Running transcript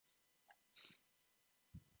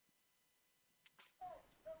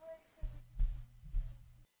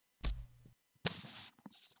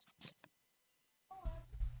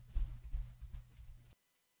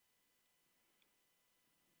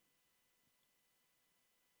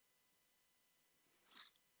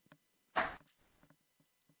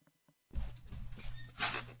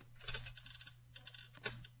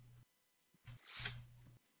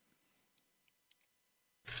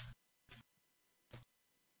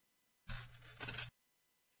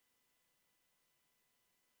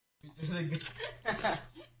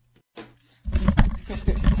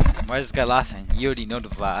Why is this guy laughing? You already know the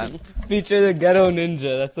vibe. Feature the Ghetto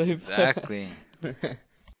Ninja. That's what he put. Exactly.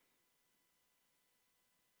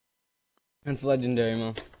 It's legendary,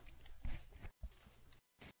 Mo.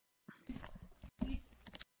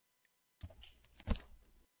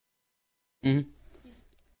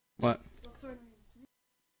 What?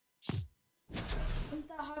 Wouldn't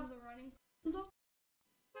that have the running?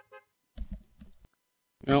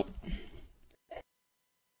 Nope.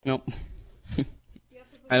 Nope.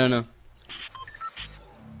 I don't know.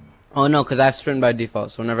 Oh no, because I have sprint by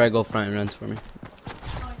default, so whenever I go front, it runs for me.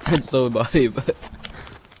 It's so body, but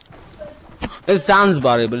it sounds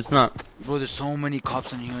body, but it's not. Bro, there's so many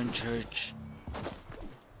cops in here in church.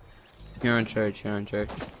 You're in church. You're in church.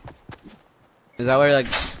 Is that where like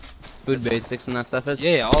food basics and that stuff is?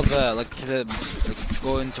 Yeah, all the like to the like,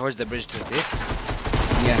 going towards the bridge to the ditch.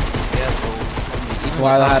 Yeah. Yeah, so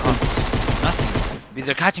Why that happened? Nothing. Because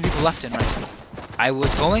they're catching people left and right. I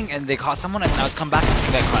was going and they caught someone and I was come back and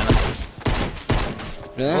they got caught another.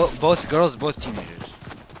 Really? Both girls, both teenagers.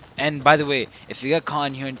 And by the way, if you get caught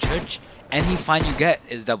in here in church, any fine you get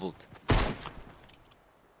is doubled.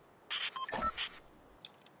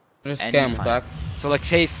 Just Any scam fine. back. So like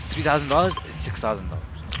say it's $3,000, it's $6,000.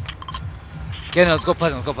 Okay, no, let's go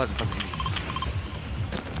Pleasant, easy.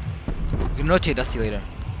 We can rotate Dusty later.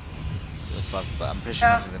 So it's fun, but I'm pretty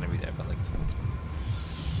sure he's gonna be there, but like so.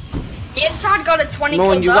 Inside got a 20 Mo, killed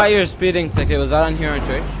when you up. got your speeding ticket, was that on here in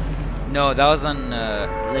church? No, that was on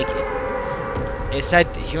like it said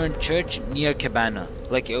here in church near Cabana.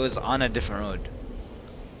 Like it was on a different road.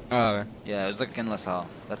 Oh, okay. Yeah, it was like in La Salle.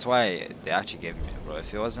 That's why they actually gave me it, bro.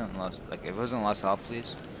 If it wasn't La Salle,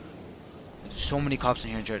 please. There's so many cops in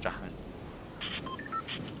here in church, Ahmed.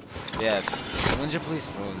 Yeah, when's your police,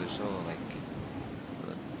 bro? They're so like,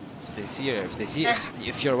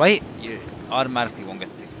 if you're white, you automatically won't get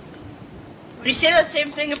the ticket. Would you say the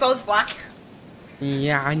same thing about black?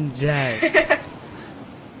 Yeah, I'm dead.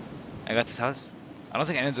 I got this house. I don't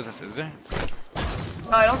think anyone's with us, is there?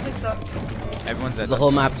 No, I don't think so. Everyone's at The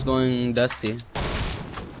whole map's going dusty.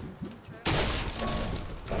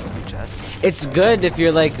 chest. It's good if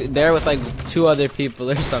you're like there with like 2 other people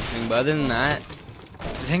or something, but other than that,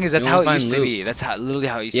 The thing is, that's You how won't it find used to loot. be. That's how literally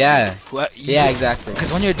how it used Yeah. to be. yeah, exactly.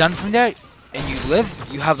 Because when you're done from there and you live,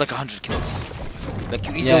 you have like 100 kills. Like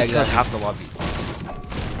you easily Yeah, kill exactly. half the lobby.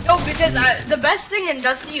 No, because the best thing in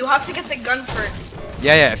Dusty, you have to get the gun first.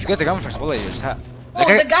 Yeah. If you get the gun first, bullet, you just have. Oh,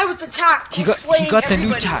 the guy with the tack. He was got the slaying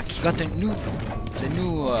new everybody. tack. He got the new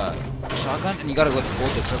shotgun, and you gotta like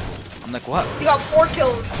hold the purple. I'm like, what? He got 4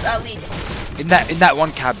 kills at least. In that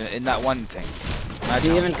one cabinet, in that one thing. He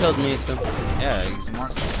even killed me too. Yeah, he's a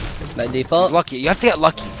monster. By He's default? lucky. You have to get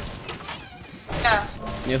lucky. Yeah.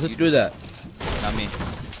 Yeah, who threw that? Not me.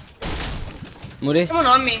 Moody? Someone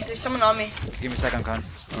on me. There's someone on me. Give me a second, Con.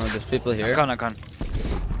 Oh, there's people here. I'm Con.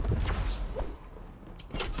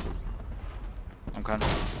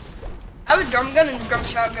 I have a drum gun and a drum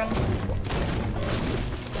shotgun.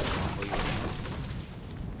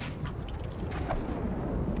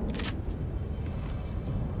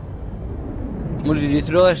 Moody, did you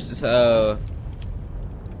throw us No,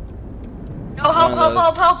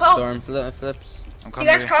 help. storm flips? I'm You coming.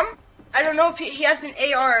 guys come? I don't know if he has an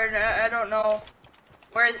AR and I don't know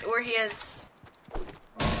where he is.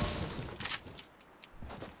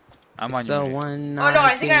 I'm on So you. 119. Oh, no,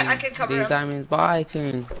 I think I can cover These him. diamonds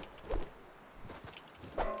biting.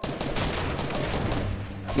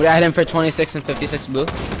 We had him for 26 and 56 blue.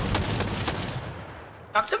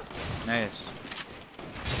 Knocked him? Nice.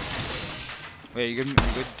 Wait, you good?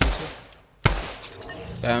 Joseph?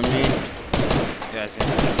 Down me. Yeah, it's in.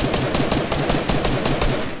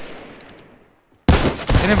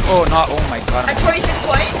 Hit him. Oh, not. Oh my god. At 26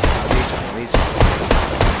 white. Laser.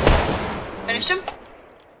 Finished him?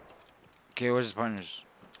 Okay, where's his partners?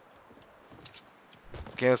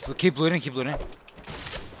 Okay, let's keep looting.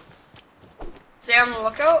 Stay on the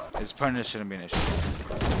lookout. His partners shouldn't be an issue.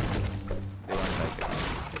 They weren't like it.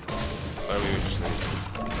 Or we were just lazy.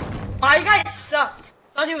 My guy sucked.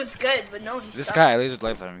 Thought he was good, but no, he This sucked. guy, I lasered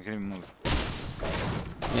life at him. He couldn't even move.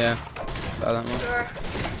 Yeah. Saw that one. Sir,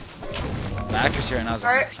 The accuracy right now is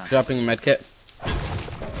Alright. 100%. Dropping a medkit.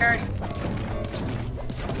 Harry.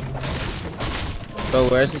 So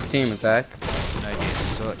where's his team attack? No idea.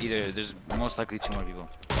 So either there's most likely 2 more people.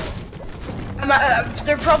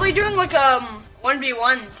 They're probably doing like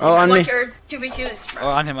 1v1s. Oh, on like, me. Or 2v2s. Oh,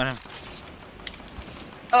 on him.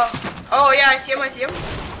 Oh yeah, I see him.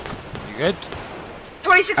 You good?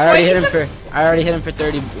 26 I already white. hit him for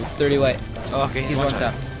 30 white. Oh, okay, He's one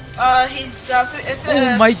tap. He's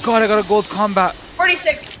Oh my god, I got a gold combat.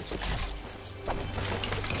 46.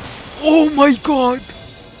 Oh my god!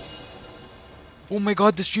 Oh my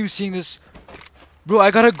god, the stream's seeing this. Bro,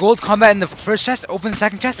 I got a gold combat in the first chest, open the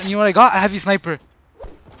second chest, and you know what I got? A heavy sniper.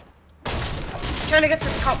 Trying to get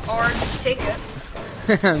this comp or just take it.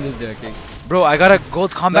 I'm just joking. Bro, I got a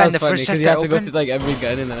gold combat That in was the funny first because chest you I have to go opened. through like every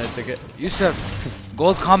gun and then I took it. Yusuf,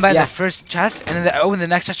 gold combat in Yeah. the first chest, and then I opened the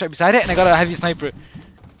next chest right beside it, and I got a heavy sniper.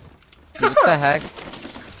 Dude, what the heck?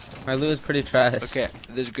 My loot is pretty trash. Okay,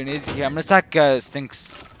 there's grenades here. I'm gonna stack stinks.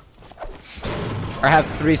 I have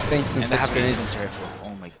 3 stinks and And I 6 have grenades. grenades.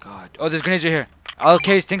 Oh my god. Oh, there's grenades right here. I'll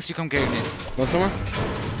carry stinks, you come carry grenades. Want some more?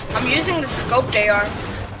 I'm using the scoped AR.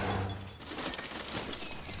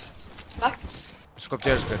 Scope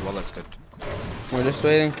there is good. Well, that's good. We're just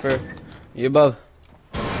waiting for you above.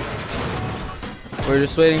 We're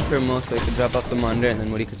just waiting for Mo so he could drop off the monitor and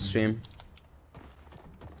then Woody could stream.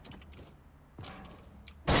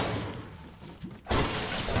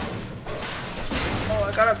 Oh,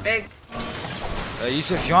 I got a big.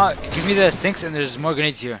 Yusuf, if you want, give me the stinks, and there's more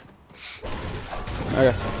grenades here.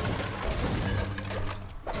 Okay.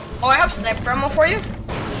 Oh, I have sniper ammo for you.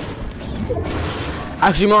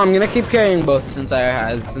 Actually, Mo, I'm gonna keep carrying both since I'm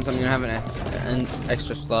gonna have an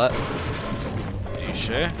extra slot. Are you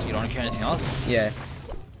sure? You don't want to carry anything else? Yeah.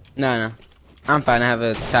 No. I'm fine. I have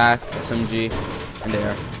a TAC, SMG, and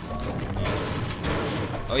AR.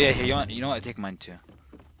 Oh yeah, here, you know what? Take mine too.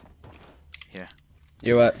 Here.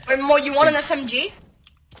 You're what? Wait, Mo, you want an SMG?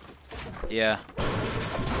 Yeah.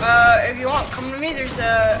 If you want, come to me. There's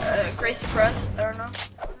a gray suppressed. I don't know.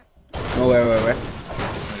 Oh, where?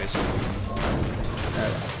 Okay, so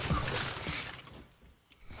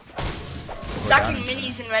Stacking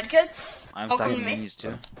minis and medkits. I'm Oh, come stacking to me. minis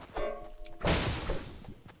too.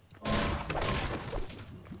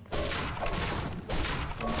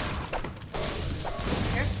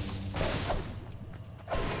 Here.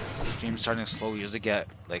 Stream's starting slow. We usually get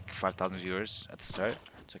like 5,000 viewers at the start.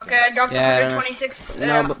 It's okay. Okay, I dropped Yeah, I don't know. 126.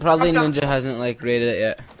 No, but probably dropped Ninja hasn't like rated it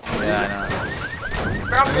yet. Yeah, I know.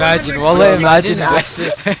 dropped Imagine, 126. wallah, imagine.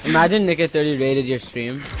 Imagine Nick at 30 rated your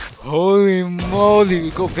stream. Holy moly,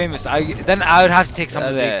 we go famous. Then I would have to take some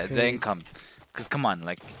of That'd be the crazy. income. Cause come on,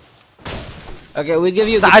 like Okay, we'd give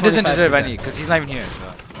you. a good Saad doesn't deserve 25%. any, cause he's not even here.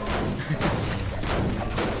 So.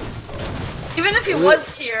 Even if he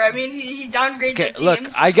was here, I mean, he downgrades Okay, our look,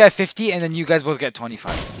 teams. I get 50, and then you guys both get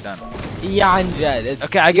 25. Done. Yeah, I'm dead. It's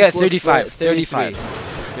Okay, I get equal 35. split, 35.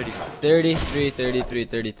 33, 33,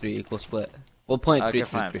 33 equal split. Well, point Okay, 3,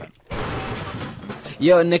 fine, 3, 3. fine.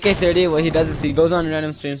 Yo, Nick A30, what he does is he goes on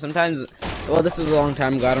random streams. Sometimes, well, this was a long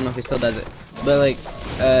time ago. I don't know if he still does it. But like,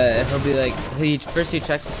 he'll be like, he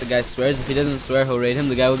checks if the guy swears. If he doesn't swear, he'll rate him.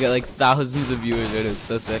 The guy will get like thousands of viewers. Right? It's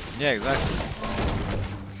so sick. Yeah, exactly.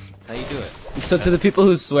 That's how you do it. So to the people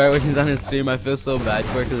who swear when he's on his stream, I feel so bad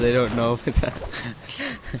for because they don't know.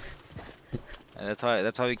 That's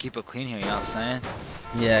why we keep it clean here. You know what I'm saying?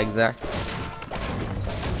 Yeah, exactly.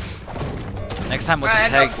 Next time we'll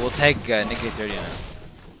tag Nick A30 now.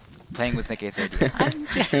 Playing with Nick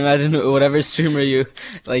A30. Imagine whatever streamer you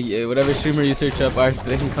search up, our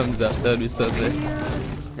thing comes up. That would be so sick.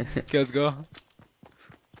 Okay, let's go.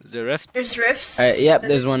 Is there a rift? There's rifts. Alright, yep,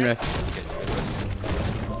 there's one rift. Okay,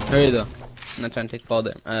 Hurry though. I'm not trying to take fall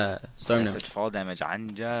damage. Storm Such damage. fall damage.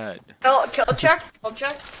 Anjad. Kill check. Kill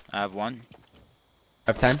check. I have one.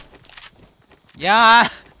 I have 10. Yeah.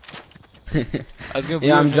 I was gonna.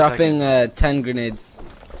 Yeah, I'm dropping 10 grenades.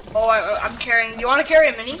 Oh, I'm carrying. Do you want to carry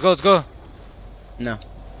a mini? Let's go. No.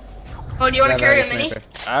 Oh, do you want to carry a mini? Sniper.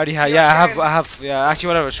 I already have. Yeah, I have. Yeah, actually,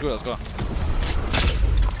 whatever. Screw it. Let's go.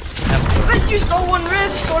 You guys used all one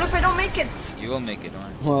rift. What if I don't make it? You will make it,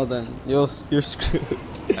 man. Well then, you're screwed.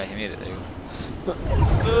 Alright, he made it. There you go.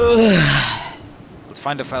 Let's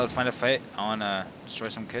find a fight. I wanna destroy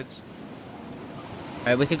some kids.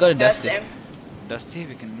 Alright, we could go to Yeah, Dusty. same. Dusty,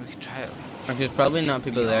 we can try it. Actually, there's probably not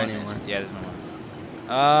people there anymore. Yeah, there's no more.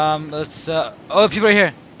 Let's oh, people are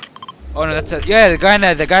here. Oh no, that's yeah, the guy in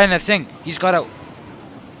that thing. He's got out.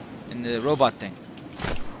 In the robot thing.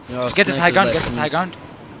 Yo, Get this high snipers ground. left.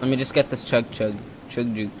 Let me just get this chug juke.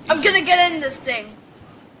 I'm gonna get in this thing.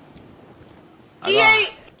 I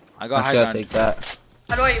E8. got high Actually, I'll ground. take that.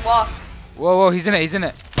 How do I walk? Whoa, he's in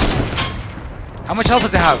it. How much health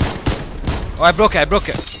does it have? Oh, I broke it.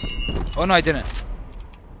 Oh no, I didn't.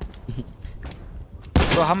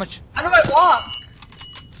 Bro, how much? How do I walk?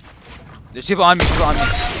 There's people on me.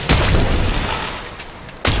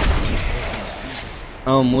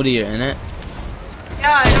 Oh, Moody, you're in it.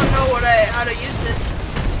 Yeah, I don't know how to use it.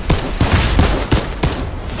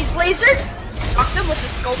 He's lasered. Knocked him with the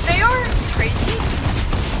scope AR. Crazy.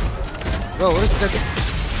 Bro, what is that?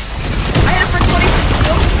 I hit him for 26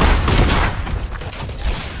 shields.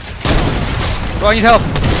 Bro, I need help.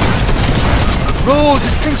 Bro,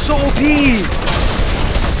 this thing's so OP.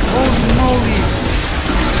 Holy moly.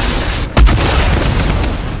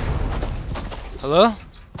 Hello?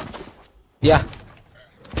 Yeah.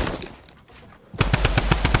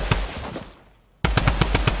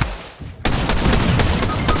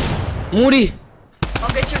 Moody! I'll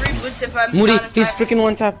get you reboots if I'm Moody, not in he's time. freaking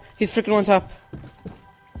one tap. He's freaking one tap.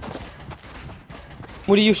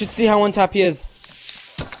 Moody, you should see how one tap he is.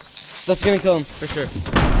 That's gonna kill him, for sure.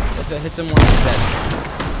 If it hits him once, he's dead.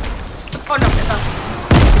 Oh no, it's not.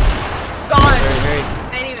 God, Hurry.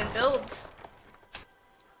 I didn't even build.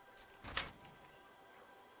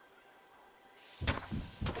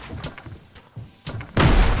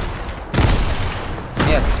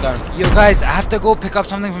 Yes, got him. Yo guys, I have to go pick up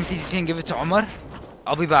something from TCC and give it to Omar.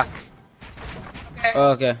 I'll be back. Okay.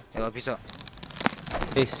 Oh, okay. Yeah, peace out.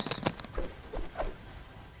 Peace.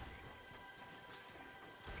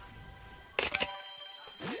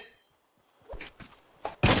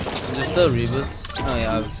 Is there still reboots? Oh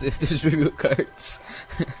yeah, obviously if there's reboot cards.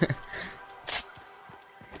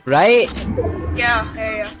 Right?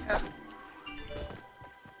 Yeah.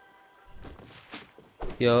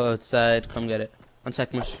 Yo, outside, come get it. One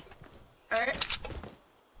sec, Mush. Alright.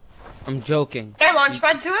 I'm joking. Can I launch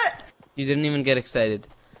pad to it? You didn't even get excited.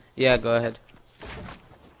 Yeah, go ahead.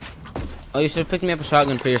 Oh, you should have picked me up a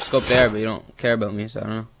shotgun for your scope there, but you don't care about me, so I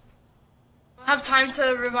don't know. I'll have time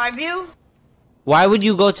to revive you? Why would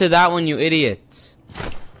you go to that one, you idiot?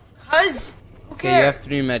 Cause, who Okay, you have cares?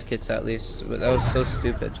 3 medkits at least, but that was so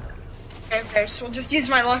stupid. Okay, so we'll just use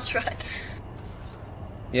my launch pad.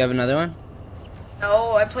 You have another one?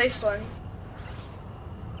 No, I placed one.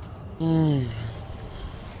 Hmm.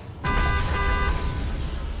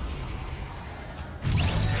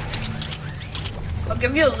 I'll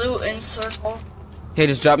give you a loot in circle. Okay,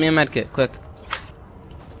 just drop me a medkit, quick.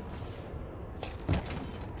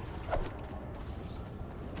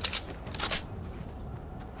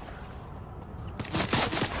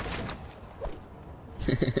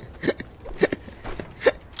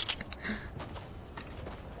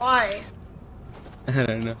 Why? I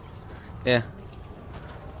don't know. Yeah.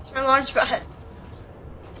 It's my launch pad.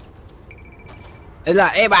 It's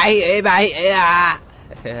like, hey, bye, yeah.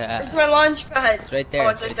 Where's my launch pad? It's right there. Oh,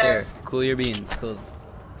 it's right there. Cool your beans, cool.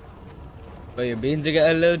 But your beans are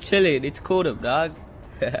getting a little chilly. It's cold up, dog.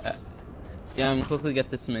 Yeah, I'm quickly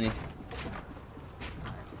get this mini.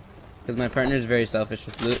 Because my partner's very selfish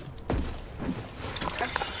with loot.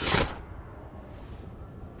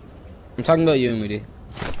 I'm talking about you, Moody.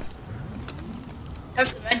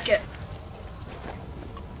 That's the medkit.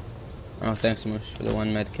 Oh, thanks so much for the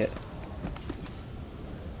 1 med kit.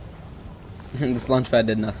 This launchpad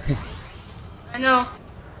did nothing. I know.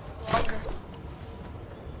 It's longer.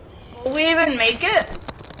 Will we even make it?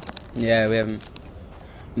 Yeah, we haven't.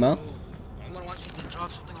 Mo? I'm gonna want you to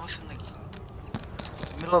drop something off in like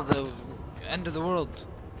the middle of the end of the world.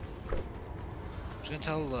 I'm just gonna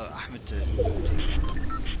tell Ahmed to.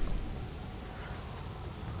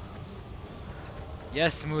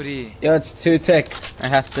 Yes, Moody. Yo, it's 2 tick. I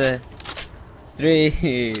have to. 3,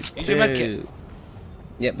 Use your medkit.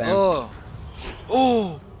 Yep, bam. Oh.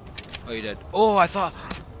 Oh. Oh, you dead. Oh, I thought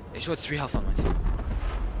it showed 3 health on mine.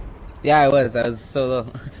 Yeah, I was so low.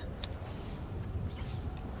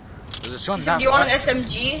 Was it showing So that do you want an far?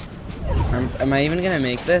 SMG? Am I even gonna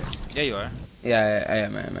make this? Yeah, you are. Yeah, I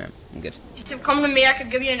am. I'm good. So come to me, I could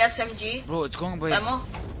give you an SMG. Bro, it's going by. Demo.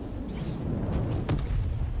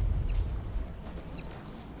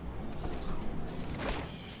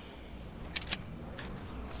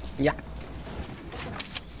 Yeah.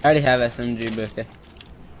 I already have SMG, but okay.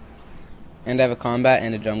 And I have a combat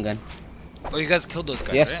and a drum gun. Oh, you guys killed those guys,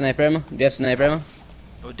 Do you have right? sniper ammo? Do you have sniper ammo?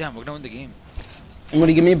 Oh, damn, we're gonna win the game. I'm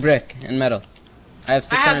gonna give me brick and metal. I have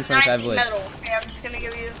I have 625 90 wood. metal. Okay, I'm just gonna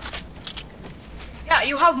give you. Yeah,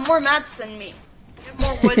 you have more mats than me. You have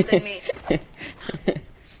more wood than me.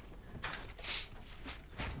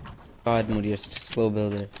 God, Moody, you're such a slow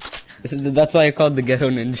builder. That's why I called the Ghetto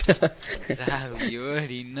Ninja. Exactly, you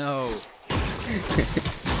already know.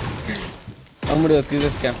 I'm gonna let's use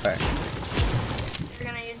this campfire.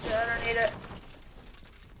 You're gonna use it. I don't need it.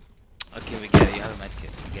 Okay, we get it. You have a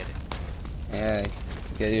medkit. We get it. Yeah,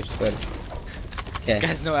 get your sweat. Okay.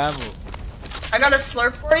 Guys, no ammo. I got a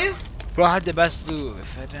slurp for you. Bro, I had the best loot.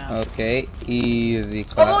 If I didn't have... Okay, easy Oh,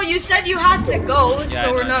 clap. well, you said you had to go, Yeah, so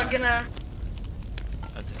I we're know, not I know. gonna.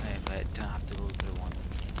 That's the thing. If I didn't have to go, we could have won.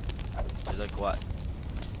 There's like what?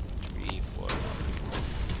 3, 4.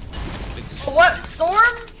 Big Oh, what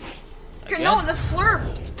storm? Again? No, the slurp.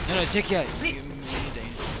 No, take it. We-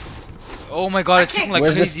 Oh my god, it's I can't- ticking like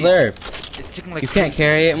Where's crazy. the slurp? It's ticking like You can't crazy.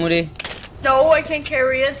 carry it, Moody. No, I can't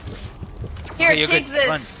carry it. Here, Okay, take good.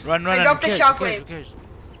 this. Run. I dropped the shockwave. Who cares?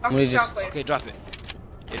 Drop What the did you just- shockwave. Okay, drop it.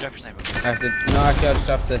 Yeah, drop your sniper. I have to. No, actually, I'll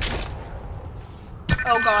stop this.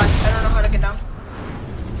 Oh god, I don't know how to get down.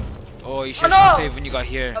 Oh, you should no! have saved when you got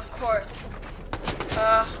here. Of course.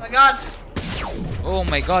 My god. Oh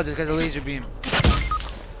my god, this guy's a laser beam.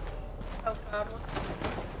 Oh god.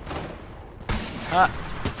 What? Ah.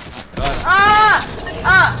 God.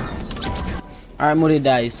 Ah! Alright, Moody,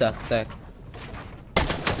 die. You suck. Suck.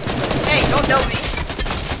 Hey, don't know me.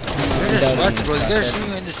 They're just sweats, bro. They're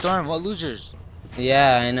shooting in the storm. What losers?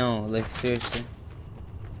 Yeah, I know. Like, seriously.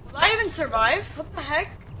 Will I even survive? What the heck?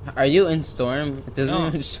 Are you in storm? It doesn't No.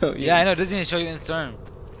 even show you. Yeah, I know. It doesn't even show you in the storm.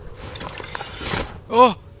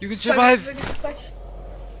 Oh, you can survive.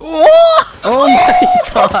 Oh! Oh my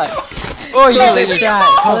god! Oh, you Holy did it. chat,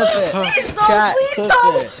 clip it. Please don't, Chat, please clip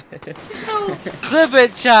don't. it. Please don't. Clip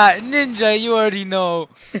it, chat. Ninja, you already know.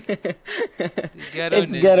 Ghetto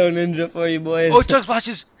It's ninja. Ghetto Ninja for you boys. Oh, chug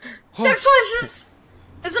splashes. Oh, Chug splashes!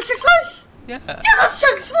 Is it chug splash? yeah. Yeah, that's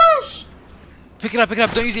chug splash! Pick it up.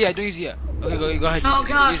 Don't use it yet. Okay, go ahead. Oh,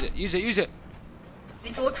 God. Use it.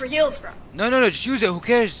 Need to look for heals, bro. No, just use it. Who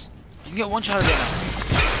cares? You can get one shot of it now.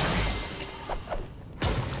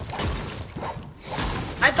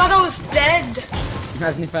 I thought I was dead.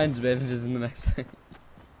 Imagine he finds bandages in the next thing.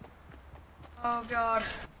 Oh god.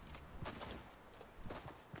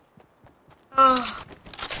 Oh.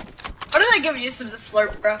 Why did I give you some of the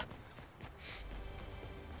slurp, bro?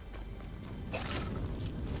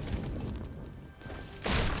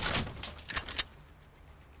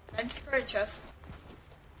 I just try a chest.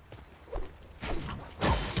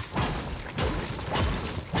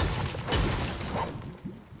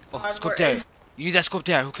 Oh, God, scope where there. is- You need that scope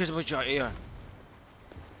there. Who cares about your AR?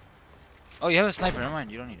 Oh, you have a sniper. Never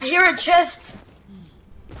mind. You don't need I it. hear a chest.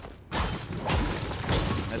 That's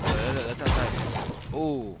outside.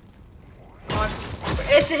 Oh. God.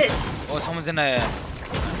 Where is it? Oh, someone's in a...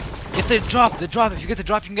 Get the drop. If you get the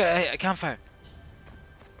drop, you can get a campfire.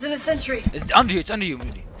 It's in a sentry. It's under you,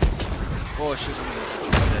 Moody. Oh, shoot.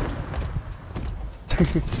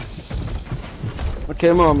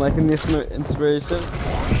 Okay, mom, liking this inspiration?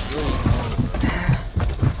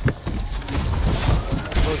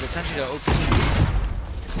 Oh, the sentries are open.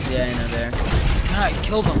 Yeah, I know there. You can't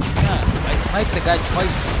kill them. You can't. I sniped the guy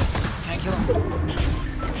twice. Can't kill him.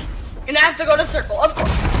 You're gonna have to go to circle, of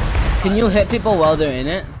course. Can you hit people while they're in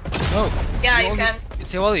it? No. Yeah, you only- can.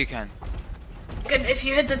 Say well, you can. Good, if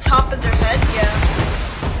you hit the top of their head, yeah.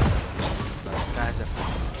 Guys,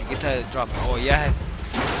 you get that drop. Oh, yes.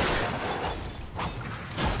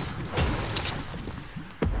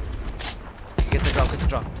 Get the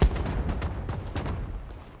drop.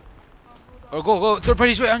 Or go. Third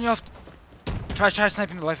party's right on you off. Try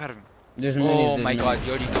sniping the life out of him. There's minis, Oh there's my minis. god, you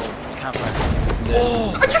already know. You can't fire. There.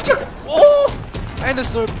 Oh! And a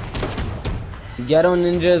slurp. Ghetto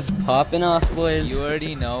Ninjas popping off, boys. You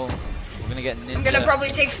already know. We're gonna get ninja. I'm gonna probably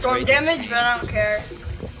take storm Great. damage, but I don't care.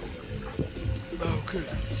 Okay.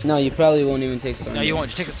 No, you probably won't even take storm. No, you won't.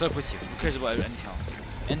 Just take a slurp with you. Who cares about anything else?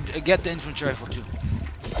 And get the infantry rifle too.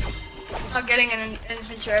 I'm not getting an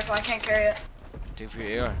infantry rifle, I can't carry it. Take it for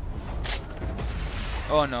your AR.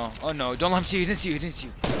 Oh no. Don't let him see you. He didn't see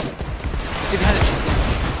you. Stay behind it.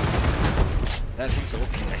 That thing's so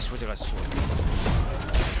okay. I swear to God, so.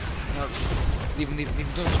 No. Leave him.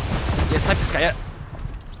 Don't. Yeah, snipe this guy. Yeah.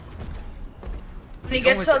 When he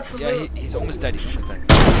gets out to Yeah, loot. he's almost dead.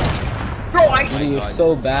 Bro, Dude, you're God.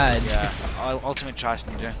 so bad. Yeah. Ultimate trash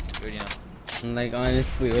ninja. You already know. Like,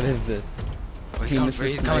 honestly, what is this? Oh, He missed the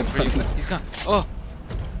he's coming for you. sniper. He's coming. Oh,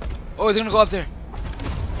 they're gonna go up there.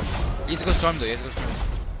 He has to go storm though.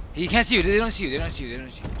 He can't see you. They don't see you.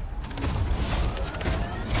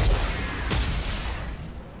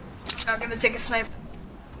 I'm gonna take a snipe.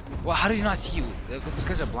 Well, how did he not see you? Because these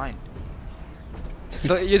guys are blind.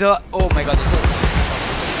 So you're the. Oh my god.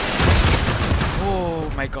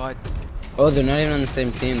 Oh my god. Oh, they're not even on the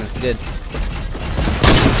same team. That's good.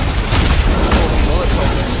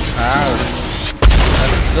 Ouch.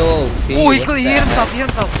 That's so OP. Oh, he What hit the himself. heck?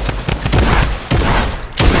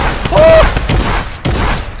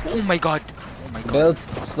 Oh my god. Build,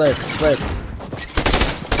 slurp.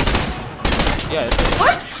 Yeah.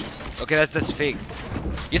 What? Okay, that's fake.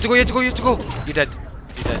 You have to go. You're dead.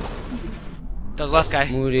 That was the last guy.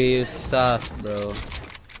 Moody, you suck, bro.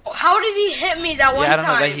 How did he hit me that one Yeah, I don't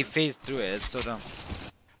know time? that he phased through it. It's so dumb.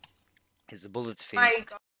 His bullets phased. My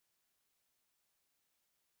god.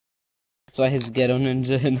 That's why he's Ghetto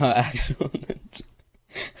Ninja and not actual ninja.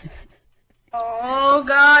 Oh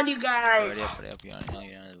god, you Already guys. up. You're on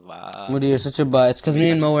the Wow. Moody, you're such a butt. It's because me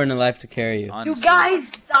and Mo weren't alive to carry you. You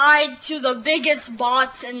guys died to the biggest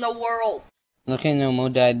bots in the world. Okay, no, Mo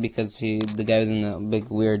died because the guy was in the big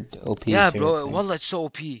weird OP. Yeah, tier bro. thing. Wallah, it's so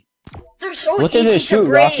OP. They're so What did easy it shoot? to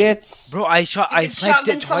break. Rockets? Bro, I sniped it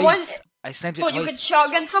shotgun someone. twice. I sniped it Oh, twice. you could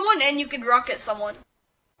shotgun someone and you could rocket someone.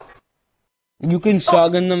 You can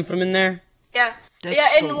shotgun them from in there? Yeah. That's yeah,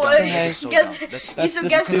 and so what? dumb. That's so dumb. That's You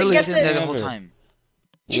that's should literally get sitting there this. the whole time.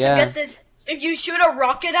 You should get this. If you shoot a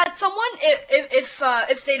rocket at someone,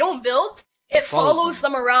 if they don't build, it follows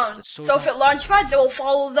them around. So if it launch pads, it will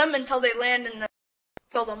follow them until they land and then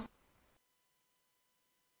kill them.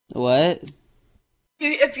 What?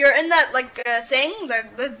 If you're in that thing,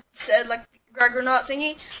 the like Gregornaut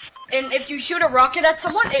thingy, and if you shoot a rocket at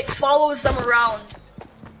someone, it follows them around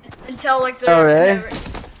until like the. Oh really?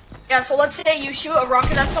 Yeah. So let's say you shoot a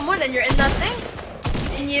rocket at someone and you're in that thing,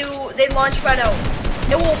 and they launch pad out.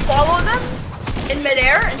 It will follow them in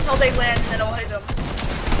midair until they land, and then it will hit them.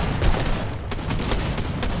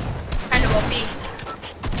 Kind of OP.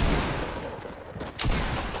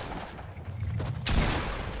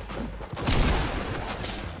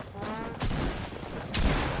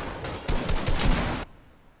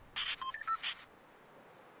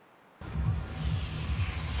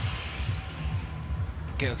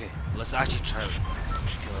 Okay. Let's actually try it.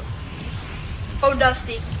 Oh,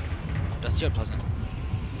 Dusty. Dusty or Pleasant?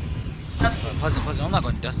 Dusty. Pleasant. I'm not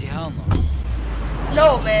going Dusty. Hell no.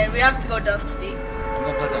 No, man, we have to go Dusty. I'm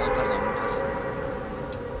going Pleasant.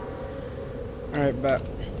 Alright, bet.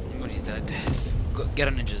 Moody's dead.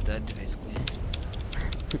 Ghetto Ninja's dead, basically.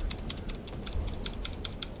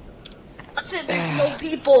 That's it, there's no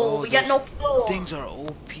people. We got no people. Things are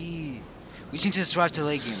OP. We just need to survive the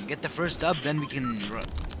late game. Get the first dub, then we can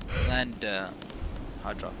land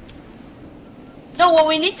hard drop. No, what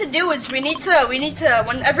we need to do is we need to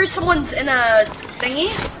whenever someone's in a thingy,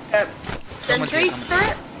 sentry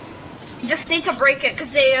turret, you just need to break it,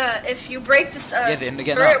 cause if you break this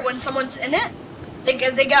turret when someone's in it, they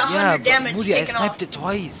got 100 damage Moody, taken off. I sniped it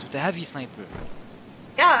twice with the heavy sniper.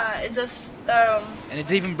 Yeah, it just and it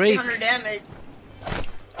didn't even break. 100 damage.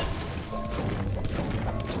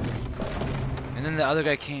 And then the other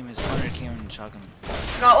guy came, his partner came and shotgun.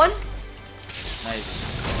 Got one? Nice.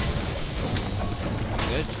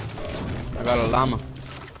 Good? I got a llama.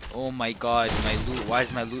 Oh my god, my loot. Why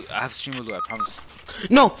is my loot? I have streamer loot, I promise.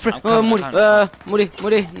 No! Moody.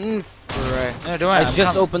 No, don't worry, I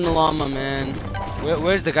just opened the llama, man.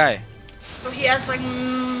 Where's the guy? So he has like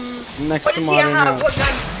next what to does he modern have? now. What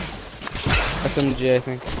guns? SMG, I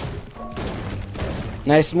think.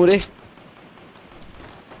 Nice, Moody.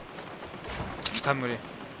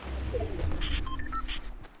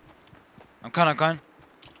 I'm coming. I'm coming.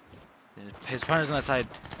 His partner's on that side.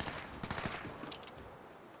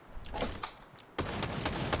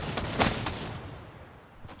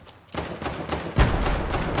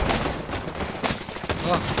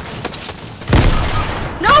 Oh.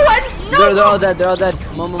 No! They're all dead.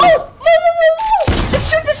 Move.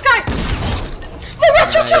 Just shoot this guy!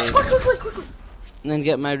 Rush! Quickly! And then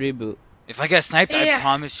get my reboot. If I get sniped, Yeah. I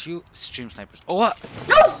promise you, stream snipers. Oh, what?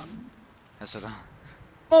 No! That's so dumb.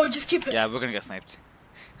 Oh, just keep it. Yeah, we're gonna get sniped.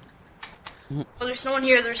 Oh, there's no one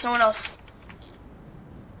here. There's no one else.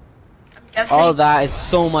 I'm guessing. All that is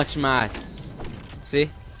so much mats. See?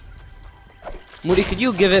 Moody, could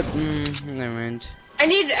you give it? Never mind. I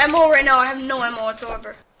need ammo right now. I have no ammo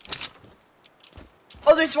whatsoever.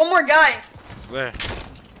 Oh, there's one more guy. Where?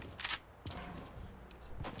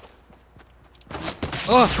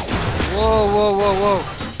 Oh! Whoa!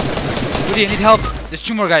 Woody, I need help. There's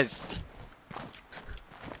two more guys.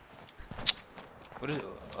 What is?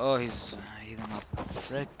 Oh, he's healing up.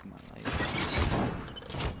 Frick, man.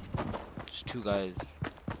 There's two guys.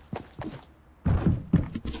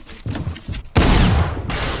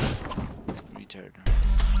 Retard.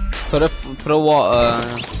 Put a wall.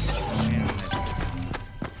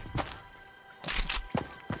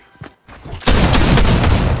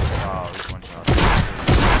 Wow, this one shot.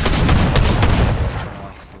 Oh,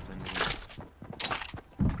 he's still been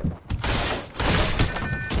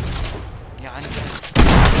yeah, I need that.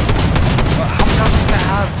 How many rounds do I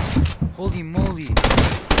have? Holy moly.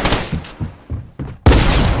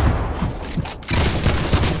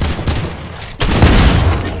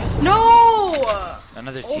 No!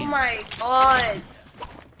 Another Oh team. my god.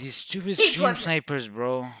 These stupid stream snipers,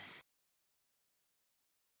 bro.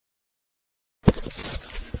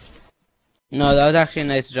 No, that was actually a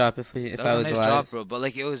nice drop if I was nice alive. drop, bro, but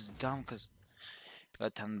like it was dumb because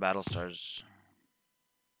got 10 battle stars.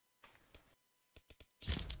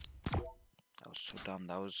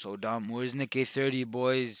 That was so dumb. Where's Nick A30,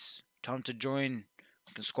 boys? Time to join.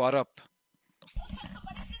 You can squat up.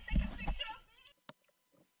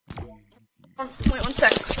 Oh, wait 1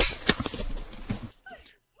 sec.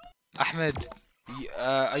 Ahmed,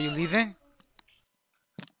 are you leaving?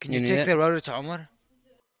 Can you You need take it? the router to Omar?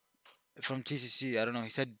 From TCC, I don't know. He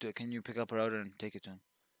said, can you pick up a router and take it to him?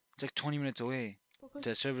 It's like 20 minutes away. It's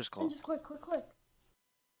a service call. Just quick.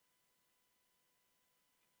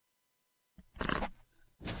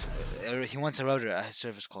 He wants a router at his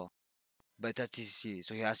service call. But it's at TCC,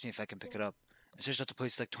 so he asked me if I can pick it up. It's just at the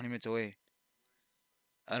place like 20 minutes away.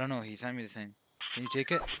 I don't know. He sent me the thing. Can you take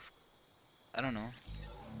it? I don't know.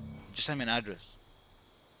 Just send me an address.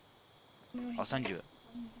 I'll send you it.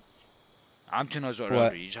 I'm too knows what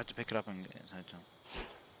router. You just have to pick it up and send it to him.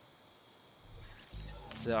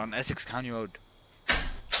 It's on Essex County Road.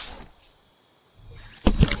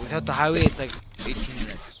 Without the highway, it's like 18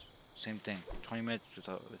 minutes. Same thing. 20 minutes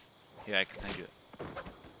without. Here, I can send you it.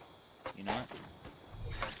 You know what?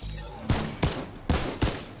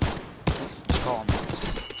 Just call him.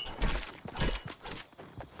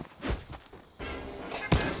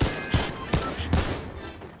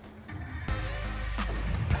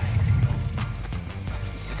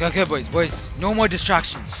 Okay, boys. No more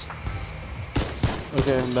distractions.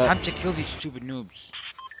 Okay, I'm back. Time to kill these stupid noobs.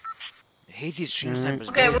 I hate these stream snipers.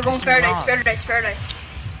 Okay, bro. we're going They're pissing me Paradise. off.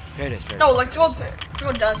 Paradise. No, let's go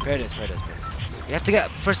Dust. Paradise. We have to get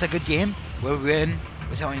first a good game where we win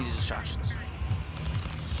without any distractions.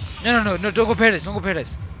 No, don't go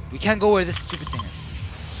Paradise. We can't go where this stupid thing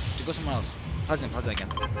is. To go somewhere else. Pause again.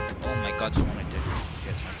 Oh my god, there's one right there. Okay,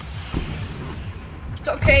 it's fine. It's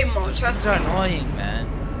okay, Mo. Those Trust things me. are annoying, man.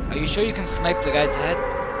 Are you sure you can snipe the guy's head?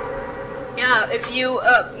 Yeah, if you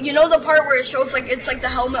you know the part where it shows like it's like the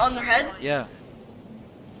helmet on their head. Yeah.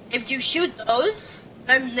 If you shoot those,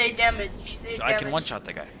 then they damage. So I can one-shot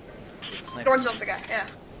the guy. Snipe. Orange up the guy. Yeah.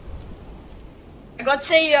 Like, let's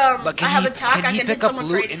say But I have attack. I can he can hit pick up someone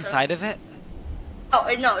loot for 87. inside of it?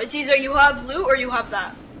 Oh no, it's either you have loot or you have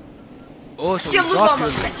that. Oh, I so see a we loot drop llama.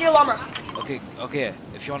 your loot. I see a llama. Okay.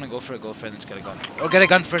 If you want to go for it, and just get a gun. Or get a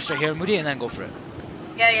gun first right here, Moody, and then go for it.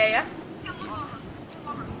 Yeah.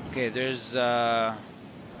 Okay, there's there's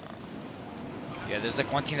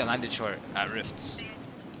like one team that landed short at Rifts.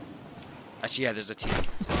 Actually, yeah, there's a team.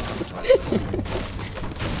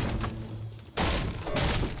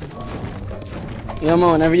 Yo,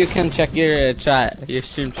 Mo, whenever you can, check your chat, your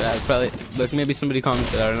stream chat. Probably, look, maybe somebody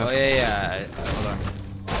commented. I don't know. Oh yeah. Hold on.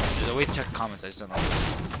 There's a way to check the comments. I just don't know.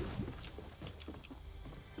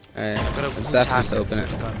 Alright, I've got a just blue have to tag just open it.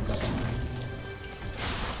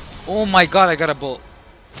 Oh my god, I got a bolt.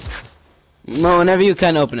 Mo, whenever you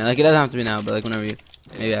can, open it. Like, it doesn't have to be now, but like whenever you,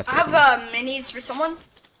 maybe after. I have minis for someone.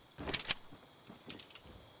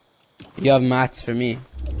 You have mats for me.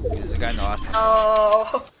 There's a guy in the last house.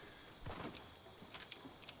 Oh.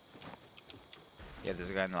 Yeah, there's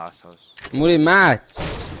a guy in the last house. Moody,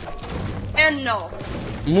 mats. And no.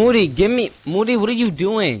 Moody, give me. Moody, what are you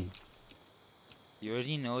doing? You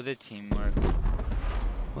already know the teamwork.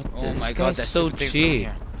 What Oh the, my this god, guy's that's so stupid thing's cheap.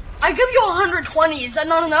 coming here. I give you 120. Is that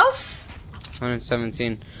not enough?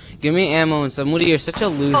 117. Give me ammo and stuff. Moody, you're such a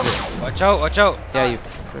loser. Oh. Watch out. Yeah, you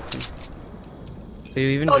freaking. So you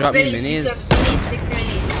even Oh, dropped me minis. You said minis?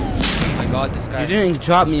 minis. Oh my god, this guy. You didn't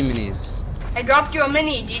drop me minis. I dropped you a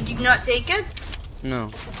mini. Did you not take it?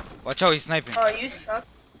 No. Watch out, he's sniping. Oh, you suck.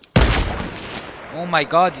 Oh my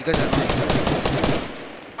god, these guys are sniping.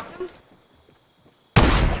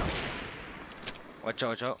 Watch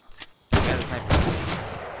out. This guy's a sniper.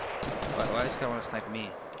 Why does this guy want to snipe me?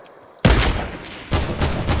 I'm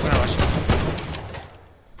gonna rush him.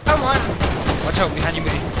 Come on. Watch out, behind you,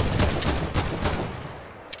 Moody.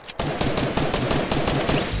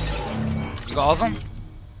 You got all of them?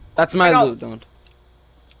 That's my I got- loot, don't.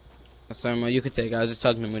 Sorry, Mo, you could take it. I was just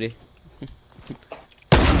talking to Moody.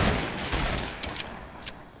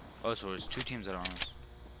 Oh, so there's two teams that are on us.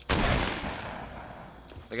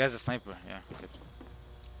 The guy's a sniper, yeah. Good.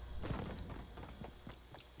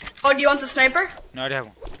 Oh, do you want the sniper? No, I already have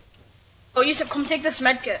one. Oh, Yusuf, come take this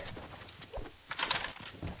medkit.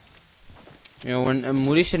 You know, when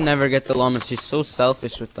Moody should never get the llamas. She's so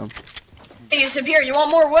selfish with them. Hey, Yusuf, here. You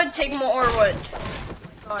want more wood? Take more wood.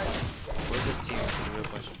 God. Where's this team? That's the real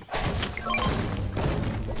question.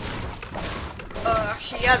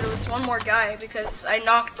 Actually, yeah, there was one more guy because I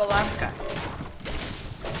knocked the last guy.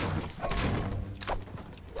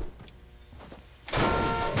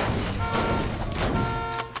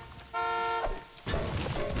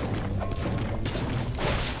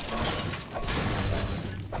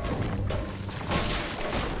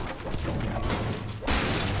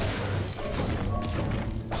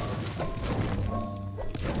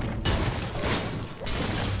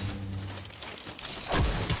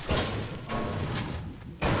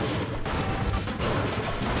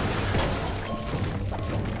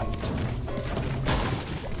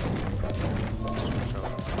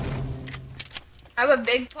 I have a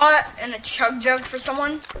big pot and a chug jug for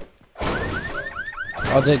someone.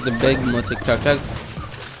 I'll take the big multi chug chug.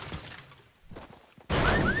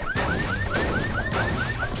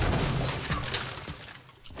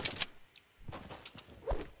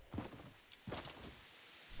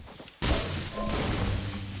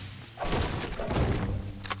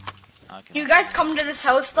 You guys come to this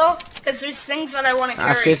house though, because there's things that I want to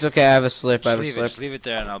carry. Actually, it's okay. I have a slip. I have a slip. Just leave it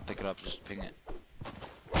there, and I'll pick it up. Just ping it.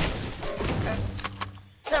 Okay.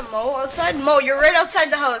 Is that Mo outside? Mo, you're right outside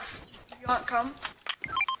the house. Just if you want, come.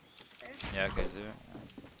 Okay. Yeah, okay, do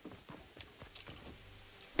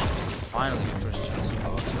it. Finally, my first chance.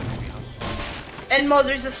 Oh, it's like 3 houses. And Mo,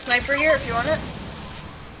 there's a sniper here if you want it.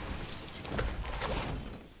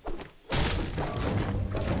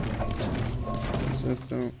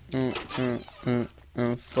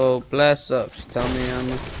 Full blast up. She tell me I'm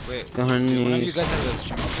Wait, on her one of you knees. guys have this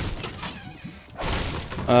stream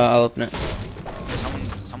open? I'll open it.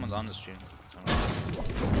 Someone's on the stream.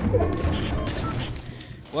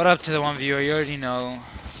 What up to the one viewer? You already know.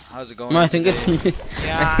 How's it going? No, I think today? it's me.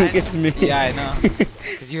 Yeah, I think it's me. Yeah, I know.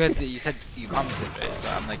 Cause you said you commented, right? So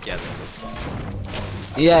I'm like, yeah.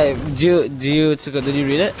 Yeah. Did you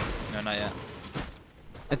read it? No, not yet.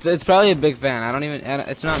 It's probably a big fan. I don't even.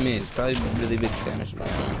 It's not me. It's probably a really big fan or something.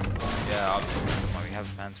 Yeah, well, we have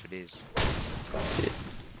fans for these.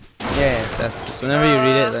 Yeah, that's just whenever you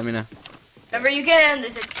read it, let me know. Whenever you can,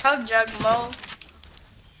 there's a chug jug, Mo.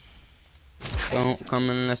 Don't come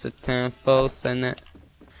unless it's 10-4, send it.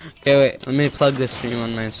 Okay, wait. Let me plug this stream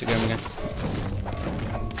on my Instagram again.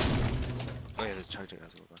 Oh yeah, the chug jug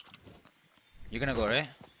has to go back. You're gonna go, right?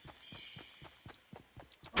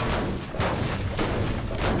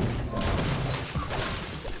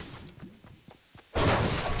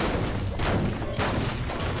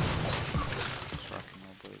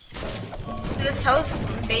 This house,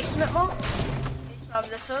 basement, Mo. Basement of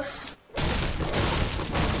this house.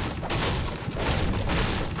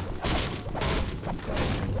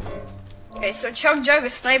 Okay, so chug jug, a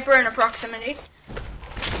sniper, and a proximity.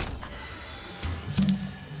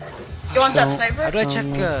 You want that sniper? How do I check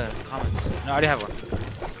comments? No, I already have one.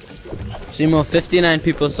 Simo, 59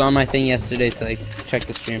 people saw my thing yesterday to like check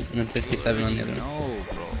the stream, and then 57 on the other one. No,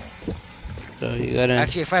 bro. So you gotta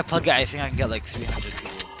Actually, if I plug it, I think I can get like 300 people.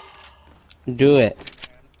 do it.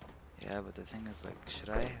 Yeah, but the thing is, like, should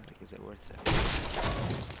I? Like, is it worth it?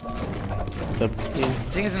 It's up to you. The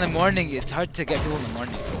thing is, in the morning, it's hard to get people in the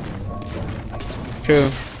morning. True.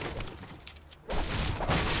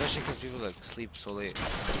 Especially because people, like, sleep so late.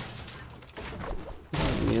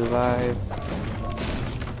 You live.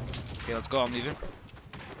 Okay, let's go. I'm leaving.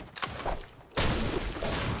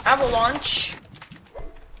 I have a launch.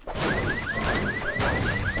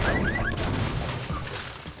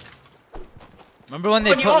 Remember when they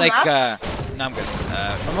What, you put want like maps? no, I'm good.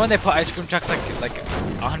 Remember when they put ice cream trucks like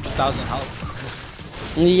 100,000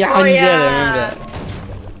 health? Yeah, Oh, I yeah. remember that.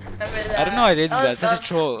 Remember that. I don't know. I did Oh, that. Such a that's-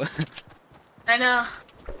 troll. I know.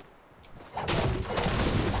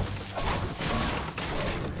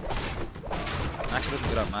 I'm actually looking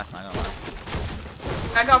good at math. Not gonna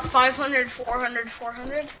lie. I got 500, 400,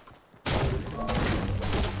 400.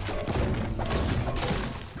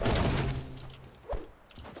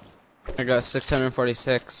 I got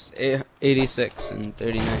 646, 86, and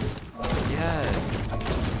 39. Yes.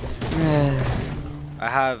 I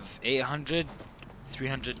have 800,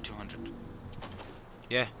 300, 200.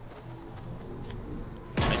 Yeah.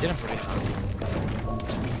 I didn't put it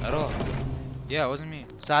at all. Yeah, it wasn't me.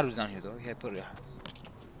 Sad was down here though. Yeah, I put it.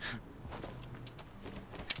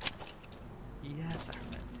 Yes,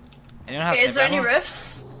 Ahmed. And you don't have Okay, is there any sniper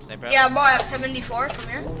rifts? ammo? Sniper Yeah, ammo? boy, I have 74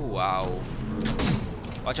 from here. Oh, wow.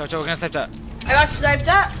 Watch out, we're gonna snipe that. I got sniped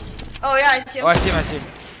at. Oh yeah, I see him. Oh, I see him, I see him.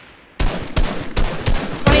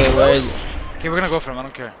 20 Wait, where is blue. Okay, we're gonna go for him, I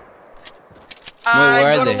don't care. wait,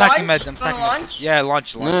 where are go to they? I'm stacking launch. meds, I'm Go to stacking launch. meds. Yeah,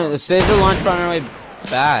 launch. No, save the launch on our way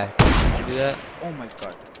back. Did you do that? Oh my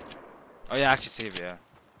god. Oh yeah, actually save it, yeah.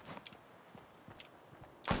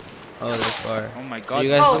 Oh, they're far. Oh my god. You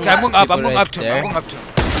guys Oh, okay, I'm going up, people I'm going right up to him, there? I'm going up to him.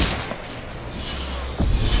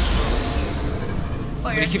 Oh,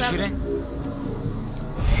 Can you're you keep 7. shooting?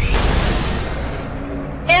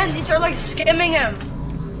 And these are like skimming him.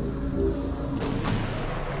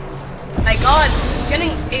 My god, I'm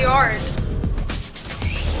getting AR'd.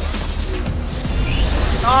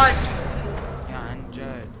 God. Yeah,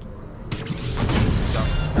 100.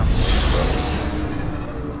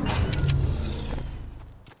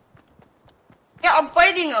 Yeah, I'm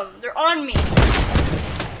fighting them. They're on me.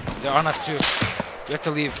 They're on us too. We have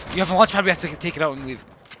to leave. You have a launch pad, we have to take it out and leave.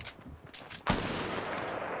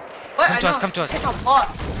 What? Come to I us, know. come to us. This guy's a bot.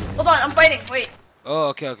 Hold on, I'm fighting. Wait. Oh,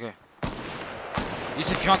 okay, okay.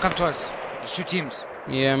 Yusuf, if you want, come to us. There's 2 teams.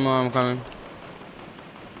 Yeah, Mo, I'm coming.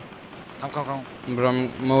 Come. Bro,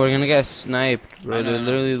 Mo, we're gonna get sniped, bro. I know, They're I know.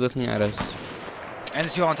 literally looking at us. And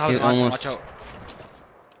there's you on top of He's the mountain. almost- Watch out.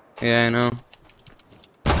 Yeah, I know.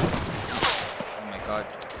 Oh my god.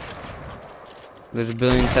 There's a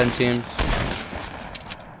billion 10 teams.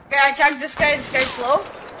 Okay, I tagged this guy. This guy's slow.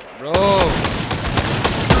 Bro. Oh,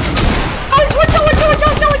 he's watch out.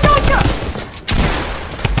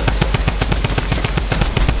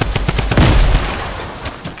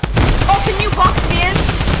 Oh, can you box me in?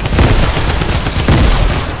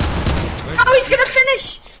 Oh, he's gonna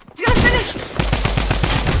finish.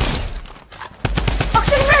 Box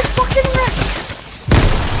in rest.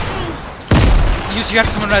 Yusuf, you have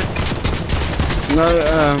to come and res. No,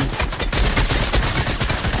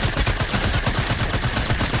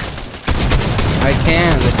 I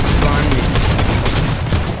can't. They're spawning me.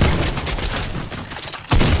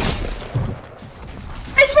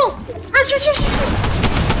 Hey, Smoke! Rest.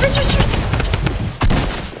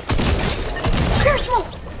 Here, Smoke!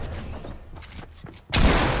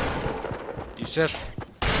 Yusuf.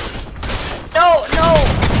 No!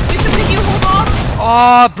 Yusuf, can you hold off?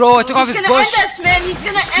 Oh, bro, I took off He's his gonna bush. end us, man! He's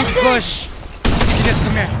gonna end us! Bush. Just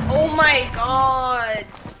come here. Oh my god!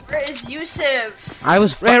 Where is Yusuf? I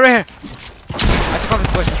was Right here. I took off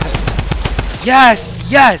his bush.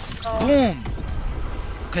 Yes. Oh. Boom.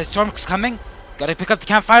 Okay, Storm's coming. Gotta pick up the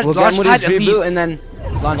campfire, We'll launch get pad, and reboot leave. and then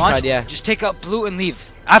launch pad, yeah. Just take out blue and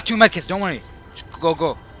leave. I have 2 medkits, don't worry. Just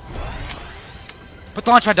go. Put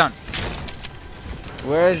the launch pad down.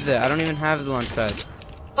 Where is it? I don't even have the launch pad.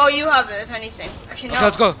 Oh, you have it, if anything. Actually, no. Okay,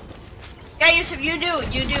 let's go. Yeah, Yusuf, you do.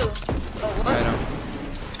 Oh, what? I don't.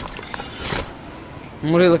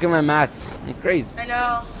 What do you look at my mats? I'm crazy. I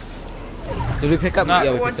know. Did we pick up? No.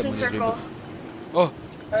 Yeah, we One's picked in up circle. Oh,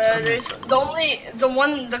 There's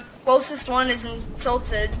the closest one is in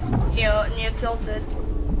tilted. Near tilted.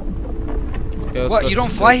 Okay, what? You don't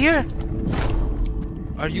fly here?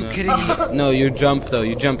 Are you No. kidding me? No, you jump though.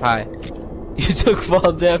 You jump high. You took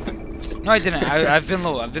fall damage. No, I didn't. I've been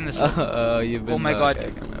low. I've been this low. Oh, you've been. Oh my low. god.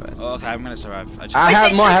 Okay, my bad. Okay, I'm gonna survive. I have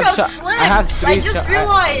they more. took I have out shot. I have slips. 3 I just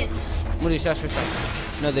realized. Moody, shush.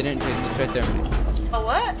 No, they didn't. It's right there, Moody. Oh,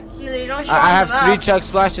 what? No, they don't show I on have the 3 map. chug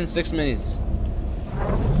splash and 6 minis.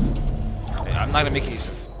 I'm not gonna make it easy.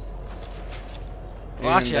 You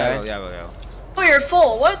Well, actually, gonna I will. Oh, you're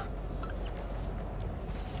full. What?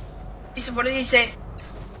 Yusuf, what did he say?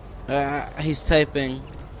 He's typing.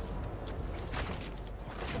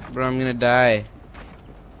 Bro, I'm gonna die.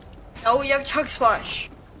 No, you have chug splash.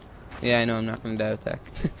 Yeah, I know. I'm not gonna die with that.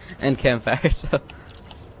 And campfire, so.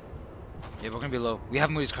 Yeah, we're gonna be low. We have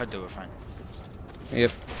Moody's card though, we're fine.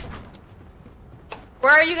 Yep.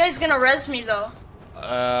 Where are you guys gonna res me though?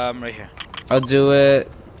 Right here. I'll do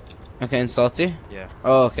it. Okay, in salty? Yeah.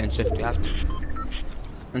 Oh, okay, in shifty. We have to.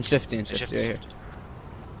 In shifty, Shifty. right here.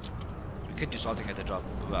 We could do salting at the drop.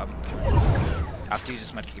 But after you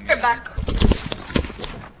just might give me a You're second. back.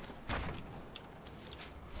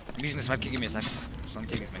 I'm using this mic, give me a second. So I'm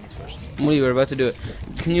taking his minis first. Moody, we're about to do it.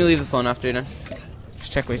 Can you leave the phone after you're done?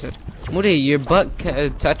 Just check what you said. Moody, your butt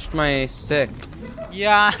touched my stick.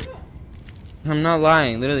 Yeah. I'm not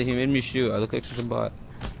lying. Literally, he made me shoot. I look like such a bot.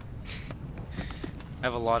 I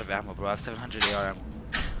have a lot of ammo, bro. I have 700 AR ammo.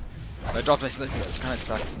 But I dropped my sniper. It kind of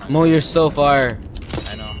sucks. Mo, you're so far.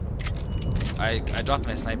 I know. I dropped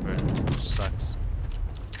my sniper. Which sucks.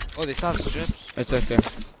 Oh, they still have strips? It's okay.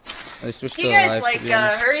 At least we're You still guys alive. like to be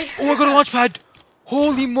honest. hurry? Oh, I got a launch pad!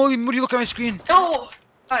 Holy moly, Moody, look at my screen. No.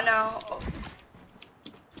 Not now.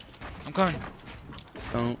 I'm coming.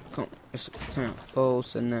 Don't come. It's not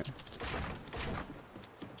false, isn't it?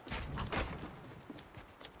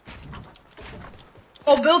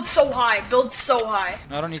 Oh, build so high. Build so high.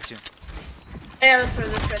 No, I don't need to. Yeah, that's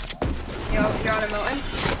good. You're on a mountain.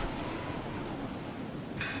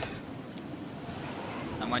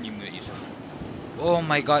 I'm on you, Yusuf. Oh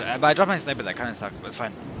my god, but I dropped my sniper, that kind of sucks, but it's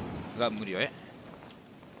fine. I got Moody, right?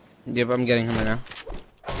 Yep, I'm getting him right now.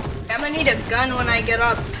 I'm gonna need a gun when I get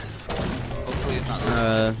up. Hopefully it's not.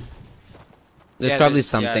 There's Yeah, probably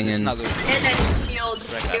something yeah, in. Not looted. And I need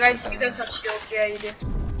shields. Right, You guys have shields. Yeah, you do.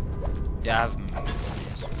 Yeah, I have.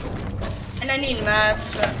 And I need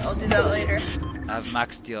mats, but I'll do that later. I have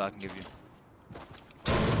max steel I can give you.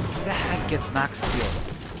 Who the heck gets max steel?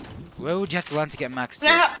 Where would you have to land to get max steel?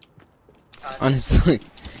 Nah. Honestly.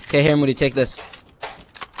 Okay, here, Moody, take this.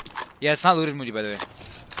 Yeah, it's not looted, Moody, by the way.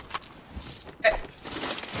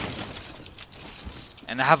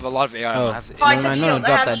 And I have a lot of AR. Oh, I have Oh, I no, took no, shield. I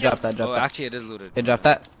drop have that, drop that, shields. drop oh, that. actually, it is looted. Okay, drop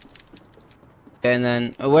that. Okay, and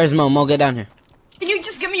then, where's Mo? Mo, get down here. Can you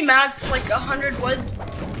just give me mats, like 100 wood.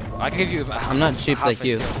 I can give you. I'm not cheap like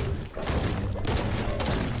you.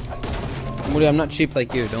 Moody, I'm not cheap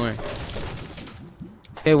like you. Don't worry.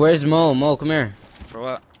 Hey, where's Mo? Mo, come here. For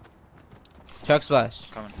what? Chuck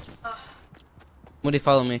splash. Coming. Moody,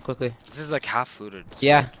 follow me quickly. This is like half looted.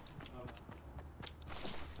 Yeah.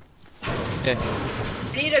 Okay.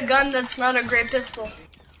 I need a gun that's not a great pistol.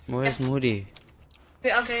 Where's Moody?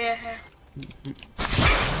 Okay, yeah.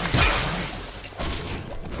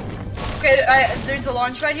 Okay, there's a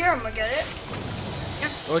launch pad here. I'm gonna get it.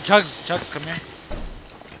 Oh, Chugs, come here.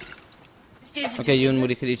 Just use it. Okay, you and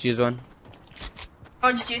Moody could each use one.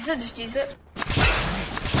 Oh, just use it.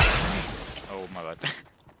 Oh my god.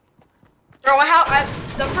 Bro,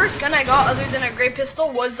 the first gun I got other than a great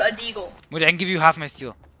pistol was a deagle. Wait, I can give you half my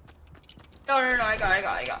steel. No, I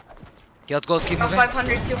got. Okay, let's go. Let's keep moving.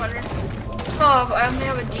 500, 200. Oh, but I only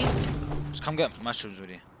have a deagle. Just come get mushrooms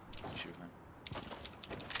with you.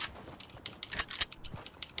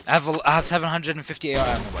 I have 750 AR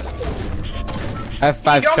ammo by the way. I have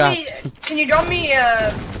 5 traps. Can you drop me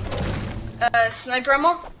sniper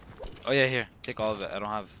ammo? Oh yeah, here. Take all of it. I don't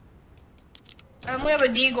have. I only have a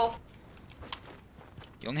deagle.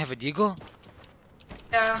 You only have a deagle?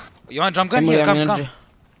 Yeah. You want a jump gun? Moody, Here, come.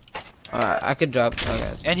 I could drop.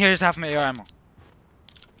 Okay. And here's half my AR ammo.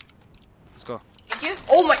 Let's go. Thank you.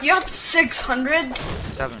 Oh my, you have 600?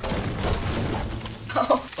 7.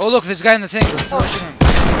 Oh. Oh look, there's a guy in the thing.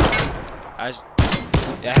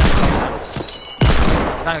 Yeah, I have to.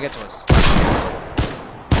 It's not gonna get to us.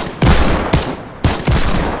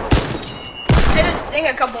 I hit his thing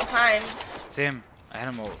a couple times. Same. I hit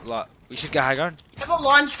him a lot. We should get high ground. I have a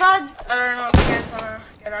launch pad. I don't know if you guys wanna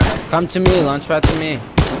get out of it. Come to me, launch pad to me.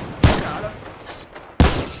 Get out of it.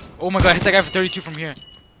 Oh my god, I hit that guy for 32 from here.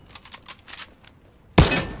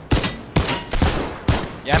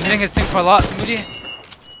 Yeah, I'm hitting his thing for a lot, Moody.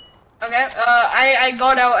 Okay, I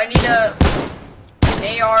got out. I need an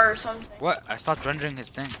AR or something. What? I stopped rendering his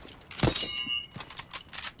thing.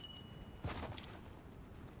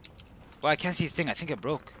 Well, I can't see his thing. I think it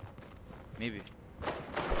broke. Maybe. I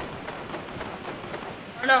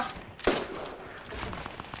don't know.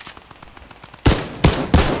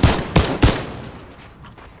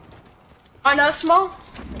 On us, Mo?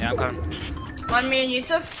 Yeah, I'm coming. On me and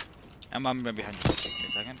Yusuf? I'm right behind you. Wait a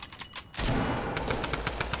second.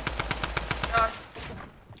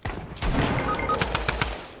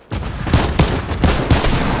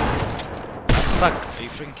 Fuck, are you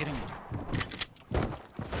freaking kidding me?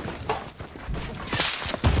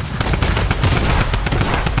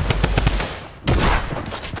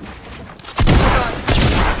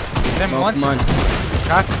 Hit him once. Come on.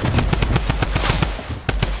 Crack.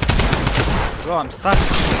 Bro, I'm stuck.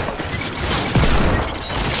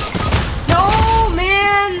 No,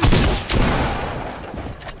 man!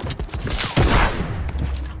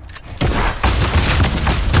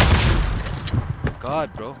 God,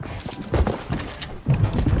 bro.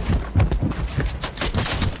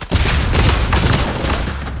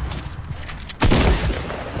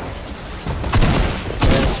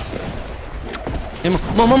 Hey, Mo,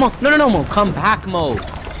 no, Mo, come back, Mo.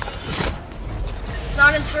 It's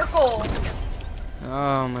not in circle.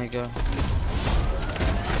 Oh my god.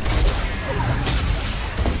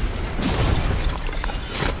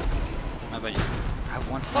 How about you? I have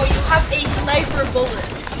one Oh, you have a sniper bullet.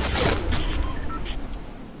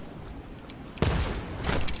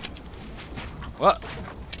 What?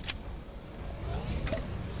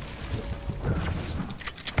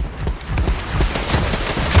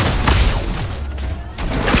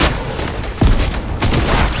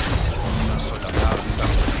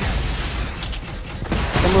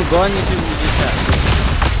 Someone go on YouTube and do that.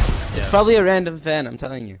 It's probably a random fan, I'm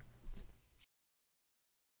telling you.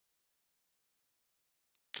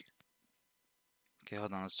 Okay,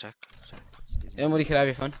 hold on, let's check. Yeah, Moody, could I have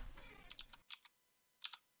your phone?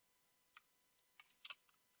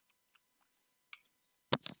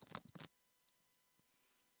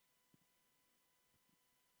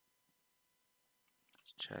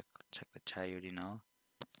 Check the chat, you already know.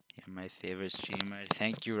 You're my favorite streamer.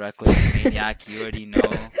 Thank you, recklessmaniac. You already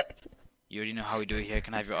know. You already know how we do it here.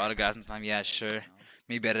 Can I have your autograph sometime? Yeah, sure.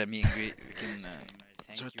 Maybe at a meet and greet we can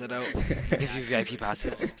sort that out. Give you VIP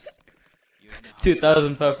passes.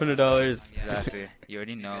 $2,500. Exactly. You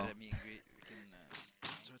already know. Give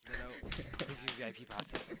you VIP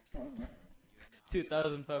passes.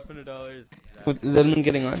 $2,500. Is everyone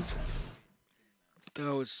getting on?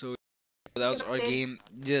 That was so. That was our game.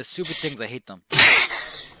 The stupid things, I hate them.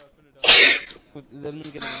 Is everyone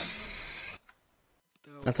getting on?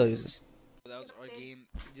 That's all uses. That was our game.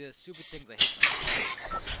 The stupid things, I hate them.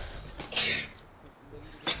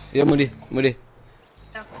 Yeah, Moody.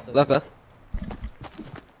 Yeah. Look.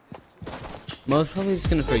 Mo's probably just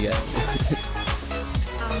gonna forget.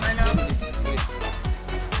 I know.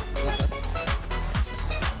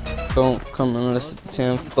 Don't come unless it's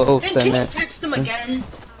info. Can you text him again?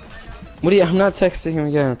 Moody, I'm not texting him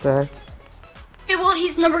again. What the heck? Okay, well,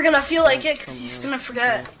 he's never gonna feel like it because he's gonna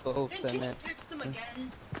forget. Can you text him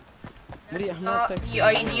again? Moody, I'm not texting him. The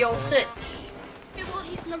ideal sit. Okay, well,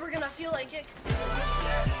 he's never gonna feel like it because he's gonna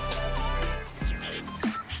forget.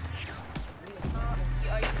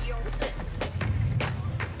 The ideal sit.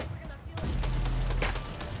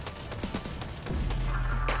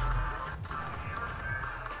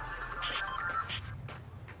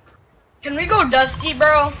 Can we go Dusty,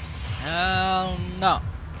 bro? Hell no.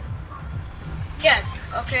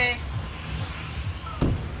 Yes, okay.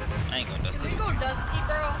 I ain't going Dusty. Can we go Dusty,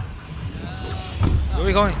 bro? Where are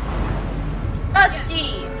we going?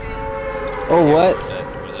 Dusty! Oh, what?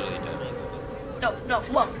 No,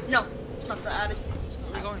 Mom, no. It's not the attitude.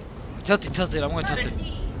 Where are we going? Tilted. I'm going tilted.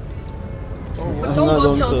 Don't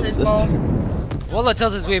go tilted, Mo. Wallah,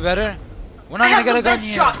 tilted's way better. We're not I gonna have get the a gun best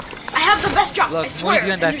here. drop. I have the best drop. Look, I swear.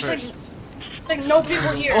 Mooney's gonna die And there's first. like no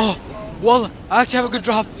people here. Oh, Wallah, I actually have a good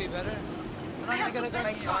drop. Way better. We're not I have gonna the get a gun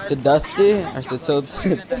best here. drop. To Dusty or to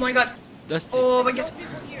Tilted? Oh my god. Dusty. Oh my god.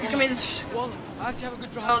 It's gonna be this. Wallah, I actually have a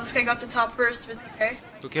good drop. Oh, this guy got the top first, but it's okay.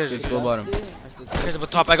 Who cares? Just go bottom. Who cares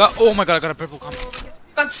about top? Oh my god, I got a purple comp.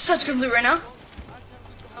 Got such good loot right now.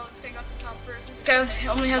 Oh, this guy got the top first. This guy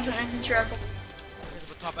only has an infantry rifle.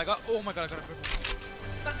 Top, oh my god, I got a purple.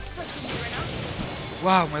 Got such good loot right now.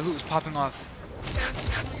 Wow, my loot is popping off. This guy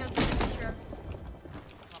only has an infantry rifle.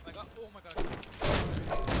 Top, oh my god.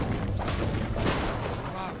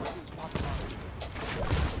 Wow, my loot is popping off.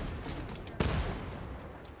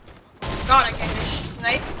 God, I can't get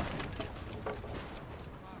snipe.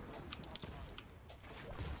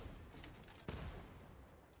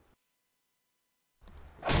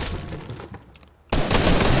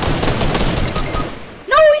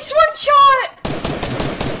 No, he's one shot!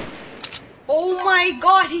 Oh my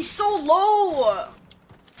god, he's so low!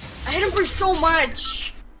 I hit him for so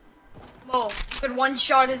much. Mo, you could one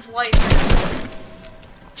shot his life.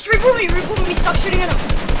 Just remove me, stop shooting at him.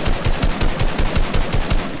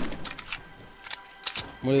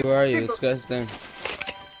 Moody, where are you? This guy's thing.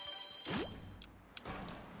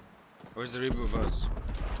 Where's the reboot buzz?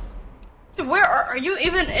 Where are you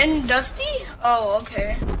even in Dusty? Oh,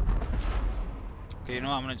 okay. Okay, you know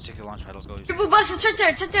what? I'm gonna just take the launch pad. Let's go. Reboot bus, it's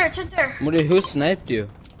right there. Moody, who sniped you?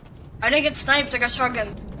 I didn't get sniped, I got shotgun.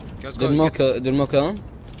 Okay, let's go. Did Mo kill him?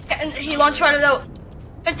 And he launch padded out.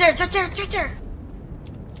 Right there.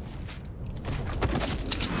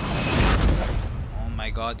 Oh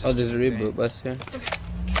my god. Oh, there's a just reboot bus here.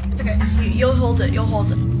 It's okay. You'll hold it.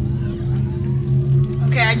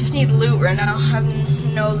 Okay, I just need loot right now. I have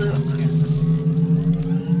no loot. Okay,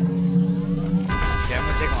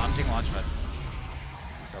 I'm taking launch pad.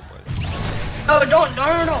 Oh, don't.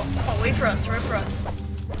 Oh, wait for us.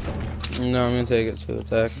 No, I'm gonna take it to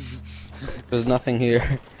attack. There's nothing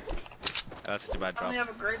here. That's such a bad I drop. only have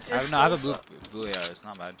a great I pistol. have a blue, yeah, it's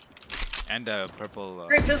not bad. And a purple.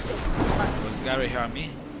 Great pistol. There's a guy right here on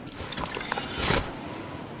me.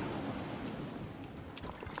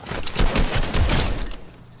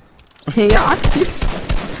 Yeah.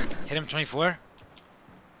 Hit him 24.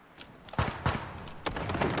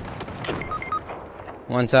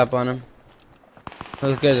 One tap on him.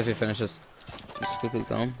 Who cares if he finishes? Just quickly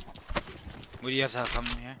kill him. What do you have to come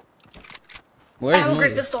here? I Where's have a great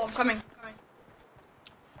Moody? pistol. I'm coming.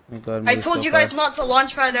 Oh God, I Moody's told so you guys far. not to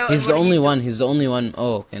launch pad out. He's and the what do only you one. He's the only one.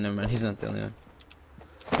 Oh, okay, never mind. He's not the only one.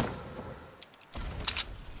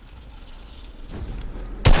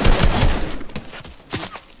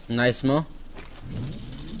 Nice, Mo.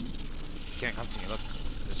 Can't come to me. Look,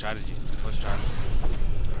 the strategy. Push strategy.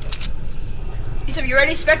 Yusuf, you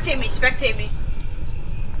ready? Spectate me.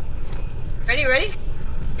 Ready?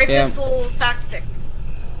 Great Yeah. pistol tactic.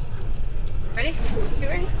 Ready? You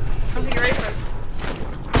ready? I don't think you're ready for this.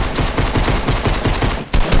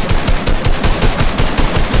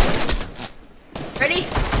 Ready?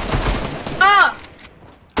 Ah!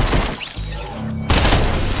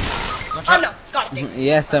 Oh no! God dang.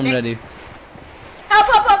 Yes, I'm Thanks. ready. Help!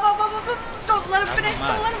 Don't let him finish!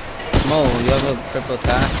 Don't let him finish! Mo, you have a purple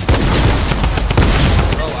tap.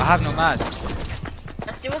 Bro, I have no match.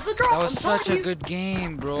 Dusty was the drop. That was I'm telling such a you. good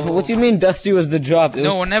game, bro. What do you mean Dusty was the drop? It No,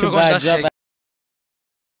 was we're never too going bad Dusty job. again.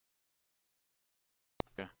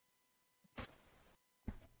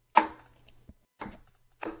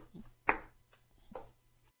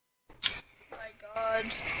 Oh my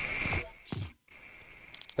god.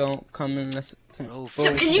 Don't come and listen to me. Oh,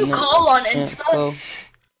 So can you call on Insta? Oh,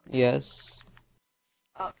 yes.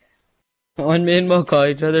 Okay. When me and Mo call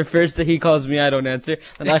each other, first he calls me, I don't answer.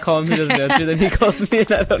 Then I call him, he doesn't answer. Then he calls me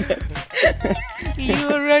and I don't answer. You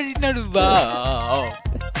already know the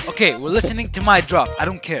vibe. Okay, we're listening to my drop. I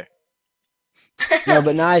don't care. No,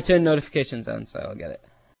 but now I turn notifications on, so I'll get it.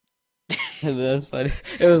 That's funny.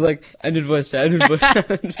 It was like, ended voice chat, ended voice chat,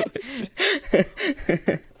 ended voice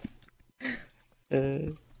chat.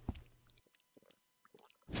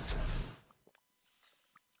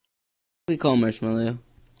 We call Marshmallow.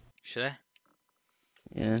 Should I?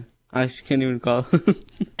 Yeah. I can't even call.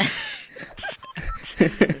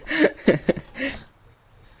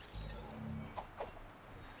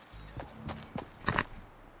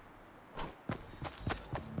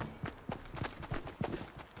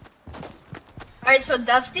 Alright, so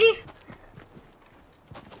Dusty?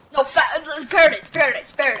 No,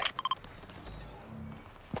 Paradise.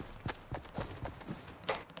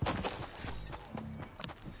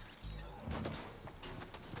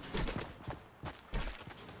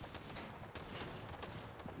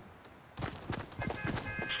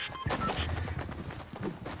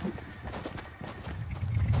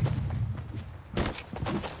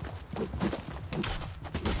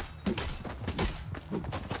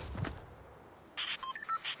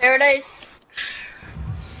 Paradise.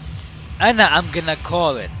 Anna, I'm gonna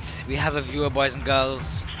call it. We have a viewer, boys and girls.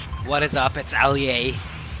 What is up? It's Allie.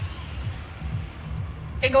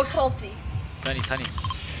 Hey, go salty. Sunny.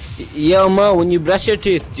 Yo, Mo, when you brush your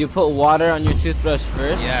teeth, do you put water on your toothbrush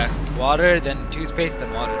first? Yeah, water, then toothpaste,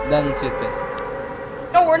 then water. Then toothpaste.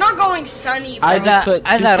 No, we're not going sunny. I bro. just put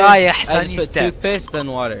أنا toothpaste, رايح I just sunny put step. toothpaste, then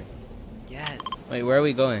water. Yes. Wait, where are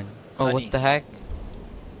we going? Oh, Sunny. what the heck?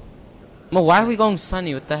 Mo, why are we going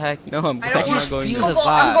sunny? What the heck? No, I'm I don't not want going. feel I'm the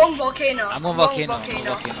vibe. going volcano. I'm on volcano.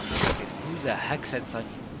 Who the heck said Sunny?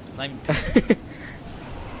 It's not even pink.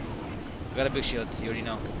 I got a big shield. You already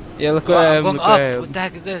know. Yeah, look Oh, where I I'm am. going Look where I up. am. What the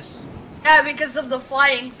heck is this? Yeah, because of the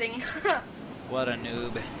flying thing. What a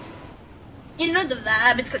noob. You know the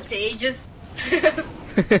vibe, it's contagious.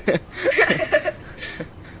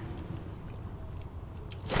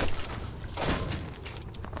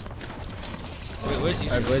 Wait, where's Alright,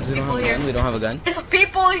 Yusuf? boys, we don't have a Here. gun. We don't have a gun. There's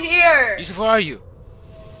people here! Yusuf, where are you?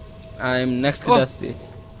 I'm next to Oh. Dusty.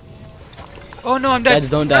 Oh no, I'm Guys,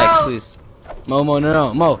 dead. don't die, No. please. Mo,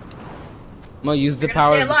 no. Mo, use the You're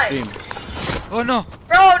power gonna of stay the alive. stream. Oh, Oh no.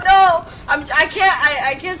 Bro, no!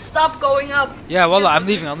 I can't stop going up. Yeah, wallah, because I'm of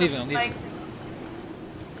leaving, this I'm leaving. flying thing.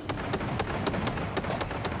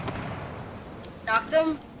 Knocked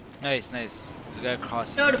him? Nice. There's a guy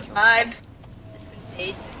across. You know the vibe. It's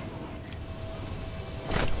contagious.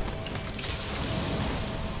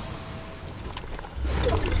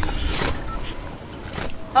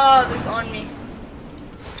 Oh, there's on me.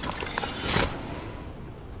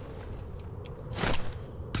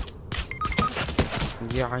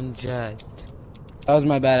 Yeah, عن جد. That was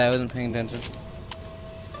my bad. I wasn't paying attention.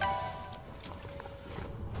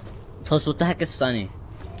 Plus, what the heck is Sunny?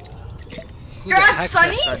 Who You're the at heck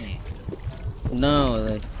said Sunny?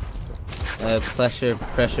 No, like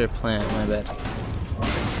pressure plant. My bad.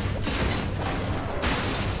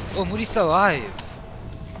 Oh, Moodi's still alive.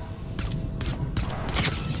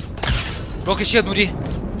 Broke his shield, Moody.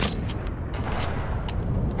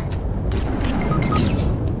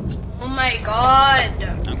 Oh my god.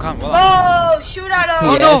 I'm coming. Wallah. Oh, shoot at him.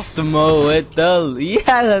 Oh, no. Yes, Mo, with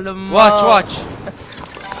the Mo. Watch.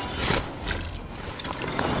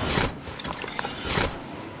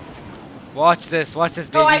 Watch this, baby.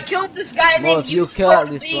 Oh, I killed this guy and Mo, then if you used kill at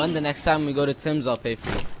for least things. one, the next time we go to Tim's, I'll pay for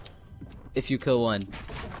you. If you kill one.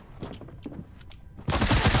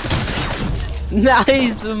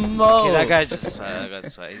 Nice, Mo. Okay, that guy's just he's a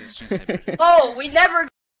stream sniper. Oh, we never.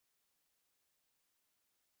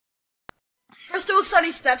 First it was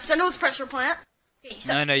Sunny Steps, then it was Pressure Plant. Okay, you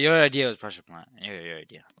said No, your idea was pressure plant. Your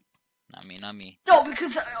idea. Not me. no,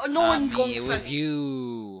 because no Not one's me, going it was Sunny.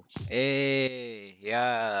 you. Hey,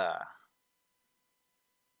 yeah.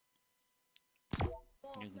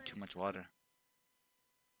 Using too much water.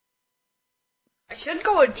 I should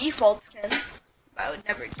go with default skin. But I would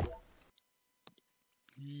never do it.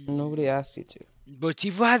 Nobody asked you to. But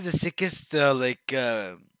Tifu has the sickest,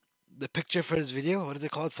 the picture for his video. What is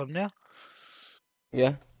it called? Thumbnail?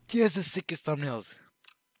 Yeah. He has the sickest thumbnails.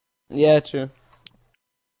 Yeah, true.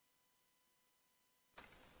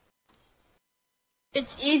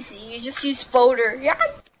 It's easy. You just use folder. Yeah.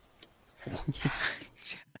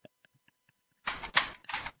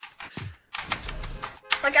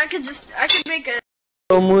 Like I could make a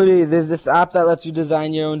Oh, Moody, there's this app that lets you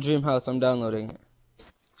design your own dream house. I'm downloading it.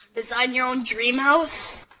 design your own dream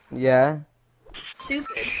house. Yeah.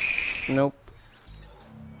 Stupid. Nope.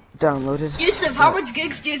 Downloaded. Yusuf, how much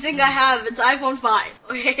gigs do you think I have? It's iPhone 5.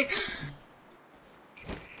 Okay.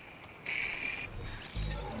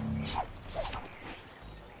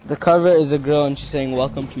 The cover is a girl and she's saying,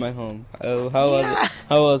 "Welcome to my home." Oh, how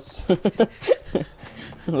else?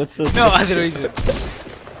 What's so? No other reason.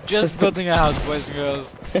 Just building a house, boys and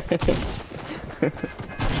girls.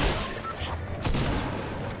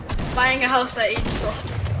 Buying a house at age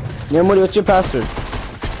 12. Yeah, Moody, what's your password?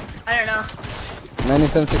 I don't know.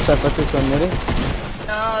 976542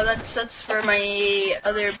 No, that's for my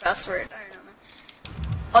other password. I don't know.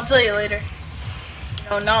 I'll tell you later.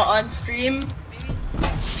 No, not on stream.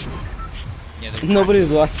 Maybe. Yeah, Nobody's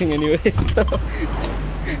watching anyway, so.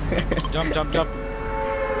 Jump.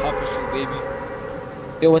 Hop or shoot, baby.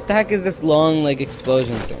 Yo, what the heck is this long, like,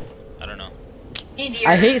 explosion thing? I don't know. Idiot.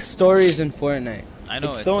 I hate stories in Fortnite. I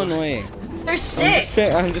know, It's so annoying. They're sick.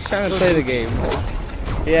 I'm just trying to play the game.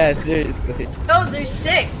 Yeah, seriously. No, they're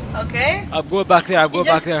sick. Okay. I'll go back there.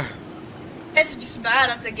 It's just bad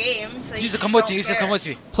at the game. So you Yusuf, just come with don't me. Yusuf, care. come with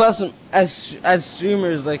me. Plus, as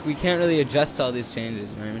streamers, like, we can't really adjust to all these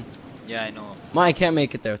changes, man. Yeah, I know. Ma, I can't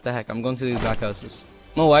make it there. What the heck? I'm going to these back houses.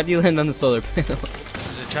 Mo, why do you land on the solar panels?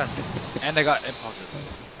 There's a chest, and I got impulses.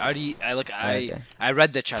 Okay. I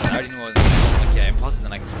read the chest. I already know what it is. Like, yeah, impulses,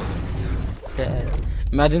 then I can explode it. Yeah.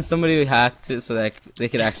 Imagine somebody hacked it so that they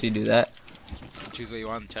could actually do that. Choose what you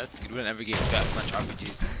want in chest. You can do it in every game. You got a bunch of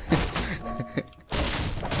RPGs.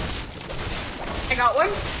 I got one.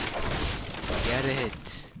 Get it.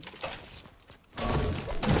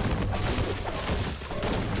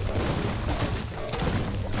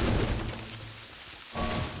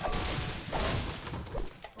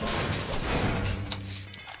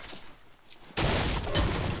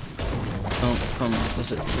 Come,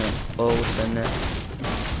 what's it? Oh, what's in there?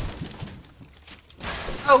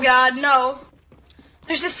 Oh God, no.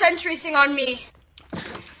 There's a sentry thing on me.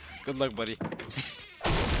 Good luck, buddy.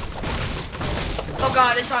 Oh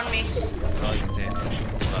God, it's on me. That's all you can say.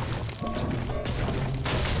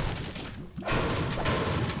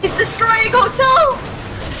 He's destroying hotel.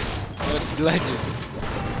 Good legend.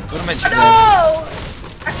 Go to my Oh stream. no!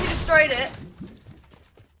 Actually destroyed it.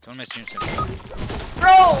 Go to my stream.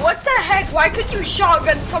 Bro, what the heck? Why could you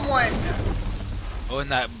shotgun someone? Oh, in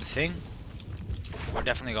that thing? We're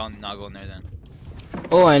definitely not going there then.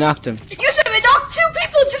 Oh, I knocked him. Yusuf, it knocked 2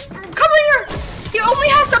 people. Just come here. He only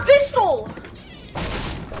has a pistol.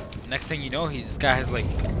 Next thing you know, this guy has like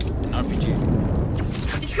an RPG.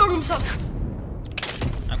 He's killed himself.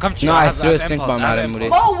 I'm coming to you. No, I have- threw a have stink impulse, bomb I have at him,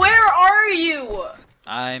 impulse. Woody. Oh, where are you?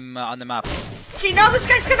 I'm on the map. See, now this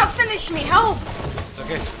guy's gonna finish me. Help. It's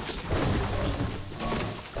okay.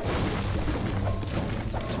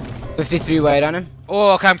 53 white on him.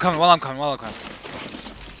 Oh, okay, I'm coming. While I'm coming.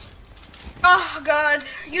 Oh God,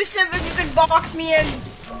 Yusuf, if you could box me in.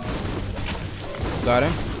 Got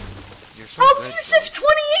him. You're so Help, good. Yusuf,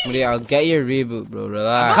 28. Woody, I'll get your reboot, bro. I'm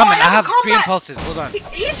Relax. coming. I I have have 3 combat. impulses. Hold on.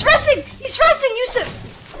 He's resting. He's resting, Yusuf.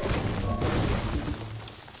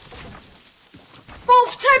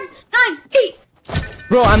 12, 10, 9, 8.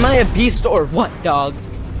 Bro, am I a beast or what, dog?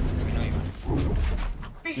 We know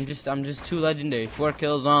you. I'm just too legendary. 4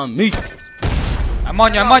 kills on me. I'm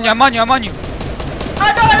on you. Oh, no,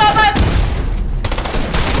 that's...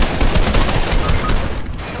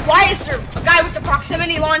 Why is there a guy with the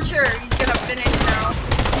proximity launcher? He's gonna finish now.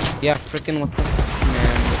 Yeah, freaking what the man.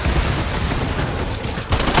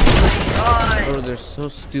 God. Bro, they're so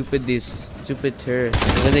stupid, these stupid turrets.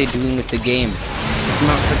 What are they doing with the game? It's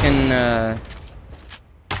not freaking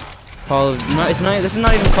Call of this is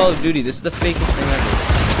not even Call of Duty. This is the fakest thing ever.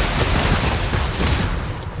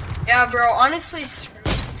 Yeah, bro, honestly, screw.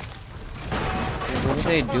 What are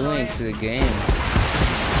they doing to the game?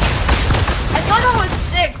 I thought that was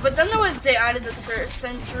sick, but then they added the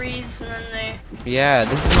sentries, and then they... Yeah,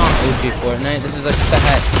 this is not OG Fortnite. This is like the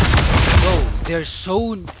heck. Bro,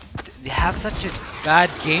 they have such a bad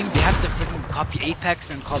game. They have to freaking copy Apex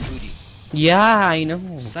and Call of Duty. Yeah, I know.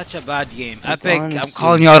 Such a bad game. Like, Epic, I'm honestly.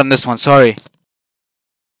 calling you out on this one. Sorry.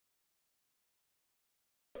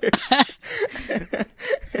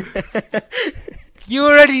 You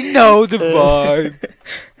already know the vibe.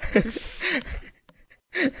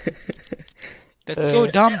 That's so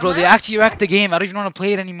dumb, bro. They actually wrecked the game. I don't even want to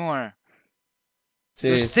play it anymore.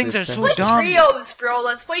 Seriously, Those things are so Play dumb. trios, bro.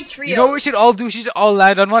 Let's play trios. You know what we should all do? We should all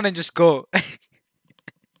land on one and just go.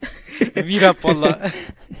 Meet up, wallah.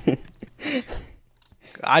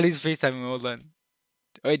 Ali's FaceTime, hold on.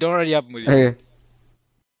 Wait, don't already up, Muri. Okay.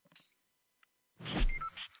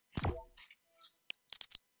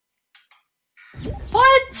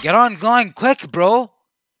 What? Get on, quick, bro.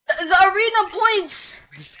 picking up points.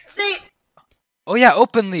 They Oh yeah,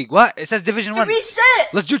 Open League. What? It says Division 1.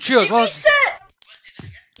 reset. Let's do trios. They Well, reset.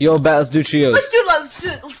 Yo, bet, let's do trios. Let's do it. Let's do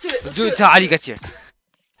it. Let's do it. let's do it till Ali gets here.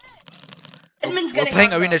 Edmund's We're getting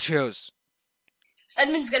playing on, arena though. trios.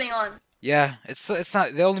 Edmund's getting on. Yeah, it's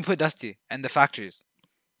not. They only put Dusty and the factories.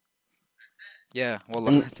 Yeah,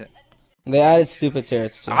 wallah, Mm. that's it. They added stupid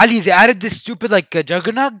turrets too. Ali, they added this stupid like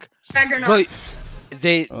juggernaut. Dragonauts.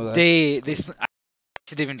 They Oh, they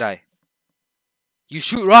didn't even die. You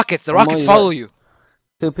shoot rockets, the I'm rockets only follow that- you.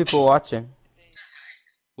 Two people watching.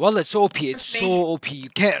 Well, it's so OP. It's so OP. You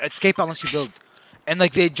can't escape unless you build. And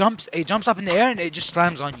like it jumps up in the air and it just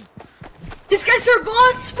slams on you. These guys are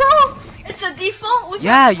bots, bro. It's a default with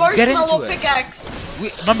Yeah, a you get into marshmallow it. pickaxe.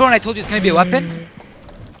 Remember when I told you it's gonna be a weapon?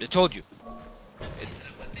 I told you.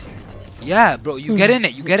 Yeah, bro, you get in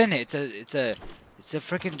it. You get in it. It's a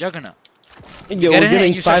freaking juggernaut. Yo, get we're in it and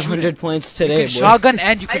getting you start 500 points You today, can boy. shotgun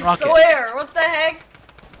and you can I rocket. swear. What the heck?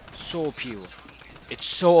 So OP. It's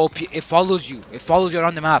so OP. It follows you. It follows you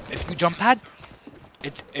around the map. If you jump pad,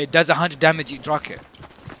 it does 100 damage each rocket.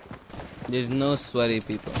 There's no sweaty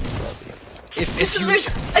people. If So you there's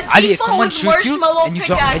a Ali, if default someone with shoots you marshmallow and you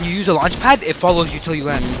jump and you pickaxe. use a launch pad, it follows you till you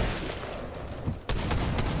land.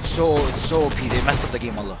 So OP. They messed up the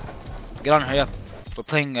game, Allah. Get on, hurry up. We're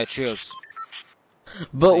playing trios.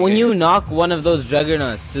 But when Okay. you knock one of those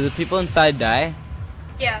juggernauts, do the people inside die?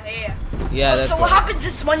 Yeah. Yeah, that's So what happens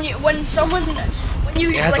is when you It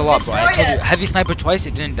has like a lot, bro. I destroy told you, it. heavy sniper twice,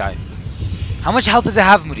 it didn't die. How much health does it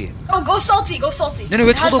have, Muri? Oh, go salty. No, It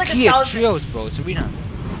it's has called like OP. 1,000. It's trios, bro. It's arena.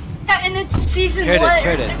 Yeah, and it's season Here it is, 1,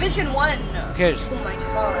 here it is. division 1. Who cares? Oh my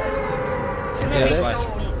god. It's gonna Yeah, be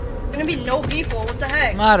that's- gonna be no people. What the heck?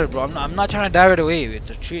 Doesn't matter, bro. I'm not trying to die right away. It's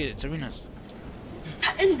a tree. It's arenas.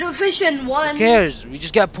 In division 1. Who cares? We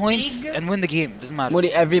just get points League. and win the game. Doesn't matter. What?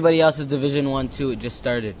 Everybody else is Division 1 too. It just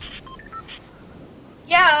started.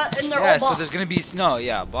 Yeah, and they're Yeah, all so bots. there's gonna be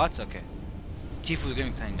bots. Okay. Tifu's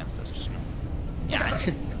gonna be playing against us. Just know. Yeah.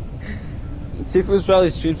 Sifu's probably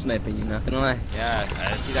stream sniping you. Not gonna lie. Yeah,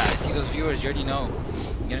 I see that. I see those viewers. You already know.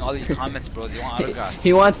 Getting all these comments, bro. They want autographs.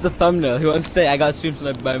 He wants the thumbnail. He wants to say, "I got stream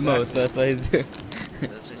sniped by Mo," so that's what he's doing.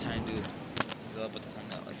 That's what he's trying to do. He's all about the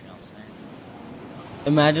thumbnail, like, you know what I'm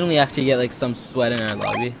saying? Imagine we actually get like some sweat in our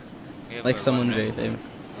lobby, We have like a someone one, very right? famous.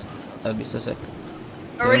 That'd be so sick.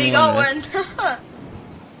 Already Only got one, one.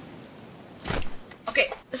 Okay,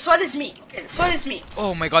 the sweat is me.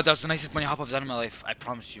 Oh my god, that was the nicest money hop I've done in my life. I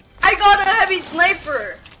promise you. I got a heavy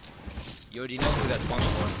sniper. You already know who that's going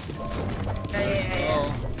for. Yeah.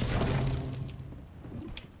 Oh.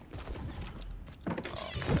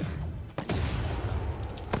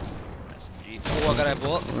 Oh, I got a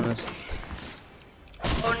bullet.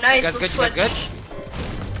 Oh, nice. Guys, Let's good, switch. you guys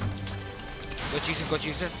good? Go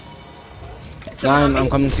choose it. It's Nah, a I'm mummy.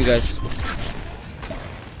 coming to you guys.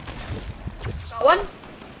 Got one.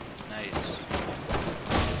 Nice.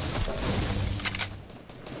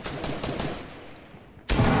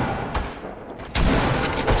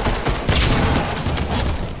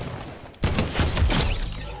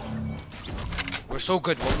 We're so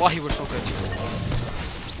good. Wallahi, we're so good.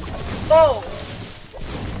 Oh,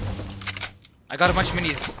 I got a bunch of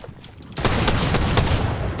minis.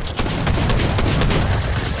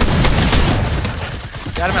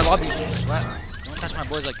 Get out of my lobby. Sweat. Don't touch my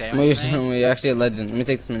boys like that. You know Mo, what I'm saying? you're actually a legend. Let me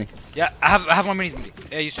take this mini. Yeah, I have more minis, Moody.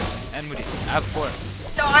 Yeah, you should. And Moody. I have 4.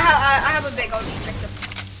 no, I have a big. I'll just check them.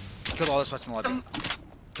 Killed all the sweats in the lobby.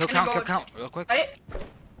 Kill and count, gold. real quick. Right?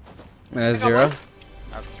 0. one.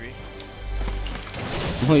 I have 3.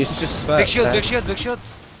 Mo, you should just sweat. Big shield, okay? big shield.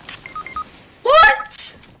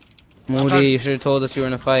 What? Moody, you should have told us you were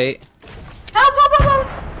in a fight. Help!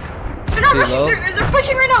 They're not Too rushing. low? They're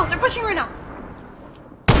pushing right now.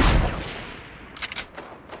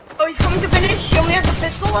 Oh, he's coming to finish. He only has a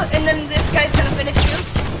pistol, and then this guy's gonna finish too.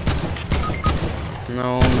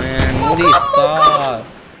 No, man. Mo, Moody, come, Mo, stop.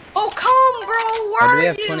 Oh, come, bro. Where Why do are we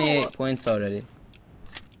have you? 28 points already?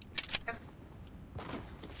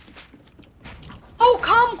 Oh,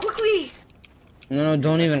 come quickly. No,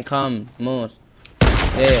 don't even come. Mo.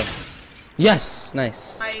 Yeah. Yes!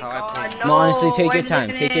 Nice. My How I God, play. no. Mo, honestly, take Why your did time.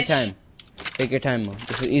 they Take your finish? time. Take your time, Mo.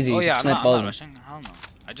 This is easy. Oh You yeah, can I'm snipe not all of them. rushing. Hell no.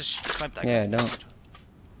 I just sniped that Yeah, guy. don't.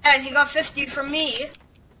 And he got 50 from me.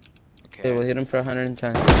 Okay. Okay, we'll hit him for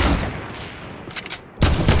 110.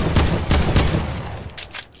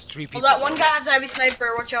 Just 3 people. Well, that one guy has a heavy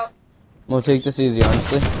sniper. Watch out. We'll take this easy,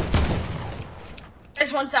 honestly.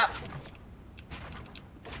 There's one tap.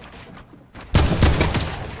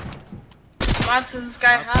 What does this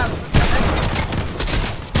guy have?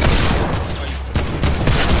 Are you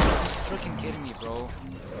freaking kidding me, bro?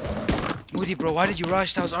 Moody, bro, why did you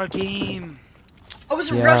rush? That was our game. I was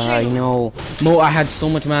Yeah, rushing. I know. Mo, I had so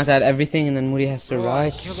much math, I had everything, and then Moody has to Bro, I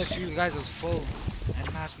rush. killed like 3 guys, it was full.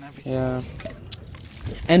 And maps and everything. Yeah.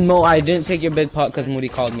 And Mo, I didn't take your big pot because Moody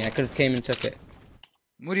called me. I could have came and took it.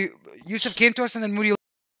 Moody, Yusuf came to us and then Moody.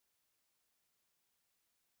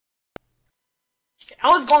 I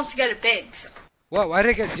was going to get it big. So. What? Why did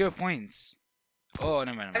I get 0 points? Oh,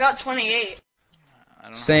 never mind. I got 28. I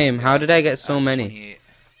don't know. Same. How did I get so many? 28.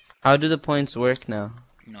 How do the points work now?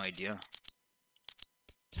 No idea.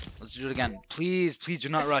 Let's do it again. Please, please do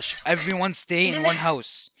not rush. Everyone stay in one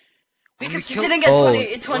house. Because you didn't get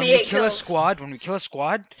 28 when we kill kills. when we kill a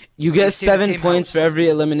squad, You get 7 points for every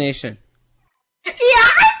elimination. Yeah,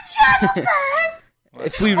 I shut up.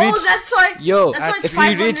 If we reach, that's why. yo, that's why it's if we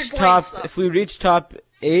 500 reach points, if we reach top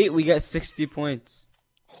 8, we get 60 points.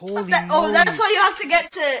 holy that's why you have to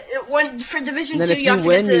get to for Division And then 2. if You you have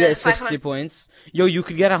win, to you get to get 60 500. points. Yo, you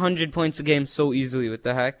could get 100 points a game so easily. What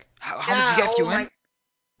the heck? How much did you get if you win?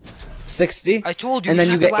 60. I told you. And then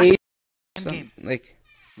you just get have to 8. last game. Like.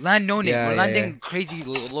 Land no name. Yeah, We're yeah, landing yeah. crazy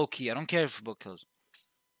low key. I don't care if about kills.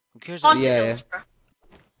 Who cares? On to Yeah, kills, bro.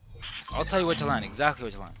 I'll tell you where to land. Exactly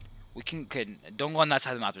where to land. We can don't go on that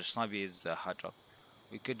side of the map. There's Snobby is hot drop.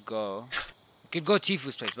 We could go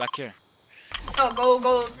Tifu's place back here. No, go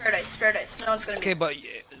Paradise. No one's gonna be. Okay, but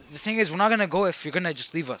the thing is, we're not gonna go if you're gonna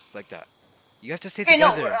just leave us like that. You have to stay Hey,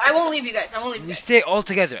 no, together. I won't leave you guys. I won't leave you We guys. stay all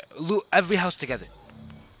together. Loot every house together.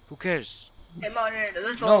 Who cares? Hey, no,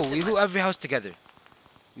 that's No, all. we loot every house together.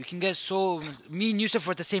 We can get so. Me and Yusuf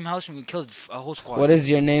were at the same house and we killed a whole squad. What is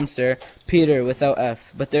your name, sir? Peter without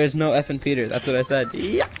F. But there's no F in Peter. That's what I said.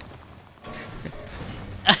 Yeah.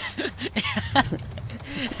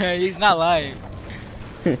 He's not lying.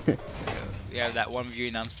 We have that one view,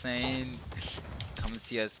 you know what I'm saying? Come and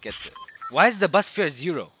see us get the. Why is the bus fare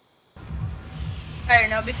 0? I don't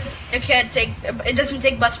know because it doesn't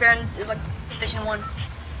take bus fare in like Division 1.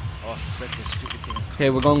 Oh, frick, this stupid thing is coming. Okay,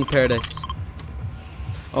 we're going Paradise.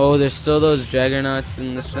 Oh, there's still those Jaggernauts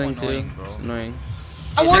in this So thing annoying, too. bro. It's annoying.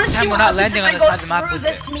 I want to next see time what we're not happens if landing I on the go side of the map through with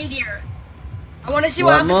this it. meteor. I want to see What,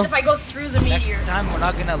 what happens Mo? if I go through the meteor. Next time we're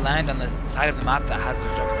not gonna land on the side of the map that has the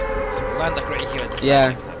juggernauts. So we'll land like right here. This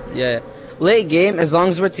Yeah, side, yeah. Late game, as long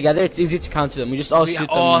as we're together, it's easy to counter them. We just all we shoot them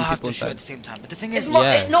all and have people to shoot at inside. the same time. But the thing is,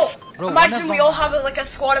 Yeah. No, Bro, imagine one we of all them- have like a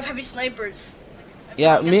squad of heavy snipers.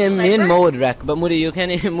 Yeah, Get me the and sniper? Mo would wreck, but Moody, you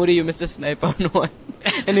can't. Moody, you missed a snipe on one,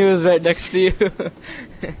 and he was right next to you.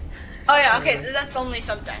 Oh yeah, okay, that's only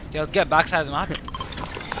sometimes. yeah, let's get backside of the map.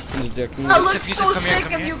 That looks Yusuf, so come here, sick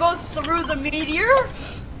come if here. you go through the meteor.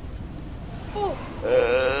 Oh.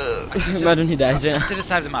 Imagine he dies right now. To the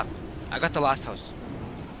side of the map. I got the last house.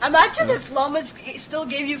 Imagine if Llamas still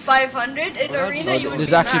gave you 500 in Oh, arena. no, You would There's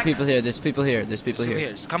be actually maxed. people here. There's people here. There's people So here.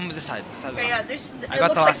 here, just come to this side. This side of the Okay, map. yeah, there's. It I got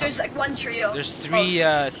looks the like last there's like one trio. There's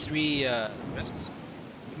Most. three rifts.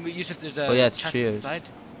 Yusuf, there's a Oh, yeah, it's chest trios. inside.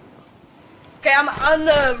 Okay, I'm on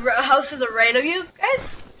the house to the right of you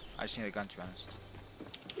guys. I just need a gun, to be honest.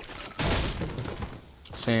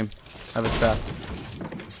 Same. I have a trap.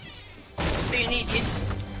 Do you need these?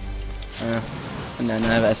 And then I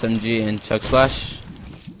have SMG and Chug Splash.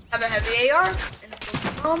 I have a heavy AR and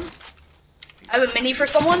a bomb. I have a mini for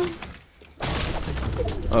someone.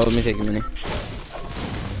 Oh, let me take a mini.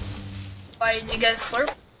 Why did you get a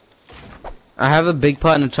slurp? I have a big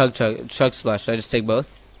pot and a Chug Splash. Should I just take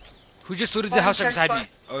both? Who just looted Oh, the house check right beside spot. me?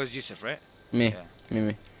 Oh, it was Yusuf, right? Me. Yeah.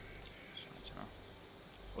 Me.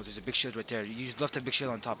 Oh, there's a big shield right there. You left a big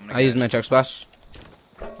shield on top. I'm gonna I get used it. my Chug Splash.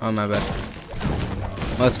 Oh, my bad.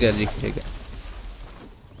 Well, it's good. You can take it.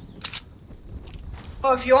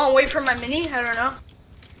 Oh, if you want to wait for my mini, I don't know.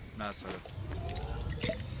 No, it's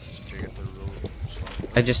okay. So you get the roll.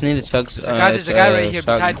 I just need a Chug. There's a guy right here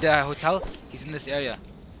beside the hotel. He's in this area.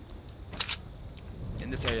 In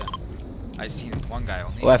this area. I seen one guy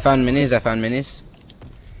only. Oh, I found minis.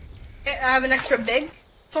 Okay, I have an extra big.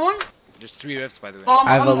 Someone? There's 3 rifts, by the way. Oh,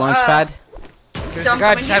 I have a launch pad. There's so a I'm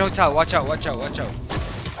guy coming beside here. hotel. Watch out.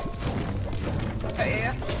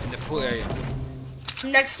 Yeah. In the pool area.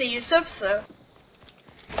 I'm next to Yusuf, so.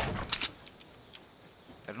 I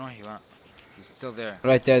don't know where he went. He's still there.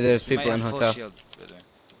 Right there. There's He might people in have full hotel. shield, by the way.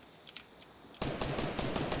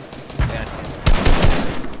 Yeah, I see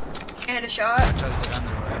him. I had a shot. Watch out, he's on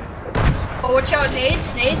the right. Oh, watch out,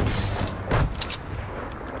 nades.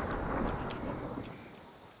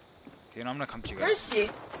 Okay, now I'm gonna come to you Where guys.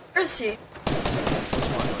 is he?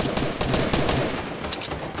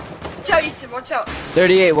 Watch out, Yusuf, watch out.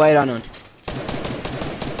 38 white unknown.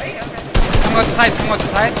 Wait, okay. Come out the side, come out the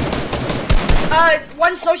side.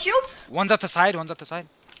 One snow shield? One's out the side.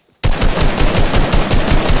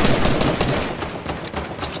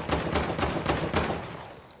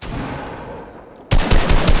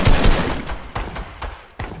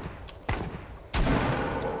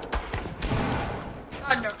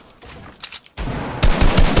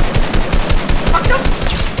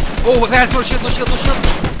 Oh, guys, no shield, no shield, no shield.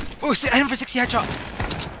 Oh, I hit him for 60 headshot.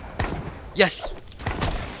 Yes.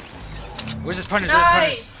 Where's his partner?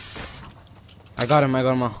 Nice. I got him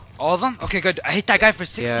all. All of them? Okay, good. I hit that guy for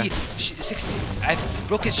 60. Yeah. 60. I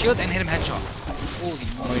broke his shield and hit him headshot.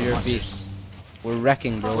 Holy moly. Oh, you're a beast. We're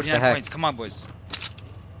wrecking, bro. What the 49 heck? points. Come on, boys.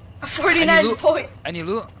 49 points. Any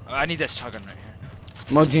loot? Oh, I need this shotgun right here.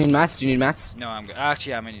 Mo, do you need mats? Do you need mats? No, I'm good.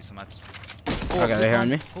 Actually, I might need some mats. Oh, Okay, right here on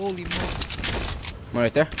me. Holy moly. Mo,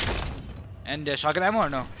 right there. And shotgun ammo or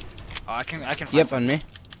no? Oh, I can find Yep, some. on me.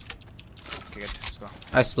 Okay, good. Let's go.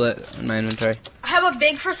 I split in my inventory. I have a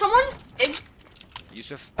big for someone. Big.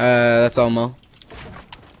 Yusuf? That's all, Mo.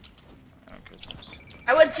 Okay.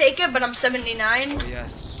 I would take it, but I'm 79. Oh,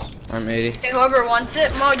 yes. I'm 80. Okay, whoever wants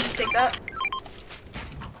it, Mo, just take that.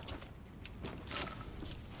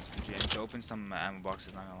 Okay, I need to open some ammo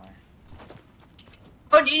boxes, not gonna lie.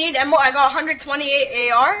 Oh, do you need ammo? I got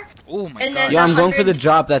 128 AR. Oh my And god. then- Yo, I'm going for 100. the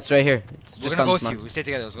drop that's right here. It's We're just gonna on go the with mark. you. We stay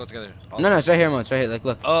together. Let's go together. No, it's right here, Mo. It's right here. Like,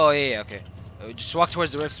 look. Oh, yeah, okay. Just walk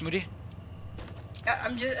towards the rift, Smoothie. Yeah,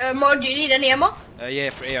 I'm just. Mo, do you need any ammo? Yeah,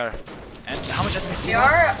 for AR. And how much does it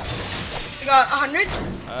AR. I got 100.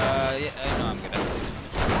 Yeah, no, I'm good.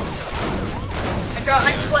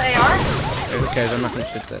 I split AR. Who cares? I'm not gonna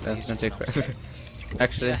shoot that. That's gonna take forever.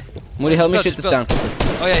 Actually, Moody, help me Build, shoot just this down.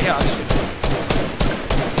 Oh, yeah, here, I'll just shoot.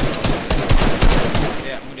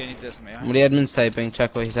 Yeah, Moody, I need this, man. Moody, admin's typing.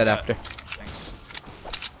 Check what he said after.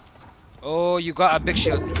 Thanks. Oh, you got a big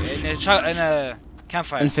shield in a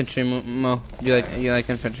campfire. Infantry, Mo. You like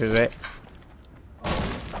infantry, right?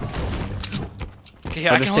 Okay, here,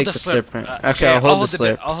 I'll I can just hold take the the slurp. slurp, right? Actually, I'll hold the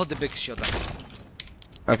slurp. I'll hold the big shield then.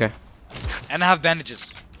 Okay. And I have bandages.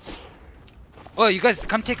 Oh, you guys,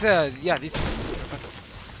 come take the... Yeah, these...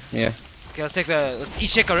 Yeah. Okay, let's take the... Let's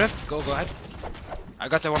each take a rift. Go ahead. I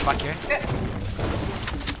got the one back here.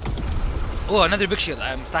 Oh, another big shield.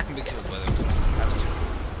 I'm stacking big shields, by the way.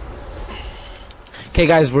 Okay,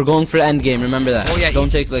 guys, we're going for end game. Remember that. Oh, yeah, Don't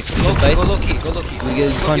easy. take like Go fights. low key, go low key. We get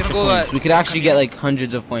a bunch of points. We could actually come get here. like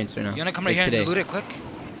hundreds of points right now. You wanna come right like here today. and loot it quick?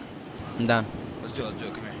 I'm down. Let's do it,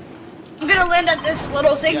 come here. I'm gonna land at this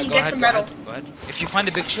little thing Yeah, and go get ahead, some go metal. ahead, go ahead. If you find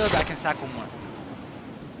a big shield, I can stack one more.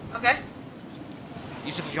 Okay.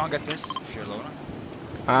 Yusuf, if you want to get this, if you're low enough.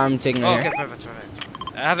 I'm taking it Oh, here. okay, perfect,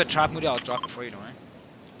 perfect. I have a trap, Moody. I'll drop it for you, don't worry.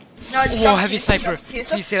 No, just Oh, drop heavy two, sniper. drop two,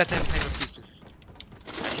 so- Please say that's a heavy sniper, please, please.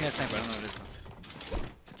 I seen that sniper. I don't know what it is though.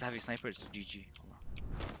 If it's a heavy sniper, it's GG. Hold on.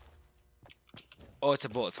 Oh, it's a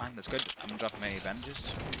bolt. It's fine. That's good. I'm gonna drop my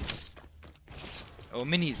bandages. Oh,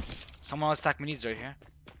 minis. Someone else stack minis right here.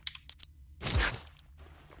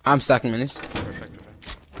 I'm stacking minis. Perfect,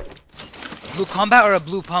 perfect. Blue combat or a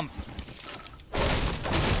blue pump?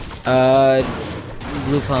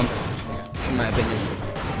 Blue pump. In my opinion.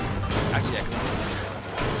 Actually, I can.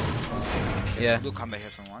 Yeah. Blue combat here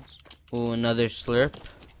if someone wants. Ooh, another slurp.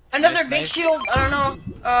 Another Nice, big nice. shield. I don't know.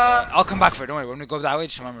 I'll come back for it. Don't worry. When we go that way,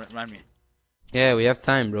 just remind me. Yeah, we have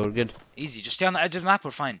time, bro. We're good. Easy. Just stay on the edge of the map.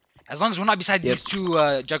 We're fine. As long as we're not beside Yep. these two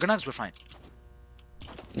juggernauts, we're fine.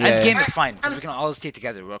 Yeah. End game is fine. 'Cause we can all stay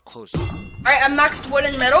together. We're close. Alright, I'm maxed wood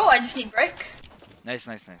and metal. I just need brick. Nice,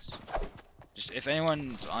 nice, nice. Just if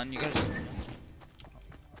anyone's on, you guys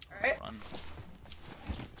Alright. run.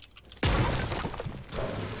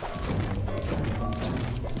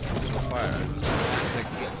 So far, like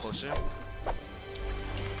get closer.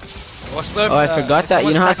 Oh, slurp, Oh, I forgot that.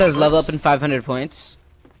 You know how it says level up in 500 points?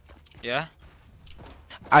 Yeah.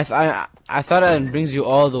 I thought it brings you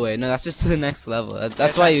all the way. No, that's just to the next level.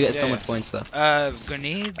 That's why you get so yeah, much points though.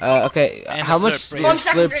 Grenades. Okay. And How a much slurp, right? Oh, I'm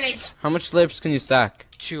stacking slurps? grenades. How much slurps can you stack?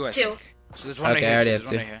 2, I Two. think. So there's one Okay, I right already here. have There's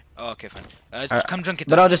one two. right here. Oh, okay, fine. Alright, Come drink it.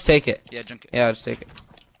 But then. I'll just take it. Yeah, drink it. Yeah, I'll just take it.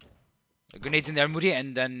 Grenades in there, Moody,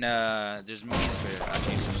 and then there's minis for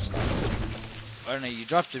actually. Or no, you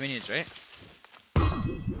dropped the minis, right?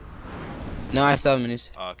 No, I still have minis.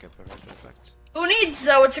 Oh, okay, perfect, perfect. Who needs,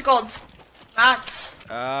 what's it called? Mats.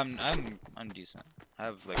 I'm decent. I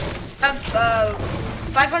have like. I have,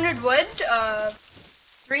 500 wood,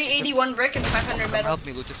 381 brick, and 500 metal. Help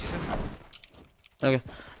me loot this, Yusuf. Okay.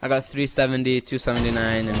 I got 370,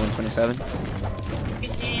 279, and 127. You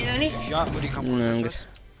see any? If you want, Moody, come No, I'm closer. good.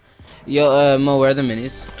 Yo, Mo, where are the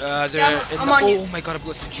minis? They're Yeah, in I'm the, on you. oh my god, a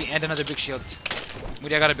blue SMG and another big shield.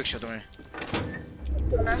 Moody, I got a big shield, don't worry.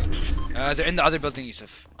 They're in the other building,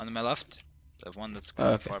 Yusuf. On my left. The one that's quite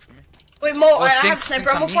Okay. far from me. Wait, Mo, I have Stinks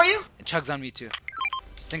sniper on ammo me. for you? It chugs on me too.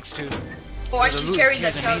 Stinks too. Oh, I The should loot carry here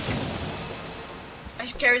that is chug. amazing. I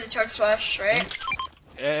should carry the chug splash, right? Stinks.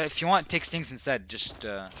 If you want, take stinks instead. Just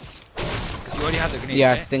because you already have the grenade.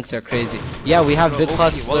 Yeah, right? stinks are crazy. Yeah, we have Bro, big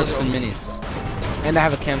pot OP, what are slurps and they minis. And I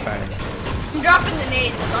have a campfire. I'm dropping the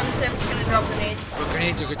nades. Honestly, I'm just gonna drop the nades. But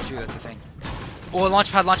grenades are good too. That's the thing. Oh,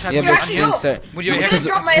 launch pad. Yeah, but Actually, no. stinks Would are, you I'm gonna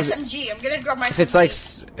drop my SMG. I'm gonna drop my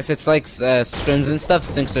SMG. if it's like scrims and stuff,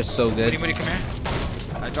 stinks are so good. Woody, come here.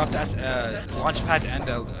 I dropped launch pad and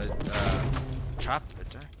trap right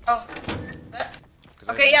there. Oh.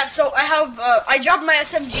 Okay, yeah. So I have I dropped my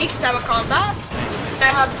SMG because I have a combat. And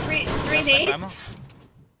I have three nades.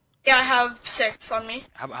 Yeah, I have 6 on me.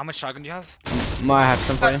 How much shotgun do you have? I have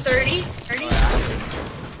some for you. 30.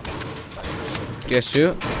 You guys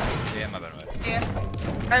shoot? Yeah, my bad. Yeah.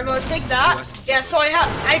 I'm gonna take that. Yeah, so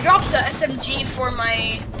I dropped the SMG for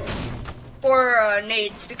my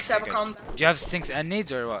nades because I have a combat. Do you have stinks and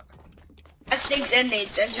nades or what? I have stinks and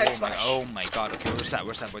nades and check splash. Oh my god. Okay, where's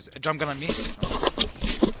that, boys? A drum gun on me.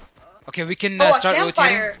 Okay, we can a start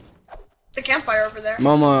campfire. rotating. The campfire over there.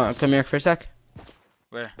 Momo, come here for a sec.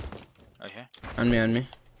 Where? Oh, here. On me.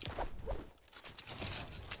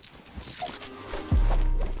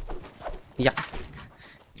 Yeah.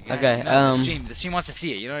 Okay. The stream wants to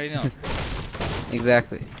see it. You already know.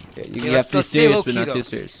 Exactly. You Yeah, have to be serious, but not too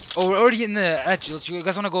serious. Oh, we're already in the edge. You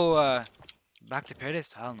guys want to go back to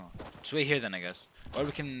Paradise? Hell no. Just wait here then, I guess. Or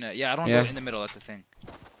we can. Yeah, I don't want to go in the middle. That's the thing.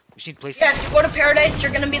 We just need places. Yeah, if you go to Paradise,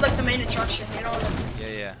 you're gonna be like the main attraction. You know.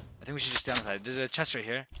 Yeah. I think we should just stay on the side. There's a chest right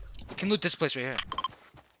here. We can loot this place right here.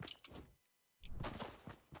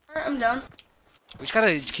 Alright, I'm down. We just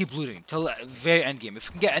gotta keep looting till the very end game. If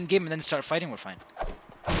we can get end game and then start fighting, we're fine.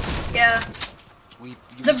 Yeah. We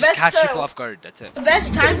just catch people off guard. That's it. The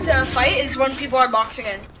best time to fight is when people are boxing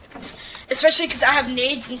in, especially because I have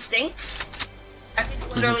nades and stinks. I can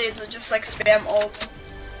literally just like spam all of them.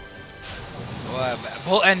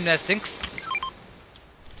 Bolt and stinks.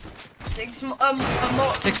 60.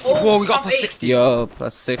 60. Whoa, we got plus 60. Yo,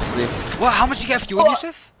 plus 60. What? How much you get fuel,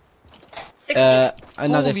 Yusuf? 60.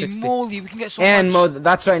 Another Holy 60. moly, we can get so and much.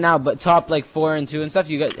 that's right now, but top like 4 and 2 and stuff,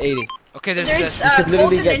 you get 80. Okay, There's You could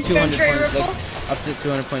literally golden get 200 infantry points, rifle. like, up to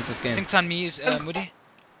 200 points this game. Stinks on me, Moody.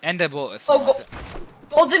 And the bolt.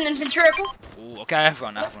 Golden infantry rifle. Ooh, okay, I have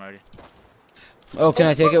one already. Oh, can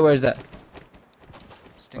I take it? Where's that?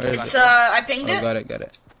 Stinks Where is got It's it. I pinged it. Got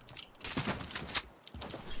it.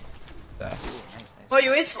 Nice. Oh,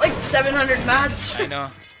 you waste like 700 mats. I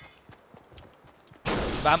know.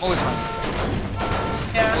 But I'm always fine.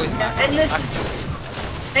 Yeah. Always mad. And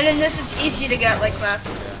in this it's easy to get like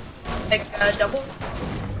mats, like double.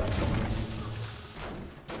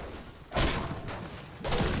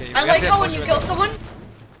 Okay, I like how when you kill someone.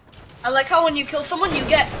 you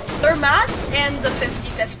get their mats and the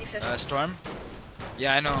 50-50-50. Storm?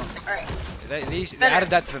 Yeah, I know. Alright. They added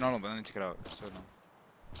that to the normal, but then they took it out. So no.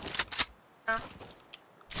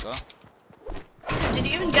 Go. Did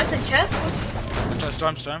you even get the chest?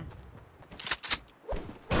 Storm.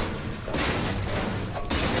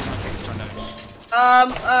 We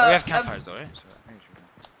have campfires though, right? So I think we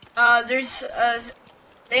should there's a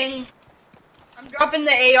thing. I'm dropping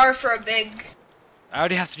the AR for a big. I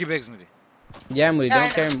already have 3 bigs, Moody. Yeah, Moody,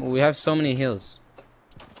 don't care. We have so many heals.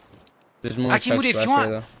 There's more. Actually, Moody, if you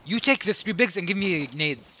want, you take the 3 bigs and give me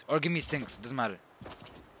nades or give me stinks. Doesn't matter.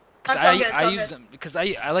 I use them because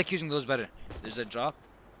I like using those better. There's a drop.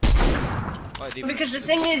 Oh, because the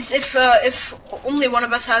thing is, if only one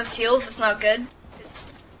of us has heals, it's not good.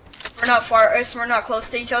 If we're not close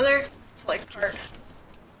to each other, it's like hard.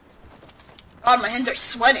 God, my hands are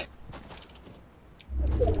sweating.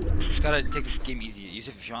 Just gotta take this game easy.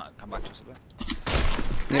 Yusuf, if you want, come back to us a bit.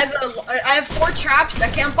 I have 4 traps, a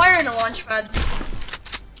campfire, and a launch pad.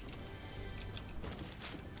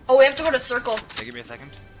 Oh, we have to go to circle. Okay, give me a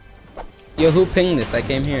second. Yo, who pinged this? I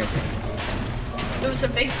came here. There was a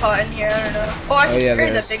big pot in here, I don't know. Oh, I can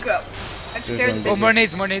carry the big pot. Oh, more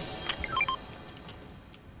nades.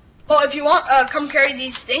 Oh, if you want, come carry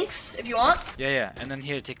these stinks, if you want. Yeah. And then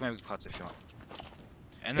here, take my big pots if you want.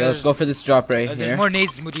 And Yeah, let's go for this drop right here. There's more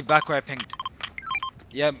nades, Moody, back where I pinged.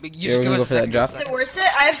 Yeah, but you we're gonna go for that drop. Is it worth it?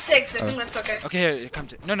 I have 6, I think that's okay. Okay, here, come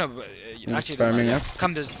to. No, but actually, farming up.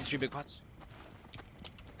 Come, there's 3 big pots.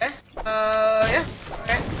 Okay. Yeah.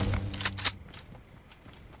 Okay.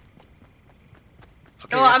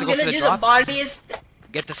 Okay, No, I'm gonna do the bodiest.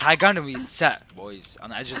 Get this high ground and we set, boys, on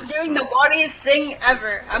the edge of the. I'm doing the bodiest thing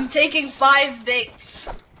ever. I'm taking 5 bigs.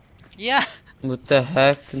 Yeah. What the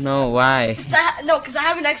heck? No, why? Because I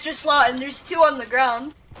have an extra slot and there's 2 on the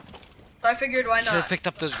ground. So I figured why Should have not. picked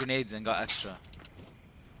up those grenades and got extra.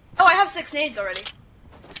 Oh, I have 6 nades already.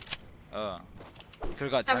 Oh. Could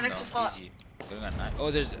have got 10 Have an extra slot. easy. Could have got 9.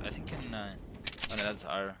 Oh, there's, I think in, oh no, that's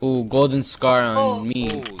our. Ooh, golden scar on me.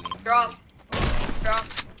 Holy Drop.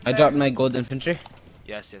 I dropped my gold infantry.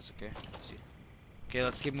 Yes, okay. Okay,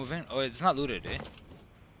 let's keep moving. Oh, it's not looted, eh?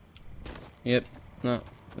 Yep. No,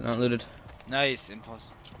 not looted. Nice, impulse.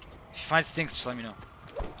 If you find stinks, just let me know.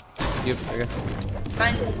 Yep, okay.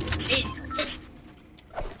 Find 8.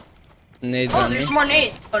 Nades Oh, on me. there's more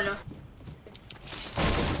nade. Oh no.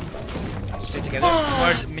 Stay together.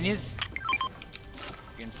 More minis.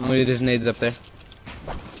 Moody, there's nades up there.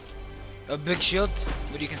 A big shield.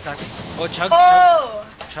 What you can stack? Oh, chugs. Oh!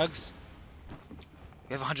 Chugs.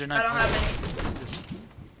 We have 109 I don't points. have any.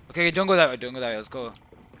 Okay, don't go that way. Don't go that way. Let's go.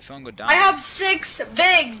 If you want to go down. I have 6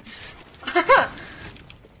 bigs. I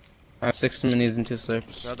have 6 minis and 2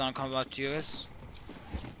 slurps. Well done, come back to you guys.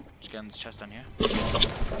 Just get in this chest down here.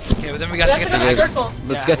 Okay, but then we got to get That's to a the circle.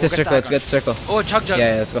 Let's Yeah, get we'll to get circle. that Let's get to circle. Oh, chug jug.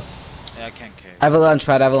 Yeah, let's go. Yeah, I can't carry. I have a launch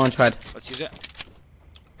pad. I have a launch pad. Let's use it.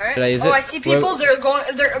 Alright. Should I use oh, it? I see people. They're going.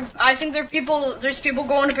 I think there's people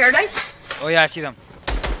going to paradise. Oh yeah, I see them.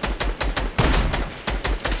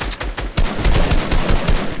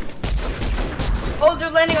 Oh, they're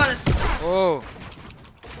landing on us. Oh.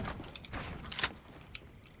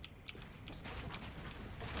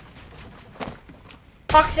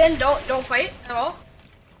 Box in. Don't fight at all.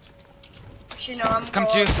 Actually, no. I'm. Let's come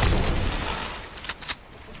to.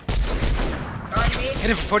 On me. Hit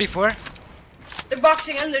him for 44. They're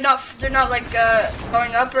boxing in. They're not like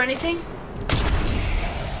going up or anything.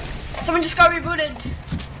 Someone just got rebooted.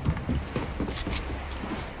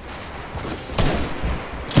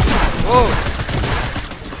 Whoa.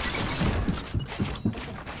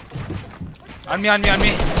 On me. Are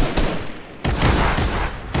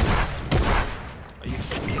you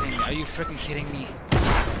freaking kidding me? Are you freaking kidding me?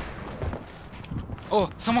 Oh,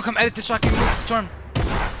 someone come edit this so I can move the storm.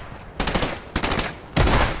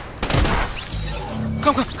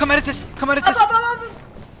 Come edit this. Come edit this. Up.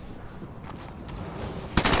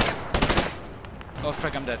 Oh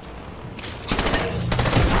frick, I'm dead.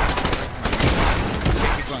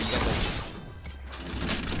 Okay, keep going, get this.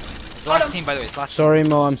 It's the last team, by the way. It's last Sorry,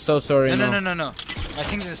 Mo. I'm so sorry, team. Mo. No. My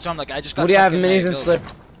thing's in the storm. Like I just got. What do you stuck have? in my Minis and build. slurp.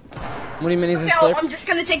 What do you minis and Okay, slurp? I'm just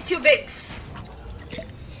gonna take 2 bigs.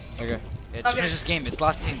 Okay. Yeah, just finish this game. It's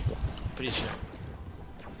last team. Pretty sure.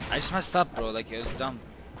 I just messed up, bro. Like it was dumb.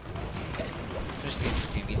 Finish the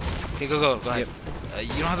game. Easy. Okay, go ahead. Yep.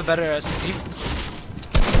 You don't have a better SMG.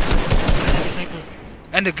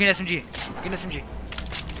 And a green SMG.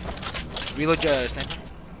 Reload your sniper.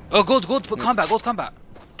 Oh, gold. Put combat. Gold combat.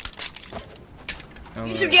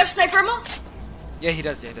 Oh, So do you have sniper ammo? Yeah, he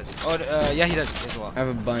does. Oh, yeah, he does as well. I have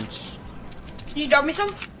a bunch. Can you drop me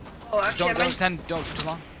some? Oh, actually, Don't stand. Don't for too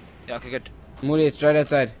long. Yeah, okay, good. Moody, it's right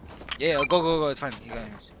outside. Yeah, go. It's fine. You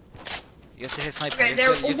have to hit sniper. Okay, You there.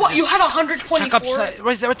 have to What? You had check up. 124.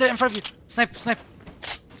 Right there in front of you. Snipe.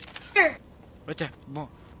 Here. Right there. Boom.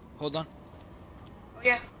 Hold on. Oh,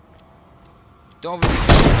 yeah. Don't over.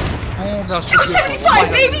 Boom. That was so beautiful.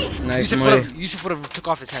 275, baby. Nice, Moody. Yusuf would have took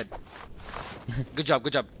off his head. Good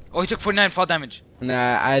job. Oh, he took 49 fall damage.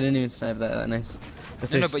 Nah, I didn't even snipe that. Nice.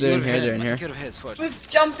 But No, they're but you in would here. have They're hit in him. I here. think you would have hit his foot. I was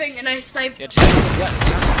jumping and I sniped. Yeah, check.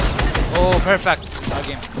 Yeah. Oh, perfect. Our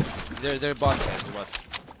game. They're boss guys. They're boss.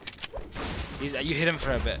 You hit him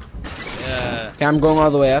for a bit. Yeah. Okay, I'm going all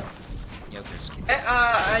the way up. Yeah, okay, just keep.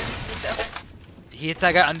 I just need to. He hit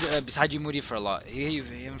that guy under, beside you, Moody, for a lot. He hit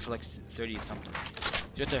him for like 30 something.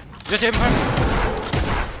 Just there. In front.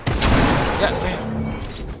 Yeah, right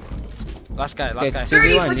here. Last guy. Okay,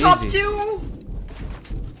 30 for 2v1, top easy. 2.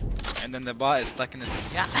 And then the bot is stuck in the.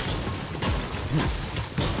 Yeah.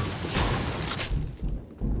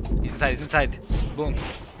 He's inside. Boom.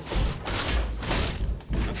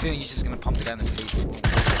 I'm feeling he's just gonna pump the guy in the face.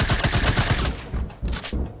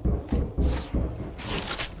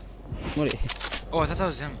 Moody. Oh, I thought that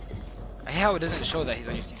was him. I hate how it doesn't show that he's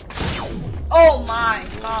on your team. Oh my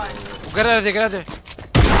god. Oh, get out of there.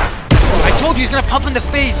 Oh, I told you he's gonna pump in the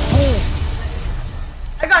face. Boom.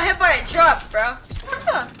 I got hit by a truck, bro.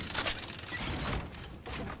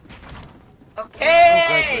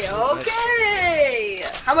 Okay.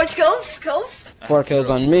 How much kills? 4 kills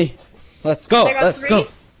on me. Let's go. I got Let's 3. go.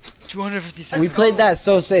 256. We played that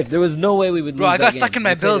so safe. There was no way we would lose Bro, I got that stuck game. in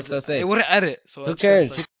my We played it build. So It safe. wouldn't edit. So Who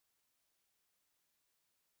cares?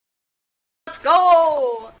 Let's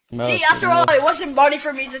go. No, See, it's after good all, enough. it wasn't money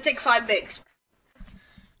for me to take 5 bigs.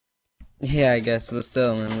 Yeah, I guess, but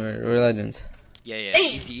still, man, we're legends. Yeah.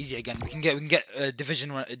 Easy again. We can get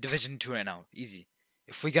Division 2 right now. Easy.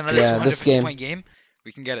 If we get another Yeah, this 250 game. point game,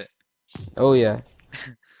 we can get it. Oh yeah,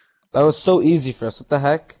 that was so easy for us. What the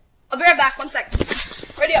heck? I'll be right back. 1 sec.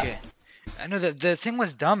 Ready up. Okay. I know the thing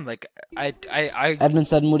was dumb. Like I Edmund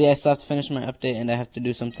said, Moody, I still have to finish my update and I have to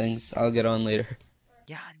do some things. I'll get on later.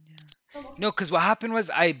 yeah. No, cause what happened was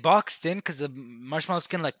I boxed in cause the marshmallow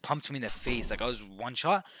skin like pumped me in the face. Like I was one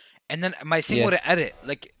shot, and then my thing Yeah. wouldn't edit.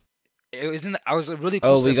 Like It was in the, I was really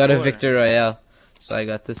Oh, close we to got a floor. Victor Royale. So I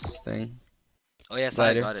got this thing. Oh yes,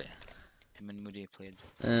 Glider. I got it. Him and Moody played.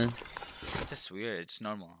 It's just weird. It's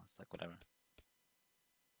normal. It's like whatever.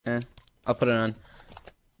 I'll put it on.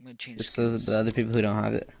 I'm gonna change Just so skins. the other people who don't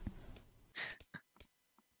have it.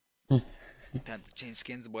 Time to change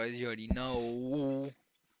skins, boys. You already know.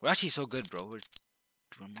 We're actually so good, bro. We're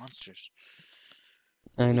monsters.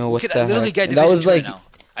 I know We what could the literally heck. get That was Division 2 like right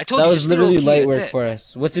now. I told that you, was just stay literally low-key, light that's work it. for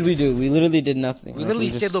us. What did we do? We literally did nothing. We Like, literally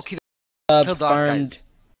just stayed low key. up, Killed the last farmed. guys.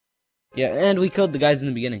 Yeah, and we killed the guys in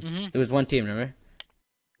the beginning. Mm-hmm. It was one team, remember?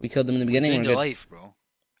 We killed them in the beginning. Changed We're their good. life, bro.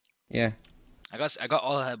 Yeah. I got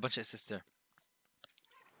all a bunch of assists there.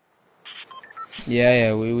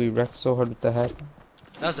 Yeah, we wrecked so hard with the head.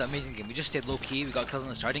 That was an amazing game. We just stayed low key. We got kills in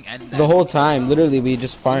the starting and The whole time, literally, we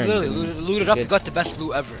just we farmed. literally and looted up. We good. got the best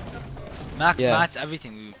loot ever. Max, Yeah. mats,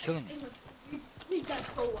 everything. We were killing it.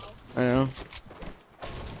 I know.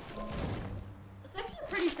 It's actually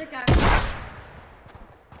pretty sick, actually.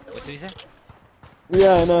 What did he say?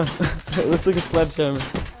 Yeah, I know. It looks like a sledgehammer.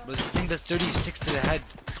 But the thing that's 36 to the head.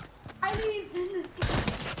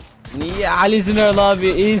 Yeah, Ali's in our lobby.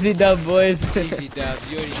 Easy dub, boys. Easy dub.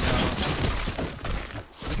 You already know.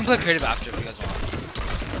 We can play creative after if you guys want.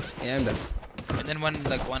 Yeah, I'm done. And then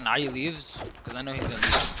when Ali leaves, because I know he's gonna leave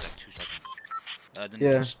in like 2 seconds. Then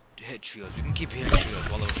Yeah. just hit trios. We can keep hitting trios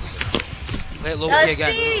while we're so good. Play it low key again.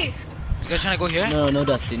 Dusty! You guys trying to go here? No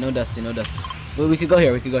Dusty. But we could go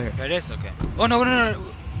here. Here it is? Okay. Oh, no.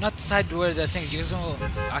 Not the side where the things. You guys don't...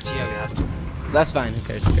 Actually, yeah, we have to. That's fine. Who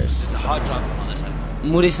cares? There's a hot drop on this side.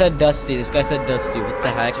 Moody said Dusty. This guy said Dusty. What the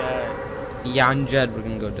heck? Jed. Yanjad, we're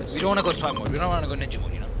gonna go Dusty. We don't want to go SWAT mode. We don't want to go ninja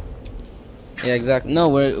mode, you know? Yeah, exactly. No,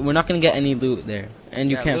 we're not gonna get any loot there, and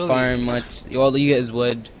you Yeah, can't literally. farm much. All you get is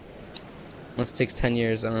wood. Unless it takes 10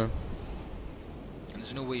 years. I don't know. And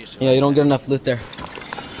there's no way you're Yeah, you don't get enough loot there.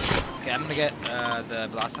 Okay, I'm gonna get the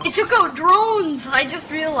blast They house. took out drones! I just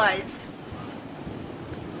realized.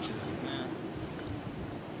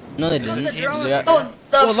 No, they It The doesn't didn't. seem- drones. Yeah. Oh,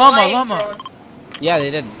 the Oh, llama, flying llama. drone. Yeah,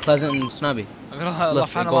 they did. Pleasant and Snobby. I'm gonna Look,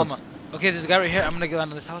 find a they're gold. llama. Okay, there's a guy right here. I'm gonna get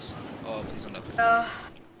onto this house. Oh, please don't die.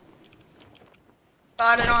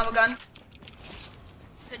 God, I don't have a gun.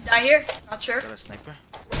 Could die here? Not sure. Got a sniper.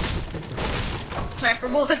 Sniper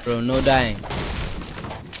bullets. Bro, no dying.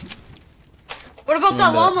 What about that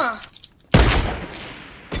Window. llama?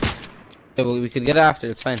 Yeah, well, we could get it after.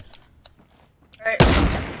 It's fine. Alright.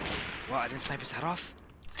 Wow, I didn't snipe his head off.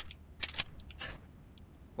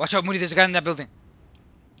 Watch out, Moody. There's a guy in that building.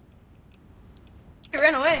 He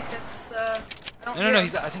ran away, cause, I don't No. hear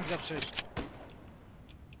him. I think he's upstairs.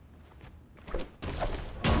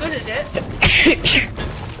 Looted it.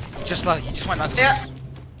 He just left. He just went out. Yeah.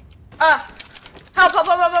 Help!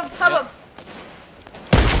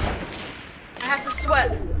 I have to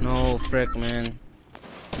sweat. No, frick, man.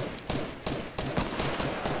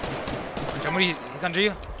 Moody, he's under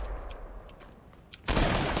you.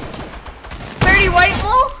 30 white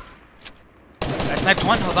bull? I sniped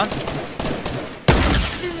one. Hold on.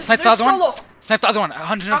 Sniped the other solo. one. Sniped the other one.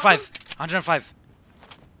 105. 105.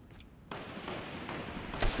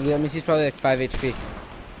 That means he's probably like 5 HP.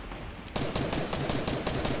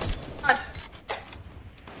 God.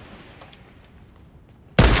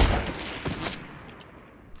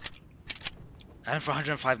 I had him for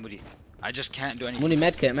 105, Moody. I just can't do anything. Moody,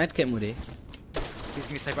 medkit, Moody. Please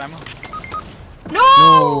give me sniper ammo.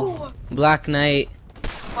 No! Black Knight.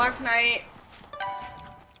 Black Knight.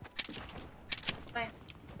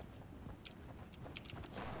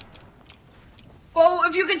 Well,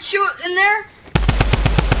 if you could shoot in there.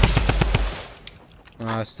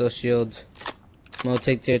 Still shields. Well,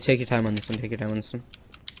 take your time on this one. Take your time on this one.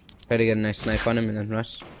 Try to get a nice snipe on him and then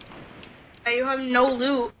rush. You have no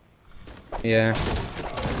loot. Yeah.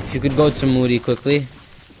 If you could go to Moody quickly,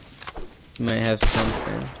 you might have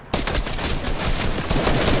something.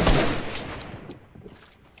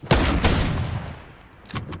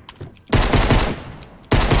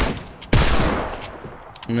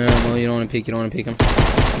 No, you don't want to peek. You don't want to peek him.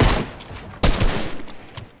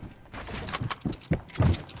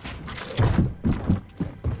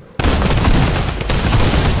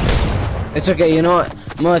 It's okay, you know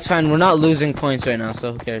what? Mo, it's fine. We're not losing points right now,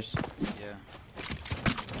 so who cares? Yeah.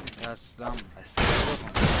 That's dumb.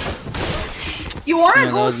 You want to No,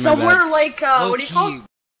 that go was my somewhere bad. like, what do you call it?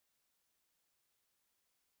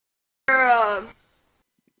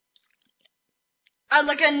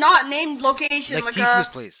 Like a not named location, Like like Tifu's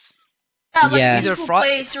a place. like Yeah. a Either Tifu Fro-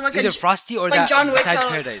 place or like Either a Frosty or like that John Wick besides house,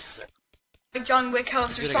 Paradise. like John Wick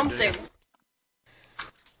house or Do it again, do it something. again.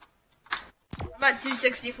 I'm at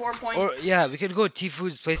 264 points. Or yeah, we could go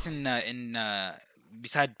Tifu's place in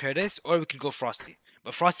beside Paradise, or we could go Frosty.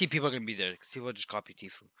 But Frosty, people are gonna be there because people just copy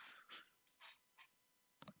Tifu.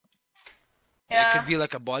 Yeah. It could be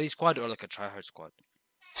like a body squad or like a tryhard squad.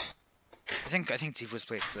 I think Tifu's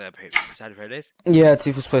place beside Paradise. Yeah,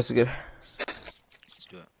 Tifu's place is good. Let's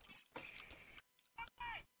do it.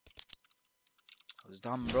 I was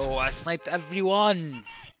dumb, bro. I sniped everyone.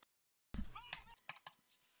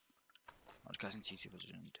 Podcasting YouTube was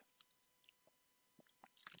doomed.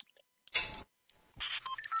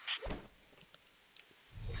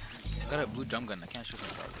 I got a blue drum gun. I can't shoot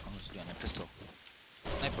from far. I'm just doing a pistol.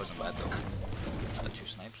 Sniper wasn't bad though. I got 2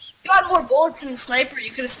 snipes. You had more bullets than the sniper.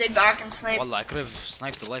 You could have stayed back and sniped. Wallah, I could have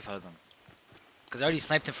sniped the life out of them. Because I already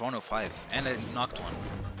sniped him for 105. And I knocked one.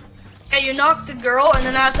 Yeah, you knocked the girl, and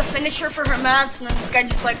then I had to finish her for her mats, and then this guy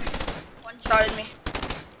just like one-shotted me.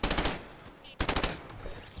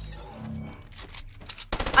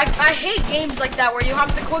 I hate games like that where you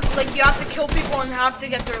have to you have to kill people and have to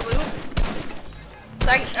get their loot.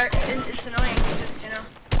 It's annoying because you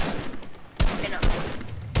know.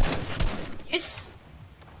 Yes.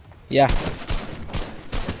 Yeah.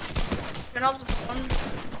 Turn off the phone.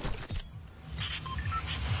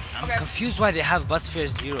 I'm confused why they have Butsphere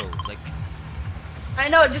 0. Like, I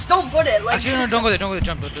know, just don't put it. Like, actually, no, don't go there. Don't go there.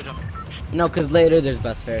 Jump. Don't jump. No, because later there's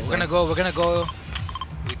bus fares. We're gonna go. We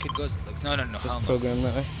could go. Like, no. Just program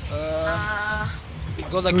that way. We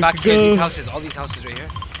could go like back here. These houses. All these houses right here.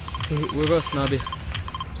 We'll go Snobby.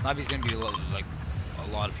 Snobby's gonna be like a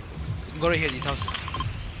lot of people. We can go right here. These houses.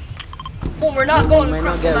 well, we're not going might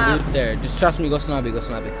not across the get map. loot there. Just trust me. Go Snobby. Go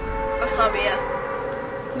Snobby. That's not me,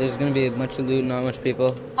 yeah. There's gonna be a bunch of loot, not much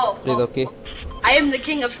people. Oh, Pretty low key. I am the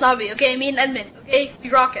king of Snobby, okay? Me and Edmund, okay? We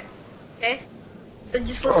rock it, okay? So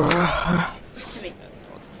just listen to me. Listen to me.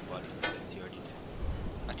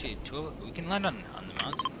 Actually, we can land on the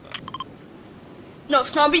mountain. But... No,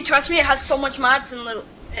 Snobby, trust me, it has so much mats and loot.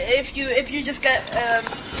 If you just get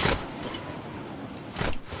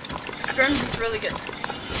scrims, it's really good.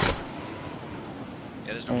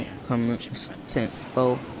 Yeah, there's no here. Come tent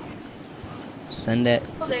foe. Send that.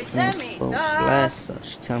 Oh, they sent me. Last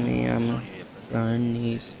such tell me I'm on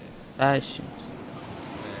these fashions.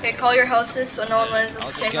 Okay, call your houses so no one lands at I'll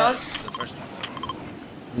the just same get house. the first one.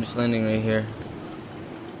 I'm just landing right here.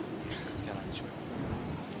 Let's get landed short.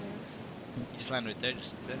 You just land right there.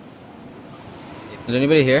 Just sit. Is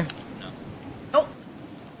anybody here? No. Nope.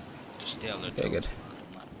 Just stay alert. Okay, good.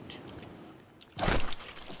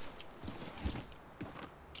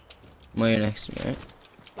 Well, you're next to me, right?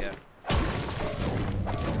 Yeah.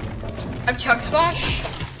 I have Chug Splash.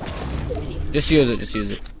 Just use it, just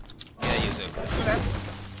use it. Yeah, use it. Okay.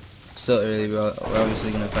 Still early, bro. We're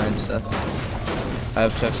obviously gonna find stuff. I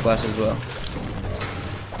have Chuck Splash as well.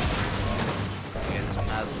 Okay, there's some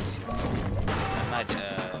mad loot here. I might,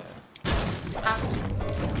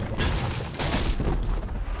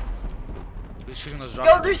 who's shooting those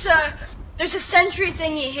rockets? Yo, there's a sentry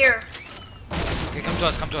thingy here. Okay, come to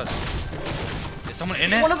us. Is someone in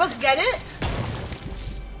Does it? one of us get it?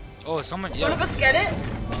 Oh, someone, yeah. One of us get it?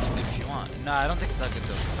 If you want. Nah, I don't think it's that good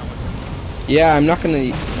though. Yeah, I'm not gonna.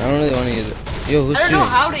 I don't really want to use it. Yo, who's I don't shooting? know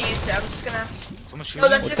how to use it. I'm just gonna. Someone's shooting. No,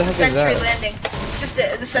 that's What just the the heck is sentry that? landing. It's just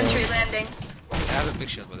the sentry landing. I have a big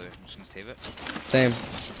shield by the way. I'm just gonna save it. Same.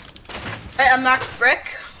 Alright, I'm max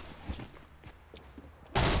brick.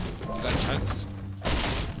 You got chugs.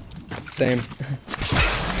 Same.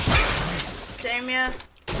 Same, yeah.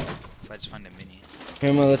 If I just find a mini.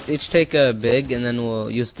 Here, well, let's each take a big, and then we'll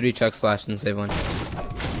use 3 Chuck Splash and save one.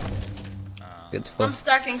 Get to full. I'm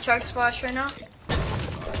stacking Chug Splash right now.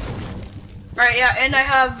 Alright, yeah, and I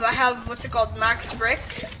have what's it called, maxed brick.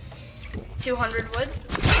 200 wood.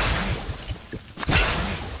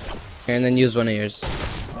 Here, and then use one of yours.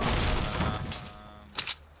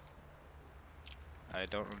 I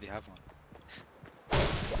don't really have one.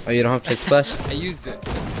 Oh, you don't have Chuck Splash? I used it.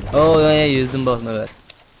 Oh, yeah, use them both, my bad.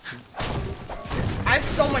 I have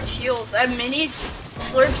so much heals. I have minis,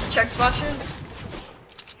 slurps, Chug Splashes.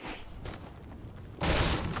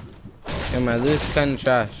 Yeah, my loot's kinda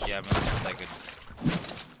trash. Yeah, but it's not that good.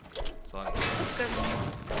 It's all good. That's good.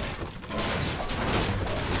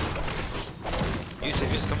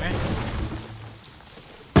 Yusuf, come here.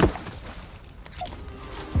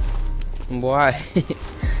 Why?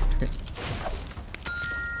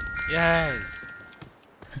 Yay!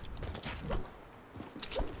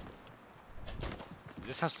 Is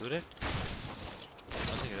this house looted? I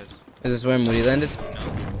don't think it is. Is this where Moody landed?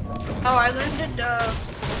 Oh, I landed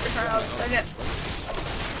different house. I get.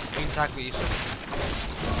 You can attack with Yusuf.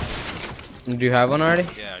 Do you have one already?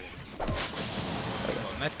 Yeah. Oh,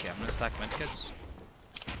 medkit. I'm gonna stack medkits.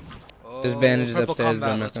 Oh, There's bandages purple upstairs, but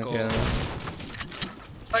combat, I'm not let's gonna go. get them.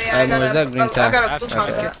 Oh yeah, I got that green tag? I got I a have blue two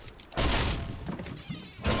tag. medkits.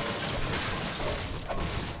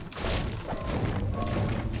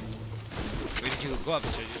 Where did you go up,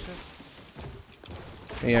 sir?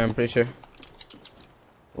 Yeah, I'm pretty sure.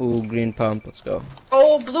 Ooh, green pump. Let's go.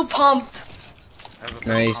 Oh, blue pump. I have a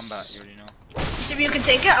Nice. combat, you already know. You see if you can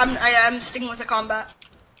take it. I'm sticking with the combat.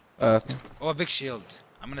 Okay. Oh, a big shield.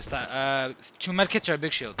 I'm gonna start. 2 medkits or a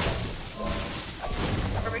big shield?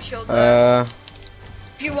 Perfect shield.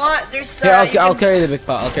 If you want, there's the. yeah, I'll carry the big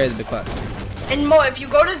pot. I'll carry the big pot. And Mo, if you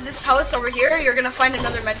go to this house over here, you're gonna find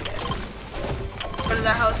another medkit. Go to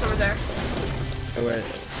that house over there. Oh, wait.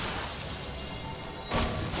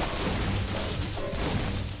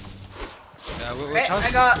 Which Right, house?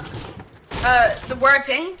 I got the where I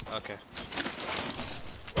ping. Okay.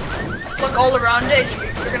 Just look all around it.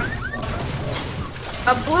 You're gonna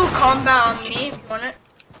a blue combat on me. If you want it.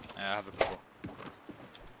 I have a purple.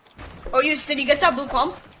 Oh, did you get that blue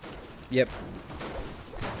pump? Yep.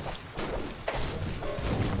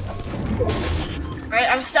 Right,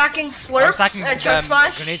 I'm stacking slurps, I'm stacking chug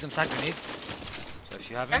splash. grenades. I'm stacking grenades. So if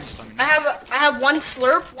you have any, just let me know. I have 1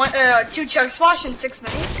 slurp, 2 chug splash, and 6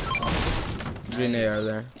 minis. Green AR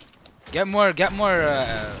there. Get more weapons.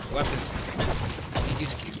 I need you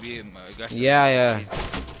to keep being aggressive. Yeah.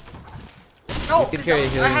 No, You can 'cause carry I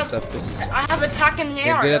healing have stuff. Cause I have attack and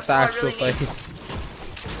you're AR. good at That's the all I actual really need. fights.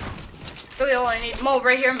 Really all I need. Mo,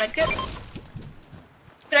 right here, medkit.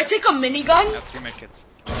 Did I take a minigun? I have 3 medkits.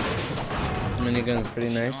 Minigun's pretty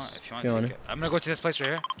If you nice. want, if you want, If you want take it. I'm gonna go to this place right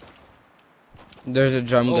here. There's a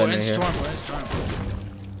drum Oh, gun we're in right here. storm. We're in storm.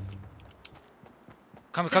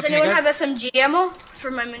 Come Does to me, anyone guys. have SMG ammo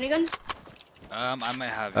for my minigun? I might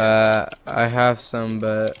have. Yeah. I have some,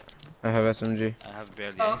 but I have SMG. I have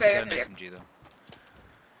barely. Oh, I need to okay, get an okay. SMG though.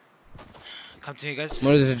 Come to me, guys.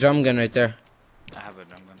 There's a drum gun right there. I have a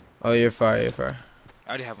drum gun. Oh, you're far. You're far. I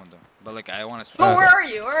already have one though. But like, I want to. Mo, where are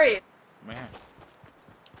you? Where are you? Right here.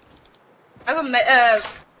 I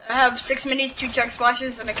have 6 minis, 2 chug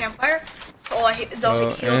splashes, and a campfire. That's all the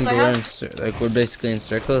only heals And I we're have. we're basically in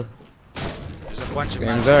circle. There's a bunch of.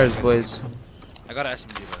 Game's ours, boys. I got an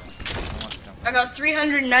SMG, but I don't want to jump. I got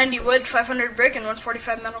 390 wood, 500 brick, and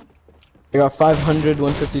 145 metal. I got 500,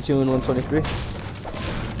 152, and 123.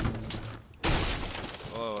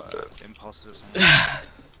 Oh, impulses or something.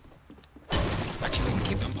 Actually, we can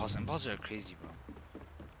keep impulses. Impulses are crazy, bro.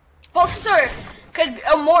 Pulses are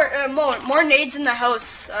more nades in the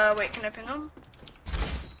house. Wait, can I ping them?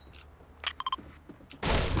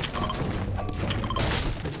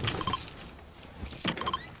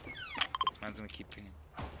 This man's gonna keep pinging.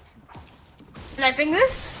 Can I ping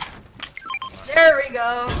this? There we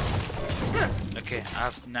go. Okay, I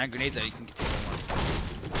have 9 grenades that you can take them on.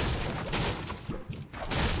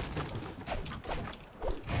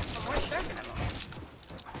 More shotgun ammo.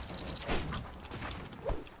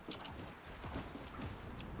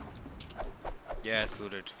 Yeah, it's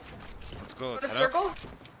looted. Let's go. Put Let's a head up. circle.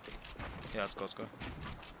 Yeah, let's go. Let's go.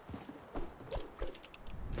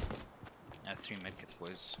 I have 3 medkits,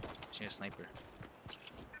 boys. She needs a sniper.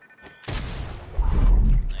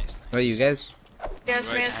 Nice. What, you guys? Yeah,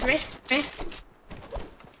 it's me. It's me. Me.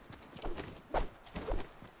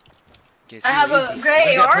 Okay, I have a easy. gray When do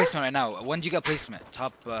you get AR? placement right now. When do you get placement?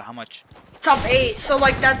 Top, how much? Top 8. So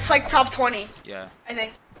like that's like top 20. Yeah. I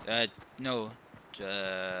think. No.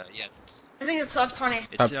 Yeah. I think it's top 20.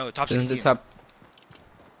 It's, no, top Isn't 16. the top?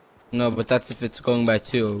 No, but that's if it's going by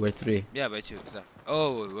 2 or 3. Yeah, by 2. Exactly.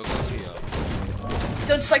 Oh, we're going 3.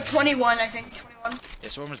 So it's like 21, I think. 21. Yeah,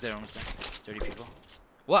 so we're almost there. Almost there. 30 people.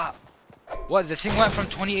 What? What? The thing went from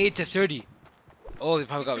 28 to 30. Oh, they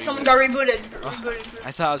probably got Someone rebooted. got rebooted. Oh, Rebooted.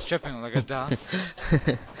 I thought I was tripping like a down.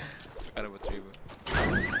 Forgot about 3, but.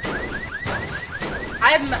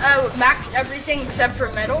 I have maxed everything except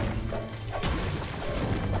for metal.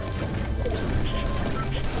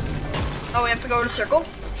 Oh, we have to go to circle.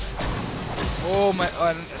 Oh my!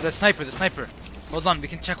 The sniper. Hold on, we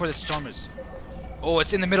can check where the storm is. Oh,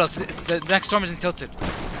 it's in the middle. The next storm isn't tilted.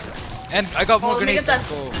 And I got more Oh, let me grenades. get that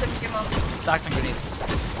Let's go. SMG ammo. Stacked on grenades.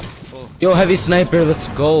 Full. Yo, heavy sniper, let's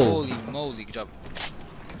go. Holy moly, good job.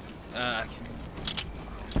 I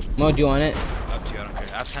can't. Mo, do you want it? Up to you, I don't care.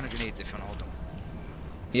 I have 10 grenades if you want to hold them.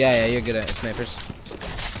 Yeah, you're good at snipers.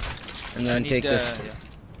 And then I take need, this. Yeah.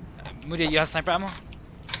 Moody, you have sniper ammo?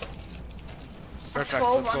 Perfect.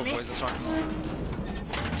 12 Let's go, on me. boys. Let's rock.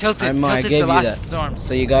 Tilted. I Tilted gave the you last that. storm.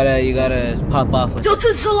 So you gotta pop off with it.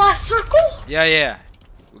 Tilted's the last circle? Yeah.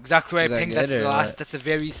 Exactly where I Is that pinged. good That's the or last. what? That's a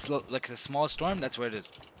very slow, like a small storm. That's where it is.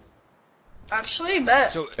 Actually,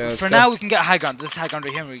 bet. So let's for go. now we can get high ground. This high ground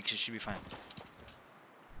right here, we should be fine.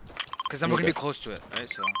 Cause then we're gonna be close to it, right?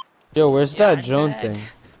 So. Yo, where's Yeah, that drone I'm thing?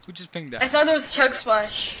 Who just pinged I that? thought it was Chug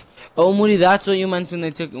Splash. Oh, Moody, that's what you meant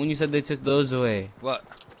when you said they took those away. What?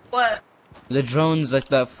 What? The drones, like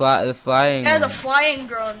the flying. Yeah, the flying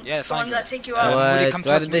drones. Yeah, the the flying ones that take you drones. out. Moody, What? come to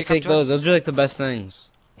Why us, did Moody, they come take to those? us. Those are like the best things.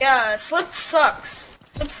 Yeah, Slip sucks.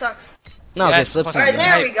 Slip sucks. No, Yeah, okay, it's slip. plus- Alright,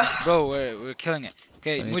 there we go. Bro, we're killing it.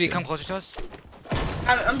 Okay, Me Moody, too. come closer to us.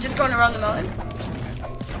 I'm just going around the mountain.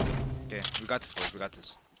 Okay, we got this, boys. We got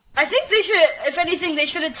this. I think they should, if anything, they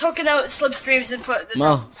should have taken out Slipstreams and put the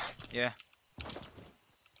Mo. drones. Yeah.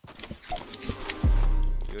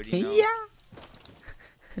 You already know. Yeah.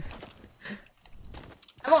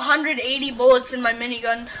 I have 180 bullets in my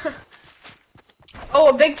minigun. Oh,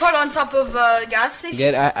 a big pot on top of gas station.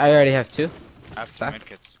 Good. I already have 2. I have Stack.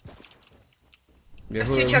 3 medkits. Yeah,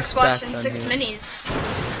 2 we're Chuck Splash stacked and on 6 heals.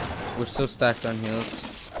 minis. We're still stacked on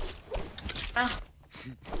heals. Ah,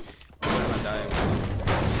 We're gonna die.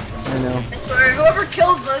 I know. I swear, whoever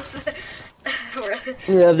kills us.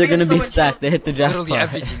 Yeah, they're I got gonna so be much stacked. They hit the Literally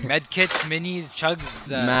jackpot. everything. Medkits, minis, chugs,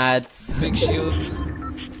 Mats, big shields.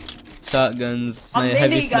 shotguns, A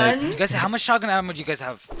heavy snipe. You minigun. guys, how much shotgun ammo do you guys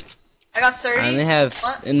have? I got I only 30. have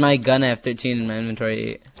What? in my gun. I have 13 in my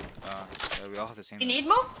inventory. 8. Yeah, we all have the same. You need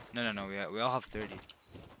more? No, we all have 30.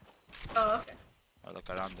 Oh, okay. Or look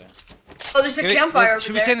around there. Oh, there's a Okay, wait, campfire wait, over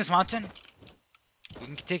should we stay there. in this mountain? We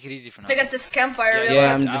can take it easy for now. I got this campfire. Yeah, real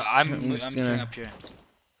Yeah, quick. I'm just I'm gonna- sitting up here.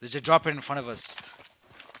 There's a drop right in front of us.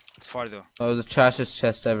 It's far though. Oh, the trashiest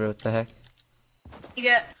chest ever. What the heck? You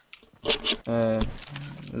get. There's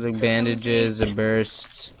like bandages, a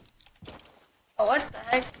burst. Oh, what the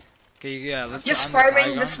heck? Okay, yeah, let's Just on this high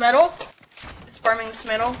farming this ground. metal. Just farming this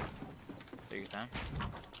metal. Take your time.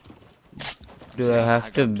 Do I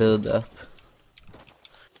have to build up?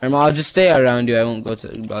 I'll just stay around you. I won't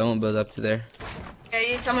build up to there. Yeah,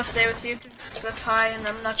 I'm gonna stay with you because that's high and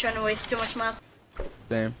I'm not trying to waste too much mats.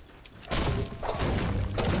 Same.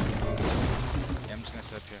 Yeah, I'm just gonna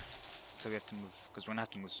sit up here. So we have to move, because we're gonna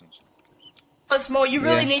have to move soon. Plus, Mo, you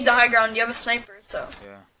really Yeah. need the high ground. You have a sniper, so.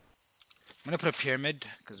 Yeah. I'm gonna put a pyramid,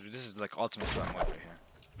 because this is like ultimate sweat mode right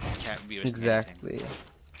here. You can't be risking Exactly. anything.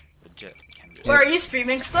 Legit. Can't be Where risking. are you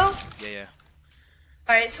streaming still? Yeah.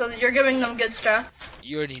 Alright, so you're giving them good stats.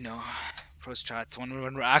 You already know. Pro strats. When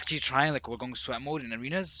we're actually trying, like we're going sweat mode in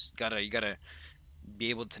arenas, you gotta be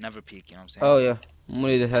able to never peek, you know what I'm saying? Oh yeah.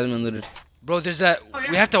 Moody, the helmet looted. Bro, there's a. Oh, yeah.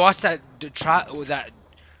 We have to watch that the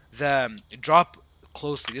drop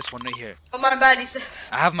closely. This one right here. Oh, my bad, he's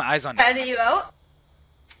I have my eyes on it. patting you out.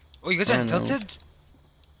 Oh, you guys I are know. tilted?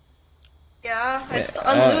 Yeah, it's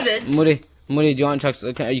unlooted. Moody, do you want chucks?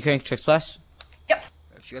 You can check splash?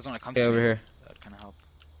 If you guys want to come Okay, to over me, here. that'd kind of help.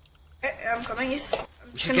 Okay, I'm coming. I'm We just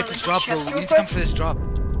should gonna get this loot drop, bro. chest We real need to come quick. for this drop.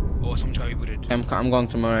 Oh, someone got rebooted. I'm going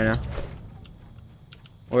to Mo right now.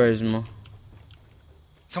 Where is Mo?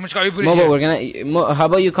 Someone got rebooted Mo, here. but we're gonna. Mo, how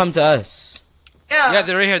about you come to us? Yeah. Yeah,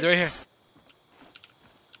 they're right here. They're right here.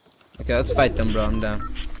 Okay, let's fight them, bro. I'm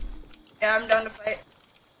down. Yeah, I'm down to fight.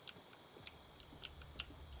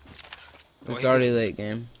 Oh, It's he already late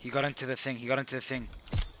game. He got into the thing.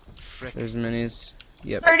 Frick. There's minis.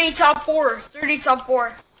 Yep. 30 top 4. 30 top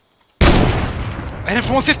 4. I hit him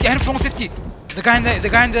for 150. I hit him for 150. The guy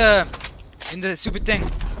in the stupid thing.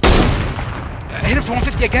 I hit him for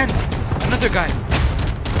 150 again. Another guy.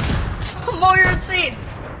 Mo, you're insane.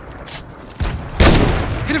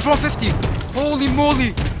 Hit him for 150. Holy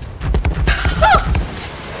moly.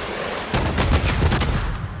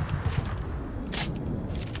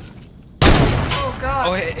 Oh, God.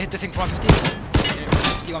 Oh, hit the thing for 150.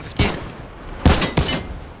 150.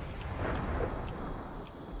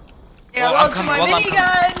 Yeah, Oh, well, I'm to coming, my well, I'm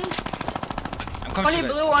minigun. I'm coming to Funny you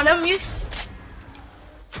guys. blue on him, use.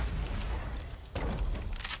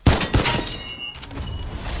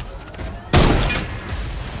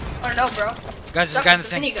 Oh no, bro. Guys, there's a Suck guy in the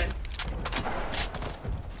with thing. minigun.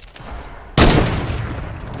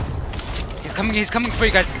 He's coming for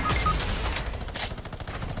you guys.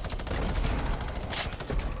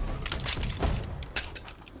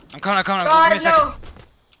 I'm coming. Give me a God, second. no.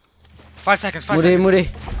 5 seconds. Moody.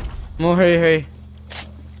 Mo, hurry.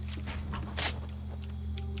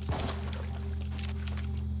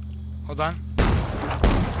 Hold on.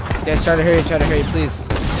 Guys, try to hurry, please.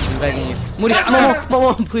 I'm begging you. Moody,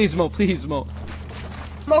 Mo, please, Mo.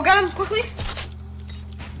 Mo, got him quickly.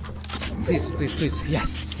 Please.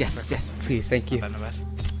 Yes, please, thank you. Not bad.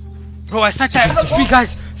 Bro, I sniped that.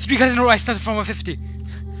 Three guys in a row. I sniped from 150.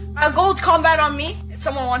 Gold combat on me, if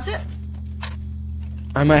someone wants it.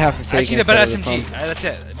 I might have to I take just need a it better instead of the SMG. phone. That's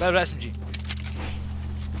it. Better SMG.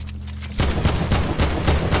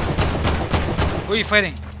 Who are you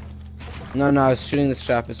fighting? No, I was shooting this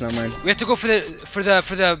trap. It's not mine. We have to go for the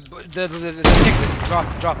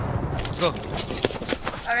drop. Let's go.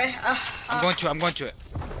 Okay. I'm going to it.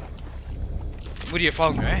 Woody, you're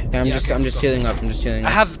following me, right? Yeah, I'm just healing up. I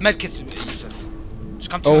have medkits, Yusuf. Just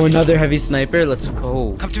come to me. Oh, another heavy sniper. Let's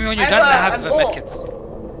go. Come to me when you're done. I have medkits.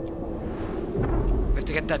 We have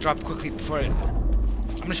to get that drop quickly before it.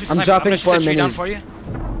 I'm gonna shoot. I'm dropping 4 minis. Down for you.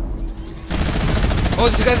 Oh,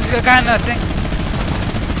 there's a guy in that thing.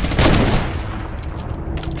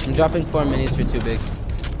 I'm dropping 4 minis for 2 bigs.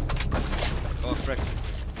 Oh frick.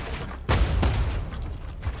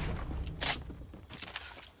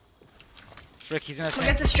 Frick, he's in that Can we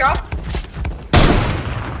thing. get this drop?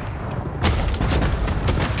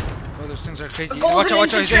 Oh, those things are crazy. Golden Watch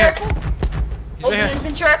out, he's right here. He's Golden right here.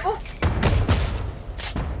 infantry rifle.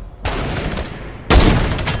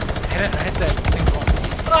 I hit that thing.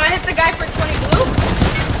 Oh, I hit the guy for 20 blue.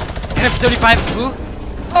 Hit him for 35 blue.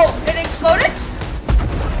 Oh, it exploded.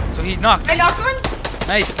 So he knocked. I knocked one.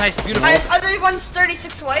 Nice, beautiful. My other one's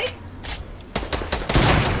 36 white.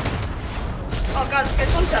 Oh god, this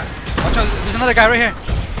guy's one tap. Watch out, there's another guy right here.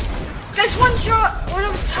 This guy's one shot. One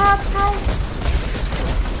of the top, bro.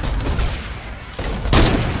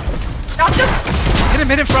 Knocked him.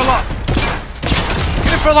 Hit him for a lot.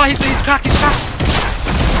 He's cracked.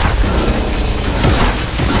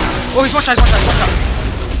 Oh, he's one shot.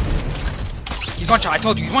 He's one shot, I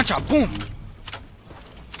told you, he's one shot, boom.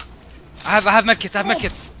 I have medkits,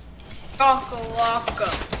 Laka.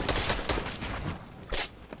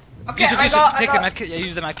 Okay, Take the medkit, yeah,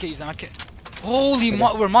 use the medkit. Holy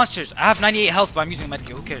we're monsters. I have 98 health, but I'm using a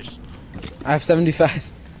medkit, who cares? I have 75.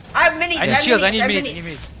 I have minis, I need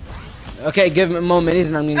minis. Okay, give him more minis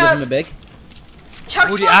and I'm gonna give him a big.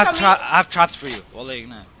 Chuck's I have traps for you. Well, like,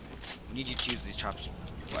 nah. I need you to use these traps.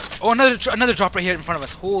 Oh, another drop right here in front of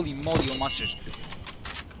us. Holy moly, you monsters.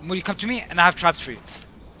 Moody, come to me and I have traps for you.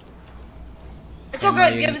 It's all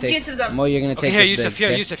good, give use of them. Mo, you're gonna take here, this Yusuf,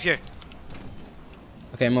 big, Yusuf, here.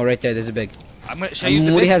 Okay, Mo, right there, there's a big. Should I use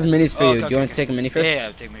the Moody big? has minis for you. Okay, Do you want to take a mini first?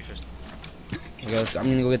 Yeah, take mini first. Okay, so I'm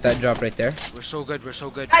gonna go get that drop right there. We're so good.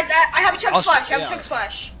 Guys, I have a chug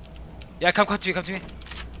splash. Yeah, come to me.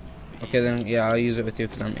 Okay, then, yeah, I'll use it with you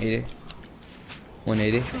because I'm 80.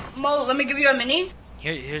 180. Mo, let me give you a mini.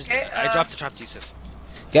 Here's okay, I dropped the trap to Yusuf.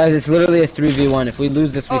 Guys, it's literally a 3v1. If we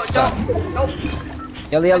lose this, we suck. Nope.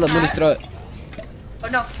 Yalla, Moody, throw it. Oh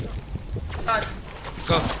no. God.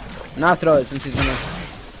 Go. Now throw it since he's gonna.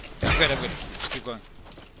 I'm good. Keep going.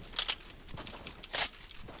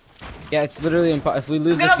 Yeah, it's literally impossible. If we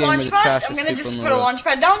lose this game, we're the trashiest I'm gonna just people in put the a world. launch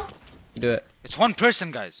pad down. Do it. It's one person,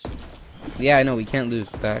 guys. Yeah, I know. We can't lose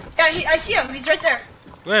that. Yeah, I see him. He's right there.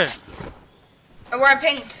 Where? Where I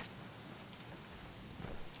pinged.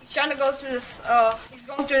 He's trying to go through this. He's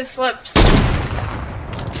going through the slips.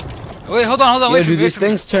 Wait, hold on. Yeah, Wait for do me. these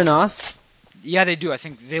things turn off? Yeah, they do. I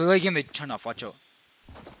think they lay game. They turn off. Watch out.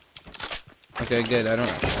 Okay, good. I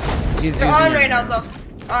don't. They're on right now, though.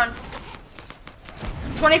 On.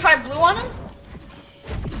 25 blue on him.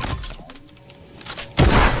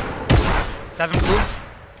 7 blue.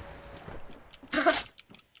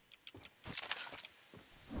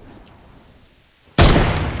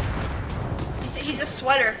 He's a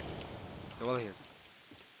sweater. So well he is.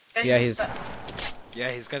 Yeah, he's.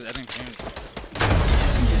 Yeah, he's got. I think.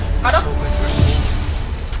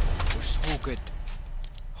 We're so good.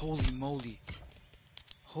 Holy moly,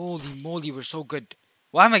 we're so good.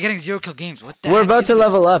 Why am I getting 0 kill games? What the We're heck about is to this?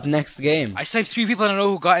 level up next game. I sniped 3 people. I don't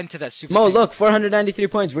know who got into that super. Mo, thing. look, 493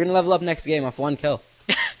 points. We're gonna level up next game off 1 kill.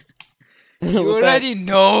 You already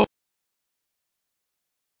know.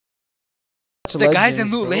 The guys in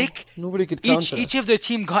Loot Lake, nobody could counter. each of their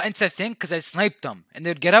team got into the thing because I sniped them, and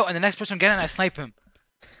they'd get out, and the next person would get in, and I snipe him.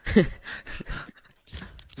 This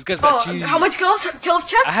guy's got cheese. How much kills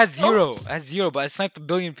check? I had 0. I had 0, but I sniped 1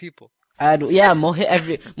 billion people. Yeah, Mo hit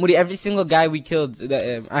every single guy we killed.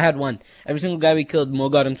 I had 1. Every single guy we killed, Mo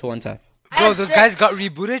got him to 1 tap. Bro, those guys got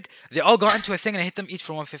rebooted. They all got into a thing, and I hit them each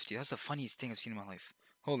for 150. That's the funniest thing I've seen in my life.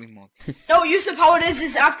 Holy moly. No, Yusuf, how it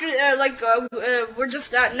is after we're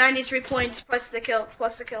just at 93 points plus the kill.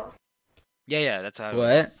 Yeah, that's how.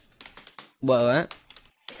 What?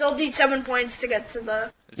 Still need 7 points to get to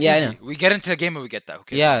the. Yeah, easy. I know. We get into the game and we get that.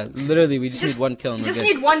 Okay. Yeah, literally, we just need 1 kill. And just we're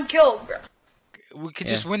good. need 1 kill, bro. We could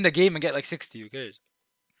just win the game and get like 60. Who cares?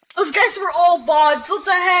 Those guys were all bots. What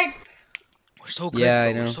the heck? We're so good. Yeah, bro.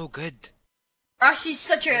 I know. We're so good. Rashi's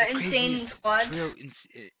such an Crazy insane squad.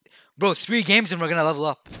 Bro, 3 games and we're gonna level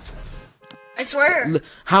up. I swear.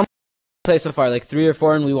 How many play so far? Like 3 or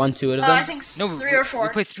 4, and we won 2 out of them. I think 3 or 4. We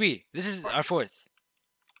played 3. This is our 4th.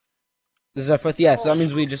 This is our 4th. Yeah, so that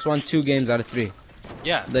means we just won 2 games out of 3.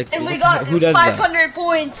 Yeah. Like, And we got who does that? 500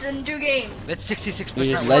 points in 2 games. That's 66%. We're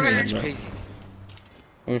just We're legends, bro. crazy.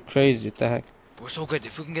 We're crazy. What the heck? We're so good.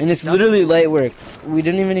 If we can get And this it's done, literally light work. We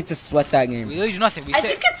didn't even need to sweat that we game. literally do nothing. We I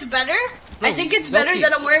sit. think it's better. Bro, I think it's low better key.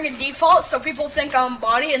 that I'm wearing a default so people think I'm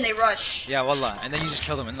body and they rush. Yeah, wallah. And then you just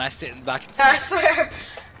kill them, and then I sit in the back. And I swear.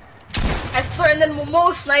 I swear, and then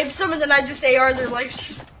Mo snipes them and then I just AR their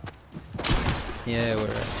lives. Yeah,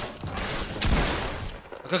 we're.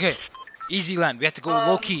 Okay. Easy land. We have to go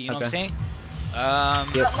low key. You know what I'm Okay.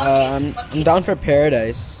 saying? Yep. Lucky. I'm down for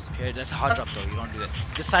paradise. Here, that's a hot drop though. You don't do it.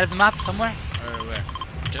 This side of the map somewhere, or where?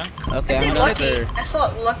 Junk. Okay, I I'm said down lucky. for. I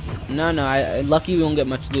saw it lucky. No, I lucky we won't get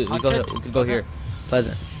much loot. We Haunted? could go here.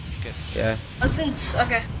 Pleasant. Okay. Yeah. Pleasant.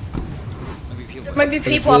 Okay. Maybe people. There might be it's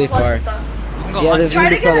people really at Pleasant. far. We can go Yeah, hunt. there's Try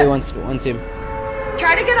gonna to be probably get one team.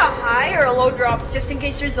 Try to get a high or a low drop just in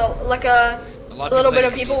case there's a like a lot of little people bit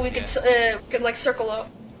of that people can we do, could like circle up.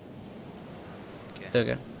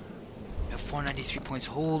 Okay. We have 493 points.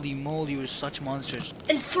 Holy moly, we're such monsters.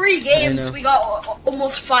 In 3 know. games, we got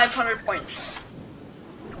almost 500 points.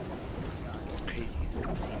 It's crazy. It's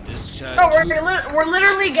insane. There's, No, we're two- we're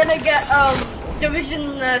literally gonna get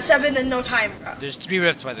Division 7 in no time, bro. there's 3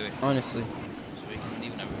 rifts, by the way. Honestly. So we can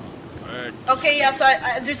leave everyone. Okay, yeah. So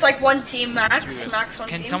there's like 1 team max, Three max rifts. 1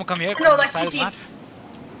 Can team. someone come here? No, On the like side 2 of the map? teams.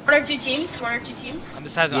 1 or 2 teams. 1 or 2 teams. On the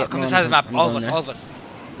side of the Yeah, map. Come no, to the side of the map. I'm All of going us. there. All of us.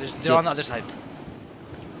 They're Yeah. on the other side.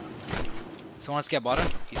 Someone wants to get bottom.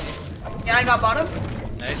 Easy. Yeah, I got bottom.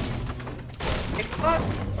 Nice. Big pot.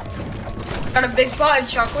 Got a big pot and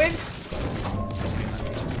shockwaves.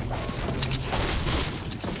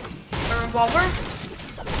 A revolver.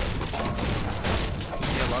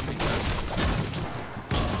 Yeah, long range.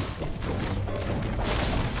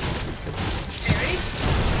 Okay, ready?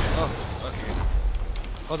 Oh, okay.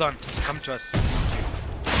 Hold on. Come to us.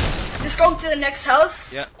 Just going to the next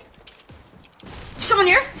house. Yeah. Someone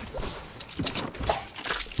here.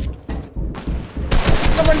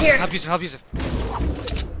 Someone here. Help Yusuf. Help Yusuf.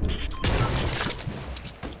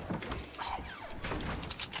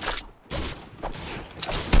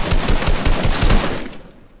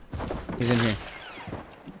 He's in here.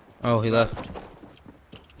 Oh, he left.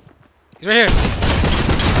 He's right here.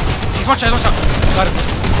 He's one shot. One shot. Got him.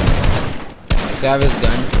 Grab his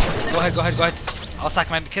gun. Go ahead. Go ahead. Go ahead. I'll sack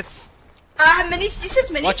my kits. Minis. Yusuf,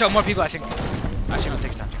 minis. Watch out. More people, I think. Actually, no.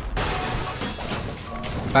 Take your time.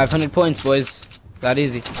 500 points, boys. That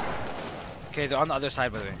easy. Okay, they're on the other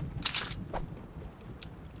side, by the way.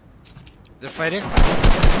 They're fighting. I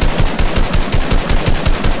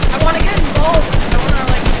want to get involved. I want to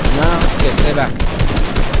like. No, okay, stay back.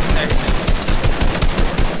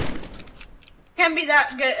 Can't be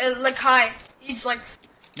that good. Like high. He's like.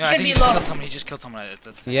 No, I should think be he just low. killed someone. He just killed someone.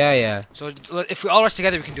 That's Yeah. So if we all rush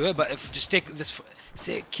together, we can do it. But if just take this,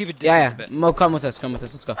 keep it distance Yeah. a bit. Mo, come with us. Come with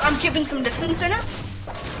us. Let's go. I'm keeping some distance right now.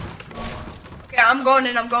 Okay, I'm going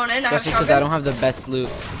in. I have Especially because I shotgun. don't have the best loot.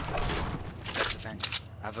 That's the thing.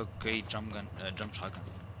 I have a great drum gun, drum shotgun.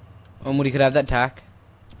 Oh, Moody could have that tack.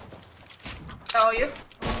 Oh, you?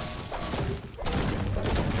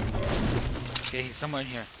 Okay, he's somewhere in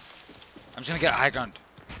here. I'm just gonna get high ground.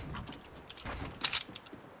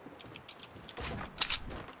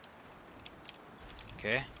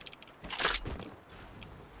 Okay.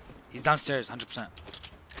 He's downstairs, 100%.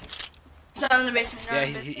 He's not in the basement. Yeah,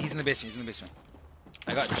 he's in the basement. He's in the basement.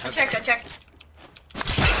 I got I Chuck. checked.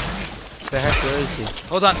 The heck, where is he?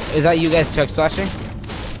 Hold on. Is that you guys chug splashing?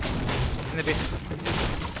 He's in the basement.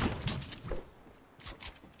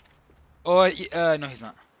 Oh, no, he's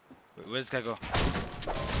not. Wait, where does this guy go?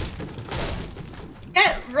 You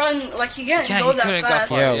can't run like you can't Can't- go he that couldn't go fast.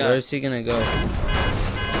 far. Yeah, yeah. where's he gonna go?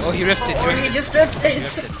 Oh, he ripped it. Or he just ripped He it.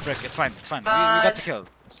 ripped it. Frick, it's fine. It's fine. We got the kill.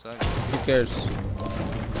 So, Who cares? it's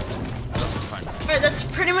fine. Alright, that's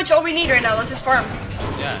pretty much all we need right now. Let's just farm.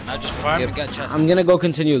 Yeah, now just farm Yep. and get chest. I'm gonna go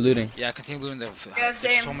continue looting. Yeah, continue looting there. Yeah, There's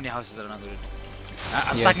same. so many houses that are not looted.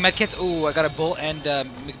 I'm Yeah. stacking medkits. Oh, I got a bolt and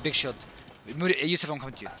big shield. Yusuf, I'm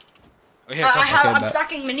coming to you. Oh, here, I come. have. Okay, I'm bet.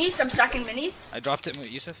 stacking minis. I dropped it,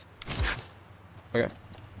 Yusuf. Okay.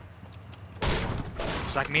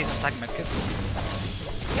 Stacking me, I'm stacking medkits.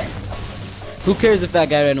 Who cares if that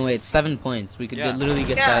guy ran away? It's 7 points. We could Yeah. literally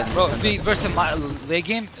get Yeah. that. Bro, if we versus my late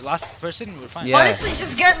game, last person, we're fine. Yeah. Honestly,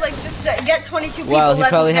 just get 22 people Well, he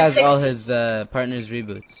left. probably and get has all 60. his partners'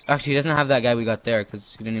 reboots. Actually, he doesn't have that guy we got there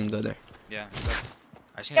because he didn't even go there. Yeah. So,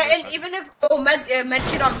 I should Yeah, and even if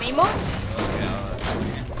medkit on Mimo,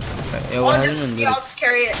 Yeah, well, I'll I just didn't I'll just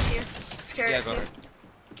carry it to you. Just carry Yeah, it go to you.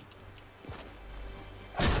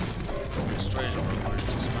 ahead. Destroy it.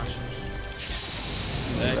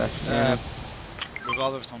 Yeah.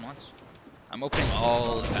 Revolver if someone wants. I'm opening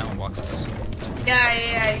all ammo boxes.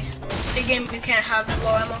 Yeah. The game you can't have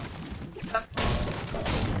low ammo. Sucks.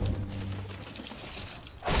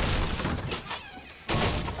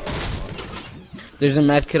 There's a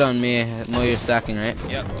med kit on me. Mo, you're stacking, right?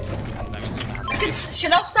 Yep.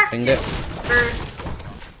 Should I stack Find too? it. Or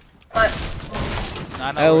what?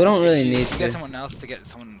 Nah, We don't really need you to. get someone else to get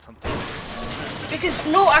someone something. Because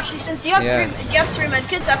no, actually, since you have Yeah. do you have 3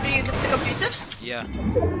 medkits after you can pick up Yusuf's? Yeah.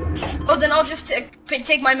 Oh, then I'll just take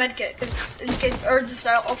my medkit, cause in case, or just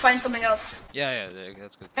I'll find something else. Yeah,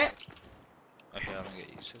 that's good. Okay. Okay, I'm gonna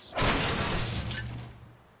get Yusuf's.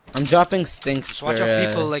 I'm dropping stinks Just for. watch out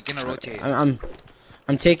people like in a rotate.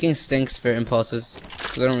 I'm taking stinks for impulses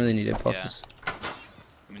because I don't really need impulses. I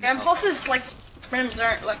mean, Yeah, impulses like swims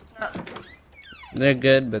aren't like not. They're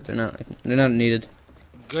good, but they're not needed.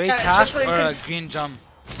 Great Yeah, task especially or a 'cause- green jump?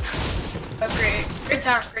 Great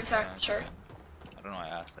attack, sure. I don't know. I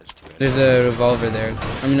asked. I just do it. There's a revolver there.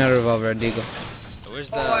 I mean, not a revolver, a deagle. Where's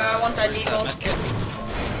the? Oh, I want that deagle. medkit?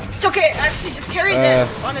 It's okay, actually, just carry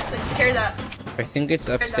this. Honestly, just carry that. I think it's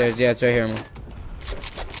upstairs. Yeah, it's right here. Mo. I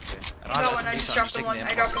don't No, have when I SMG, just so I'm dropped taking one. the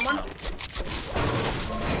I dropped impulses one. now.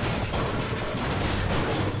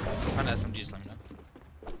 Find SMGs, let me know.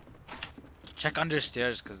 Check under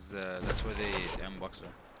stairs, cause that's where the ammo boxes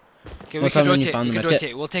are. Okay, we What can time when you rotate. found We the can medkit?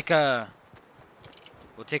 rotate.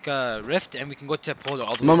 We'll take a rift, and we can go to polar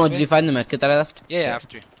all the way. Momo, this did way. you find the medkit that I left? Yeah,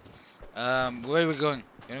 after. Where are we going?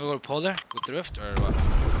 You wanna go to polar with the rift or what?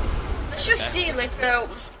 Let's just see, like, Yeah.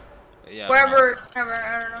 wherever, I don't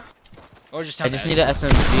know. Or just I down just there. need an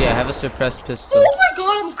SMG. I have a suppressed pistol. Oh my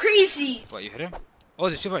god, I'm crazy! What, you hit him? Oh,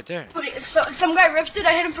 there's two right there. Dude, some guy ripped it,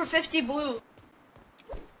 I hit him for 50 blue.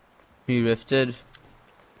 You rifted.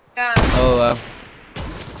 Yeah. Oh wow. You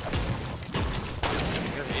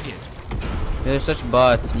guys are idiots. They're such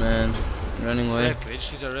bots, man. Running away. Frick, they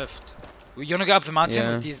just use a rift. You wanna go up the mountain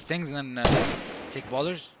Yeah. with these things and then take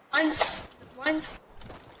ballers? Blinds. Blinds.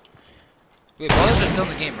 Wait, ballers are still in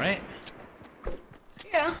the game, right?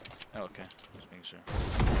 Yeah. Oh, okay. Just making sure. You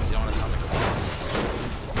don't want to sound like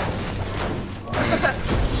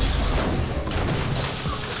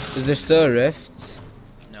a Is there still a rift?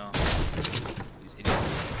 No. These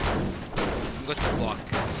idiots. I'm going to the block.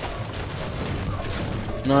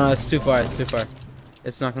 No, it's too far. It's too far.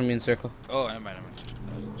 It's not gonna be in circle. Oh, never mind.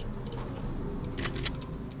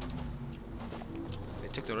 They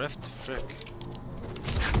took the rift? Frick.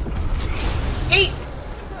 8!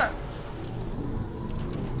 Huh.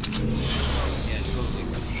 Yeah, just go to the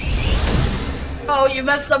rift. Oh, you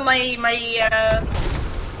messed up my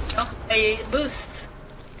boost.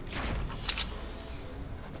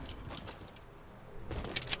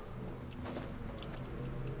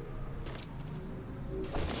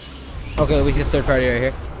 Okay, we get third party right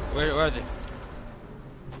here. Where are they?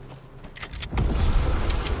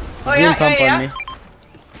 Oh Green yeah, pump yeah, on yeah. me.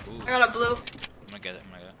 I got a blue. I'm gonna get it.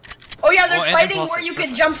 Oh yeah, they're Oh, and fighting impulses, where you can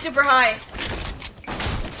perfect. jump super high.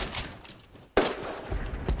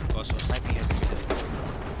 Oh, so sniping here is gonna be difficult.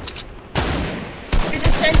 There's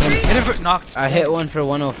a sentry. Hit him for knocked. I hit one for Hit him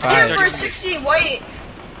 105. for 60 white.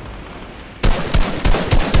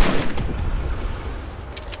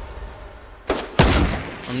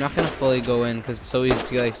 I'm not gonna fully go in because it's so easy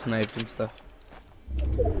to get like sniped and stuff.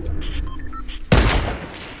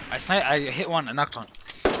 I hit one, I knocked one.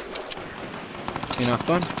 You knocked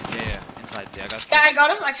one? Yeah, inside. Yeah, I got. Yeah, I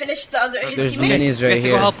got him. I finished the other his There's teammate. minis We right have to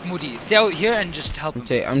here. go help Moody. Stay out here and just help him.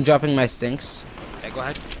 Okay, I'm dropping my stinks. Yeah, go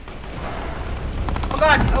ahead. Oh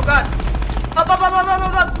god, oh god. Help, help, help, help, help,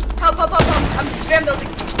 help, help, help, help, help. I'm just spam building.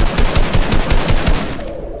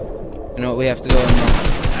 You know what? We have to go in now.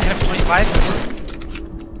 I hit him for 25.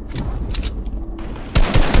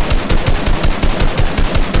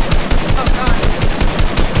 Oh god.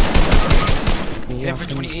 Hit him for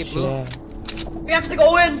 28 blue. Yeah. We have to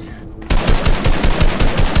go in. Hit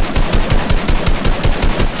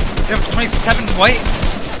him for 27 white.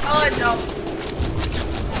 Oh no.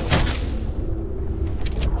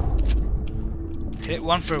 Hit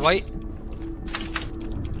one for white.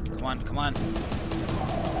 Come on, come on.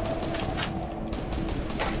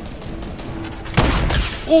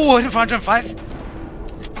 Oh, I hit him for 105.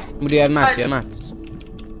 What do you have, mats? You have mats.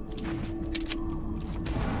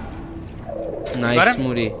 Nice, him?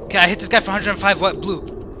 Moody. Okay, I hit this guy for 105 white blue.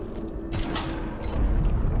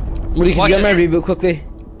 Moody, can Watch you get my it. reboot quickly?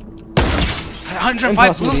 105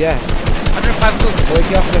 Impossible, blue. yeah. 105 blue. Wake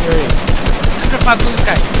you up to hurry. 105 blue this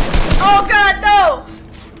guy. Oh god, no.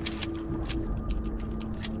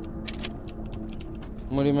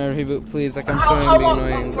 Moody, my reboot, please. Like, I'm How starting to be long?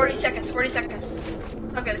 annoying. 40 seconds, 40 seconds.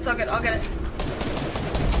 It's all good, I'll get it.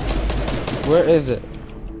 Where is it?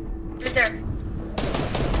 Right there.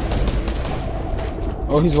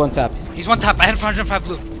 Oh, he's one tap. He's one tap. I hit him for 105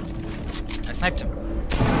 blue. I sniped him.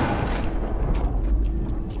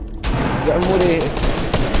 Get him, Moody.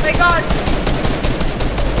 Oh my god.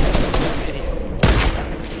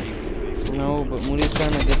 No, but Moody's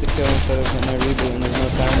trying to get the kill instead of getting a reboot, and there's no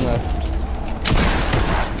time left.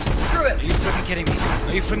 Screw it. Are you freaking kidding me?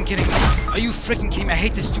 Are you freaking kidding me? Are you freaking kidding me? I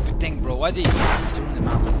hate this stupid thing, bro. Why do you have to run the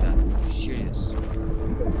map like that? Are you serious?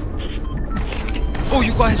 Oh,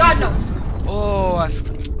 you got his. God, no. Oh,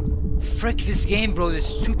 frick this game, bro. This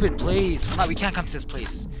stupid place. We can't come to this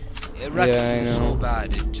place. It wrecks so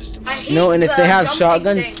bad. It just. No, and if they have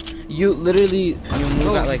shotguns, thing. you literally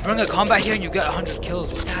move at like. Bring a combat here and you get 100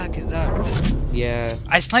 kills. What the heck is that, bro? Yeah.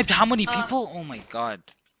 I sniped how many people? Oh my god.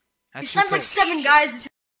 You sniped like 7 guys.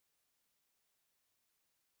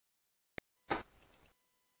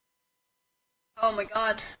 Oh my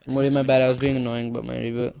god. Moody, my bad. I was being annoying about my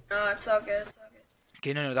reboot. No, it's all good. It's all good.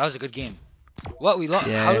 Okay, no, that was a good game. What we lost?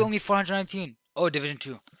 Yeah. How are we only 419? Oh, Division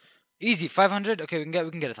 2. Easy, 500. Okay, we can get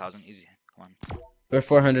 1,000. Easy. Come on. We're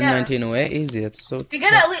 419 away. Easy. It's so. We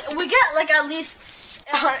get at least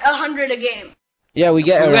 100 a game. Yeah, we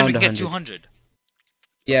get around we 100. get 200.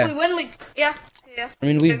 Yeah. If we win, yeah. I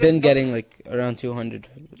mean, we've been getting like around 200.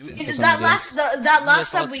 That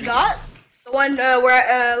last time we got, the one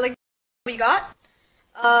where we got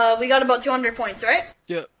about 200 points, right?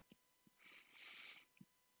 Yeah.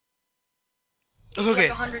 Okay.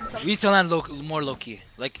 Like 100 something. We need to land more low key.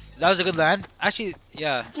 Like that was a good land. Actually,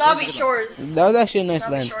 yeah. Snobby Shores. That was actually a nice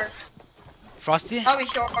Snobby land. Shores. Frosty? Snobby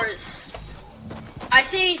Shores. I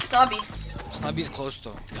say Snobby. Snobby's close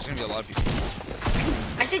though. There's gonna be a lot of people.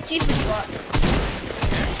 I say Tifu spot.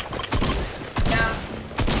 Yeah.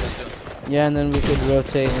 Yeah, and then we could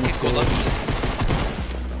rotate into.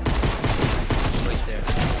 Right there.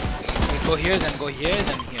 We go here, then go here,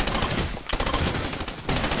 then here.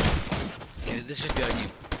 Okay, this should be our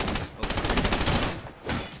game. Okay.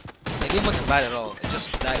 The game wasn't bad at all. It's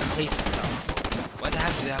just that place is tough. Why the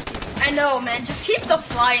heck do they have to? I know, man. Just keep the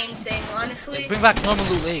flying thing, honestly. Like, bring back normal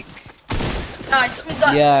Loot Lake.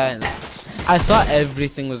 Yeah. I thought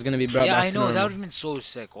everything was gonna be brought back. Yeah, I know. to normal. That would have been so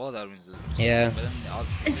sick. All that would have been so Yeah. But then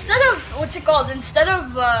Instead of what's it called? Instead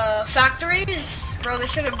of factories, bro, they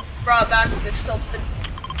should have brought back this tilted.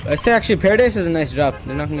 I say actually, Paradise is a nice drop.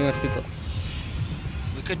 They're not gonna be much people.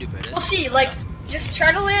 we could do better. We'll see. Like, just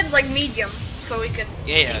try to land like medium, so we could.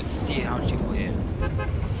 Yeah, to see how much people. Yeah.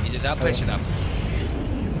 Either that place or that place. Let's see.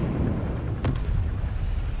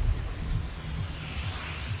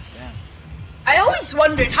 Damn. I always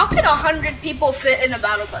wondered how could 100 people fit in a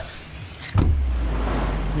battle bus.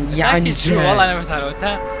 Yeah, That's true. Well, I never thought about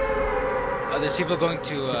that. There's people going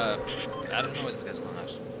to. I don't know what this guy's going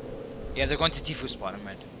actually. Yeah, they're going to Tifu spot. I'm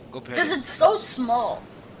right. Go Paradise. Because it's so small.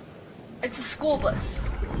 It's a school bus.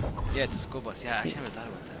 Yeah, it's a school bus. Yeah, I actually never thought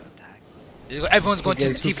about that. What the heck? Everyone's going to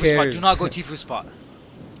Because who Tifu spot. Do cares? not go Tifu spot.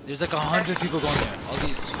 There's like 100 people going there. All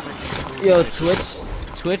these freaking Yo,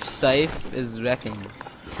 Twitch Scythe is wrecking.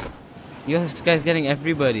 Yo, this guy's getting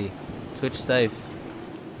everybody. Twitch Scythe.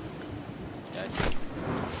 Yeah, I see.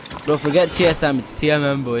 Bro, forget TSM. It's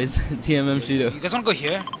TMM, boys. TMM Shido. You guys want to go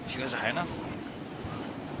here? If you guys are high enough.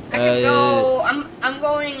 I can go. I'm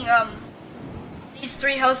going. These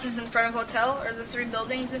 3 houses in front of hotel, or the 3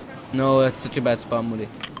 buildings in front. No, that's such a bad spot, Moody.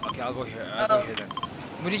 Okay, I'll go here. I'll go here then.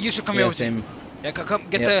 Moody, you should come here Yeah, with me. same. Yeah, come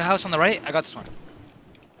get the house on the right. I got this one.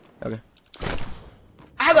 Okay.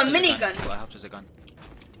 I have a minigun. Oh, I hope there's a gun.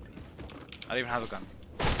 I don't even have a gun.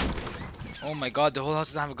 Oh my god, the whole house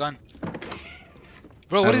doesn't have a gun.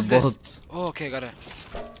 Bro, what is this? Bolt. Oh, okay, got it.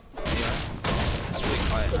 Yeah. It's really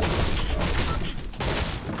quiet.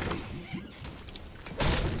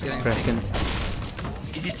 He's getting Freaking.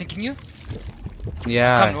 stinked. Is he stinking you?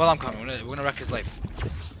 Yeah. Come, well, I'm coming. We're gonna wreck his life.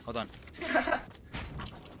 Hold on.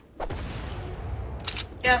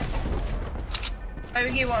 Yeah. I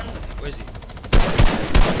will give one. Where is he?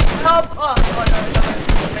 Help! Oh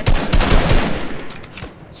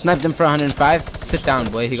no. Sniped him for 105. Sit down,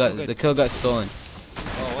 boy. He got So good. the kill got stolen.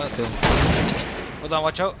 Oh, what? Kill. Hold on,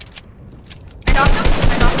 watch out. I knocked him.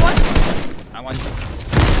 I knocked one. I want you.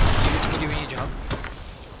 We need your help.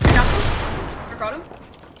 I knocked him. I got him.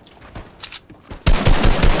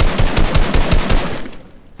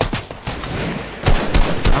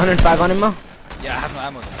 $105 on him, Mo. Yeah, I have no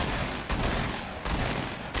ammo.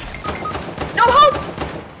 No help!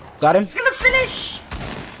 Got him. It's gonna finish.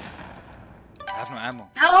 I have no ammo.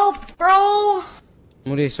 Help, bro.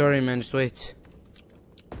 Moody, sorry, man. Just wait.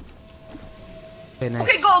 Okay, nice.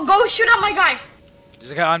 Okay, go shoot at my guy. There's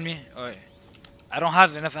a guy on me. Oh, wait. I don't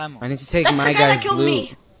have enough ammo. I need to take That's my the guy that guy's killed loot.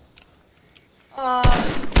 me.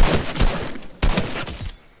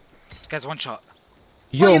 This guy's one shot.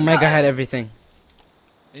 Yo, you Mega got? had everything.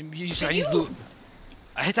 And you said I need loot.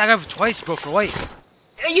 I hit that guy twice, bro, for white.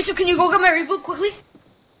 Hey, Yusuf, can you go get my reboot quickly?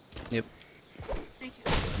 Yep. Thank you.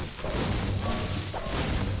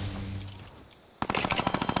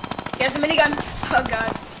 He has a minigun. Oh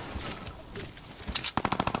god.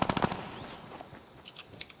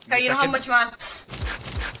 Okay, you don't have much mats.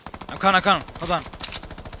 I'm coming. Hold on.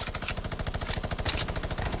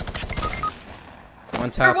 One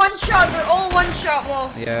They're top. one shot. They're all one shot,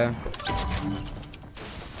 Mo. Yeah.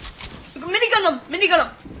 Minigun them.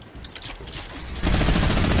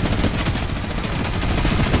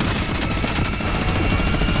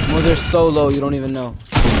 Mo, they're so low, you don't even know.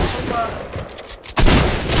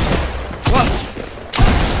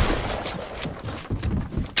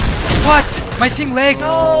 What? My thing lagged.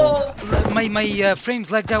 No. My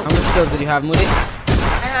frame's lagged out. How much kills did you have, Moody?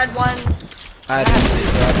 I had one. I had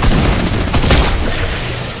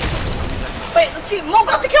Wait, let's see. Mo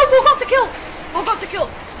got the kill. Nice. Mo got the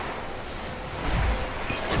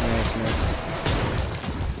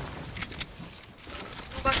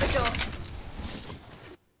kill.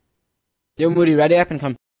 Yo, Moody, ready up and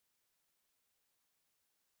come.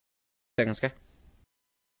 Seconds, okay?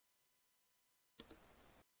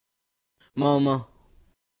 Mo.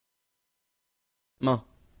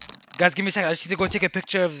 Guys, give me a second. I just need to go take a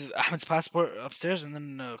picture of Ahmed's passport upstairs and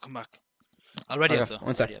then come back. I'll ready Okay, up though.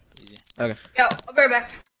 one sec. Ready up, easy. Okay. Yeah, I'll be right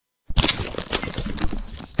back.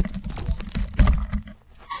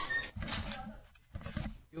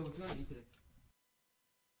 Yo, what you want to eat today?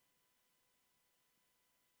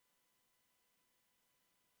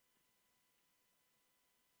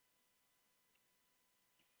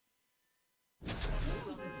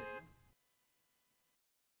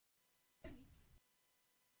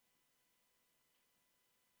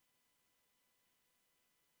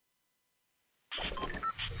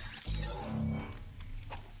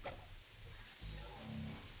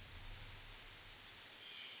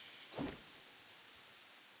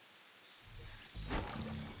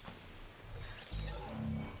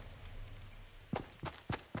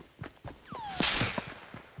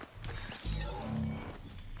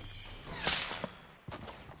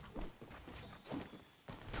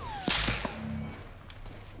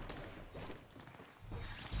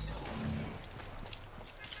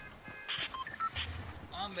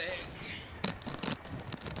 I'm back.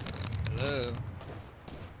 Hello. Ooh,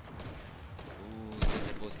 these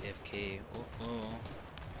are both AFK. Oh.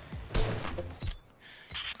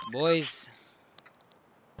 Boys.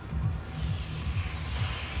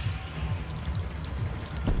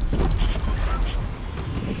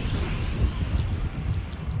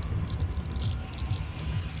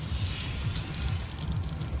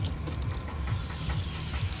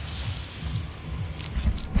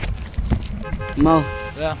 Mo.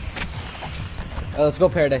 Yeah. Let's go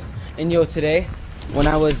Paradise. And yo, today, when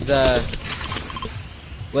I was,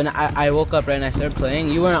 when I woke up, right, and I started playing,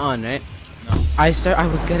 you weren't on, right? No. I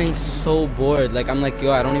was getting so bored. Like, I'm like,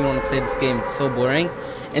 yo, I don't even want to play this game. It's so boring.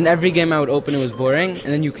 And every game I would open, it was boring.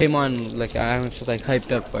 And then you came on, like, I was just, like,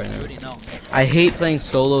 hyped up for it. I already know. I hate playing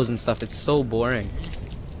solos and stuff. It's so boring.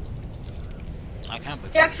 I can't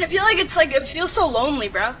believe Yeah, cause I feel like it feels so lonely,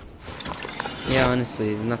 bro. Yeah,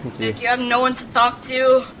 honestly, nothing to do. Like you have no one to talk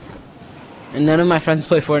to. And none of my friends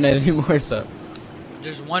play Fortnite anymore, so.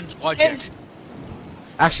 There's one squad here. And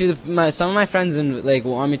Actually, some of my friends like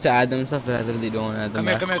want me to add them and stuff, but I literally don't want to add them.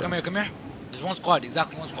 Come here. There's one squad,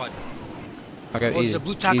 exactly one squad. Okay, Oh, there's easy. a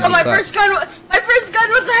blue tack. Easy oh, my clap. first gun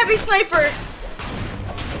was a heavy sniper.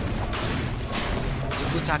 There's a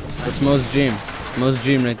blue tack beside That's me. Mo's dream. Mo's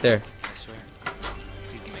dream right there. I swear.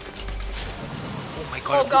 Please give me a good shot. Oh my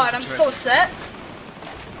god. Oh god, I'm so set.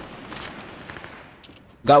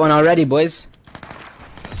 Got one already, boys.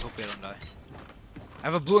 Let's hope I don't die. I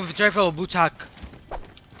have a blue infantry rifle, a blue tack.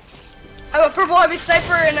 I have a purple heavy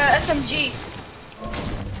sniper and a SMG.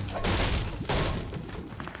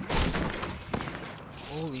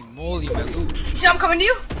 Holy moly, my loot. You see I'm coming to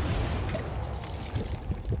you?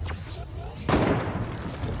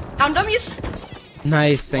 Down dummies.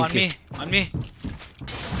 Nice, thank On you. me, on me.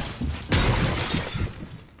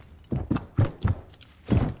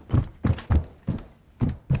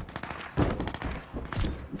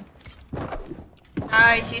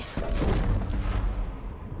 Nice. Yes.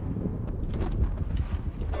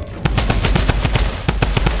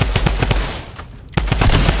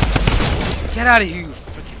 Get out of here, you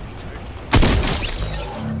freaking retard.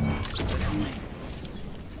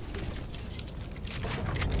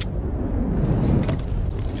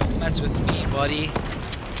 Don't mess with me, buddy.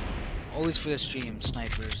 Always for the stream,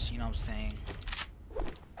 snipers, you know what I'm saying?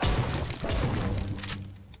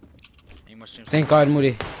 more streams. Thank God,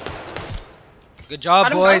 Moody. Good job,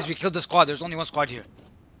 Let him boys. go. We killed the squad. There's only one squad here.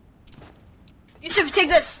 Yusuf, take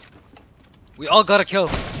this. We all got a kill.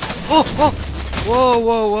 Oh, whoa, whoa,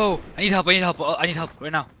 whoa, whoa! I need help. I need help. I need help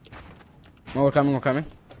right now. Oh, we're coming. We're coming.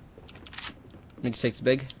 Let me just take this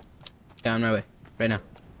big. Yeah, on my way. Right now.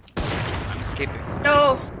 I'm escaping.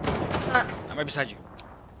 No. I'm right beside you.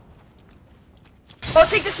 Oh,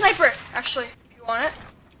 take the sniper. Actually, if you want it.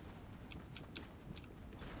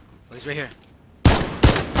 Oh, he's right here.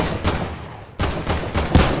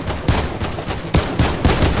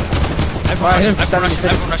 Everyone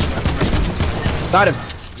rushing. Got him.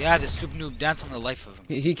 Yeah, this stupid noob danced on the life of him.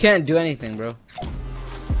 He can't do anything, bro.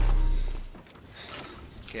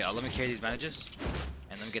 Okay, let me carry these bandages.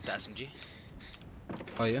 And let me get the SMG.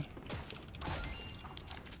 Oh, yeah?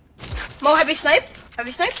 Mo, heavy snipe.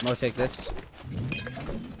 Heavy snipe. Mo, take this.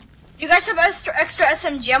 You guys have extra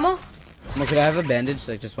SMG ammo? Mo, could I have a bandage?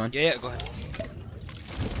 Like, just one? Yeah, go ahead.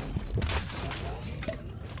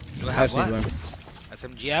 Do I I have just need what? one.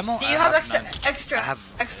 SMG ammo? Do you have none. extra? I have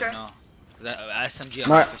extra. No. SMG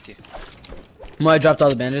Mar- ammo 50. Mo, I dropped all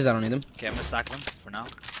the bandages. I don't need them. Okay, I'm gonna stack them for now.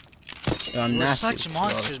 Yo, I'm We're nasty. such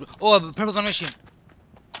monsters. Bro. Oh, a purple gun machine.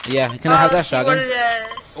 Yeah, can I have that Let's see what shotgun? it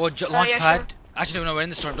is. Oh, launch yeah, pad. sure. Actually, no, we're in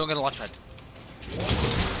the storm. Don't get a launch pad.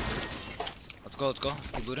 Let's go. Let's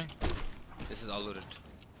keep looting. This is all looted.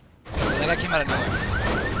 That guy came out of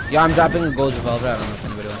nowhere. Yeah, I'm dropping a gold revolver. I don't know if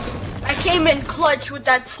anybody wants it. I came in clutch with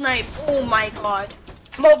that snipe. Oh my god.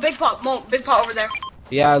 Mo, big pop. Mo, big pop over there.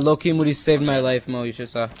 Yeah, low-key Moody saved my life, Mo. You should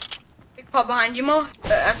saw. Big pop behind you, Mo.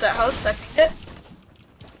 At that house, I picked it.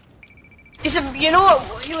 He said, you know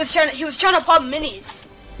what? He was trying to pop minis.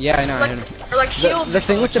 Yeah, I know. I know. Or like shields. The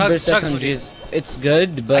thing with the Chug- burst chug, SMG Moody. is it's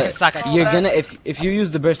good, but stack it. you're gonna if you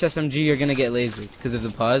use the burst SMG, you're gonna get lasered because of the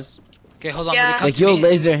pause. Okay, hold on. Yeah. Will you come Like to you'll me?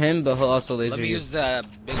 laser him, but he'll also laser Let me you. use the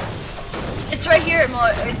big. It's right here,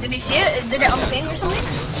 Mo. Did you see it? Did it unping or something?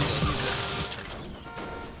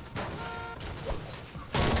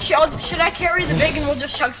 Should I carry the big and we'll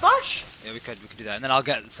just chug splash? Yeah, we could do that, and then I'll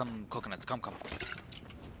get some coconuts. Come.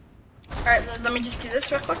 Alright, let me just do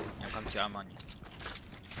this real quick. I'll come to you. I'm on you.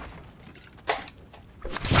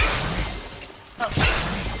 Oh.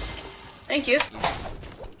 Thank you.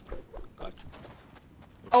 Got you.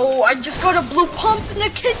 Oh, I just got a blue pump in the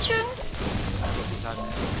kitchen.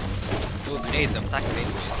 Ooh, grenades. I'm stacking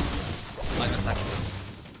grenades. I'm gonna stack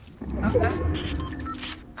grenades. Okay.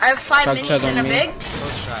 I have 5 Chug, minis chug and on a me. big.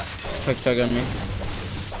 Close shot. Chug on me.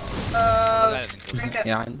 Drink it.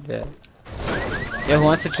 Yeah, I'm dead. Yeah, who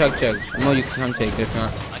wants to chug? Mo, you can come take it if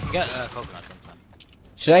not. I can get coconuts sometime.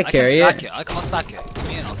 Should I carry can it? stack it. I'll stack it. Give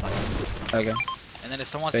me and I'll stack it. Okay. And then if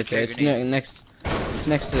someone wants Right to there. carry It's grenades, next. It's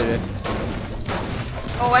next to the rifts.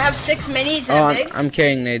 Oh, I have 6 minis and Oh, a big. I'm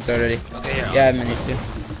carrying nades already. okay, here. Yeah, I have minis too.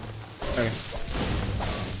 Okay.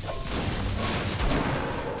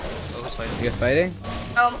 Oh, who's fighting? You guys fighting?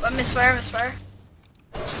 Oh, a misfire.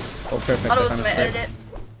 Oh, perfect. Thought it I was found a my snipe. edit.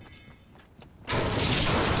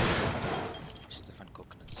 Just to find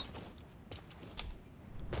coconuts.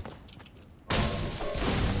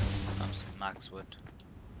 Some max wood.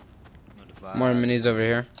 No divide. More minis over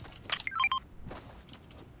here.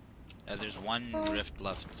 There's one rift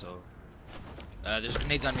left, so. There's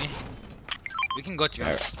grenades on me. We can go to be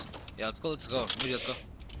honest. Yeah, let's go. Moody, let's go.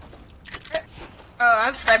 I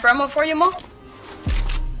have sniper ammo for you, Mo.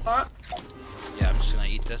 Want? Yeah, I'm just gonna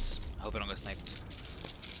eat this. I hope I don't get sniped.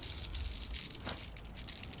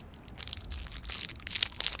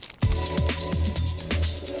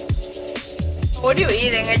 What are you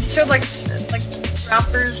eating? I just heard like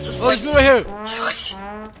wrappers just Oh, like. there's me right here! Shush.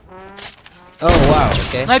 Oh wow.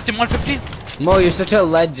 Okay. Sniped him, 150! Mo, you're such a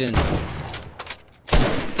legend.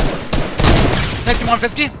 Sniped him,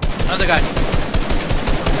 150! Another guy.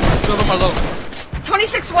 Two of them are low.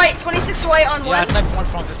 26 white on Yeah, I one. sniped one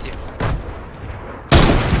from 150.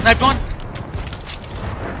 Sniped one.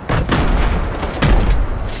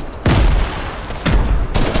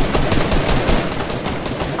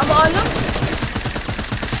 I'm on them.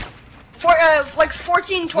 Like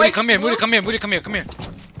 14 Moody, twice. come here, blue. Moody, come here.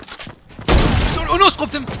 Oh no,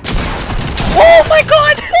 scoped him! Oh my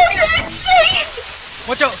god! Oh, you're insane!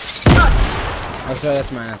 Watch out! Oh, sorry,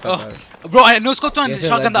 that's mine. I thought that was... Oh, bro, I no scoped on Yes,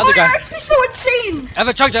 shotgun the you're other Oh, you're guy. actually so insane. I have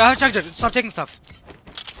a charger. Stop taking stuff.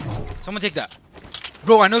 Someone take that.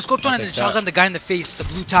 Bro, I no scoped on and then Take that. shotgun the guy in the face. The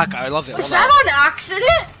blue tack. I love it. Was Hold on. that on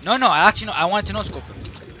accident? No, I actually know. I wanted to no scope him.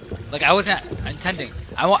 Like I wasn't intending.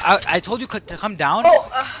 I told you to come down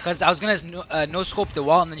Oh, because I was gonna no scope the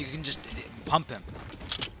wall and then you can just pump him.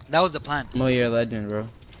 That was the plan. Mo, you're a legend, bro.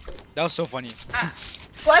 That was so funny.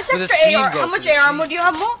 what's For the extra stream, AR? bro, How for much the AR stream. ammo do you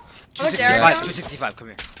have, Mo? How much AR do you have? 265. Come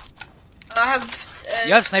here. I have.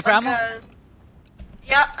 You have sniper ammo?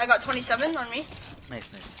 Yeah, I got 27 on me.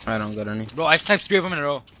 Nice, nice. I don't got any. Bro, I sniped 3 of them in a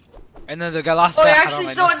row. And then the guy last Oh, guy you're had actually on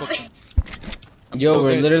my so notebook. insane. Yo, so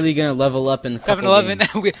we're good. literally gonna level up in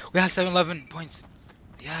 7-11. we have 7-11 points.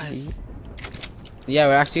 Yes. Yeah,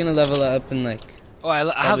 we're actually gonna level up in like. Oh, I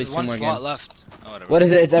Probably have two 1 more slot games. left. Oh, whatever. What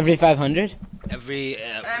is it? It's every 500. Every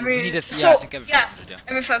Every. we need a So, I think every 500, yeah.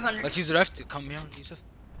 every 500. Let's use the ref to come here, Yusuf.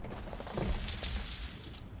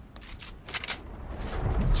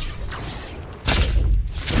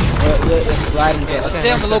 Slide and Let's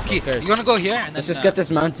stay on the low key. You wanna go here and then Let's just get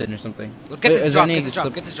this mountain or something. Let's get Wait, this is drop, there any get this drop,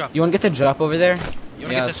 slip- get this drop. You wanna get the drop over there? You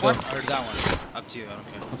wanna Yeah, get this let's one or that one? Up to you, I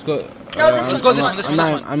don't care. Let's go. No, this Let's go this one, this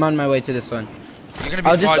one. I'm on my way to this one. You're gonna be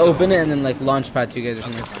I'll just far, though. open it and then like launch pad to you guys or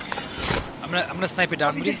Okay, something. fine. I'm gonna snipe it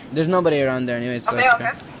down, buddy. There's nobody around there anyway, so Okay, it's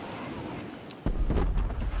okay.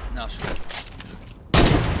 No, sure.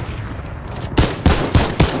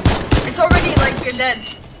 It's already like you're dead.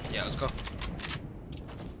 Yeah, let's go.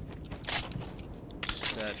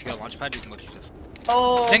 Just, if you got a launch pad, you can go to yourself.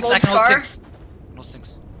 Oh, Stinks, gold I can hold star. stinks. No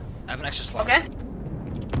stinks. I have an extra slot. Okay.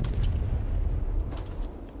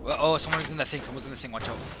 Well, oh, someone's in that thing. Someone's in the thing. Watch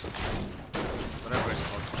out. Whatever it's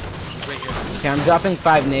called. He's right here. okay. I'm dropping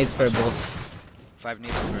 5 nades for a bolt. 5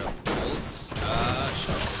 needs for real. Sure.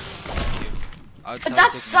 Thank you. I'll But tell that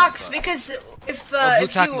you take sucks nades, because blue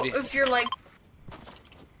tack, buddy. if you're like,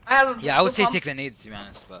 I have a but- Yeah, I would blue say pump. take the nades to be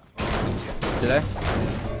honest, but. Did I?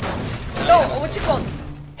 No, what's it called?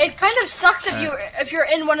 It kind of sucks if you're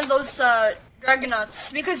in one of those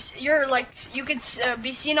Dragonauts because you're like you could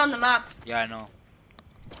be seen on the map. Yeah, I know.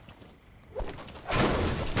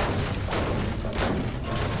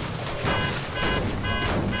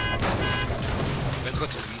 Let's go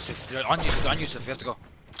to Yusuf. They're on Yusuf. They're on Yusuf. You have to go. You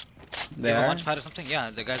have a There. launch pad or something? Yeah,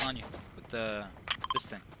 the guy's on you with this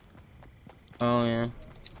thing. Oh yeah.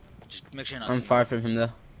 Just make sure you're not. I'm seen. far from him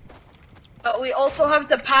though. But we also have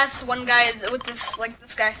to pass one guy with this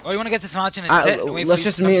this guy. Oh, you want to get this mountain and sit? And wait for Let's you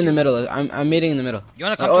just to meet come in the to- middle. I'm meeting in the middle. You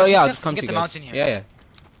want to come Oh to us, yeah, I'll Yusuf? just come Get to the you guys. mountain here. Yeah, yeah.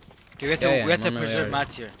 Okay, we have to Yeah, yeah, we have to I'm on my way preserve already.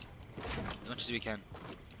 mats here as much as we can.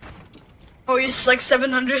 Oh, you're just like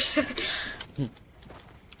 700.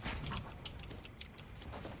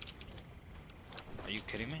 Are you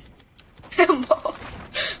kidding me? Mo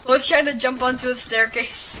was trying to jump onto a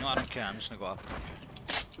staircase. No, I don't care. I'm just gonna go up.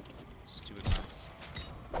 Stupid man.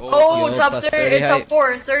 Oh, Yo, top plus 30, 30 top height.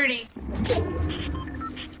 4, 30.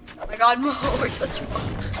 Oh my god, Mo, we're such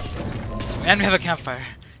bots. And we have a campfire.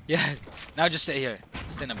 Yeah. Now just sit here.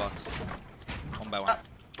 Sit in a box. One by one.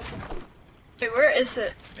 Wait, where is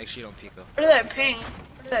it? Make sure you don't peek though. Where did I ping?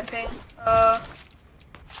 Where did I ping?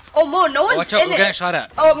 Oh, Mo, no one's Watch out, in we're getting it. shot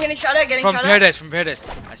at. Oh, I'm getting shot at, getting From shot paradise, from paradise.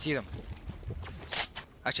 I see them.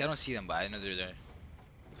 Actually, I don't see them, but I know they're there. at.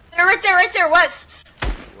 They're right there, west.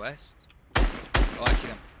 West? Oh, I see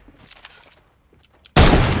them.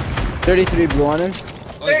 33 blue on him.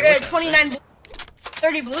 Oh, you're with us, 29 blue.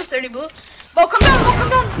 30 blue, 30 blue. Mo, come down, Mo, come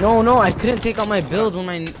down. No, I couldn't take out my build when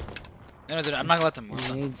my No, I'm not gonna let them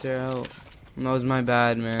move. nades are out. That was my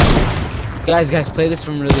bad, man. Guys, play this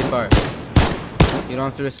from really far. You don't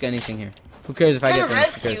have to risk anything here. Who cares if I I'm get gonna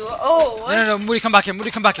finished? res you. Oh, what? No, Moody, come back here.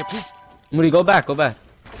 Moody, come back here, please. Moody, go back. You're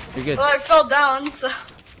good. Well, I fell down, so.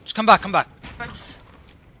 Just come back, come back. It's-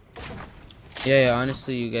 Yeah,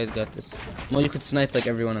 honestly, you guys got this. Well, you could snipe like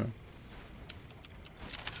every one of them.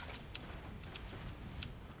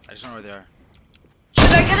 I just don't know where they are.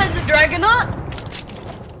 Should I get at the Dragonaut?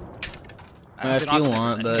 I don't If think you they have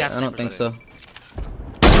want, snipers. but I don't think so.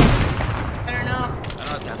 I don't know.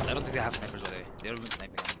 I don't think they have snipers, but they would have been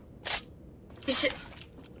sniping him. You should.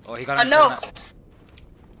 Oh, he got No.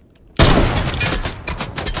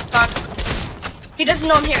 Fuck. He doesn't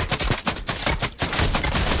know I'm here.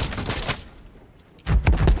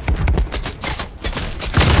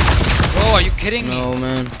 Oh, are you kidding me? No,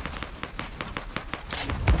 man.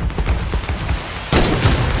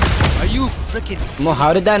 Are you freaking? Mo,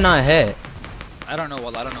 how did that not hit? I don't know.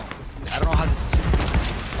 Well, I don't know. I don't know how this.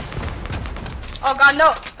 Oh god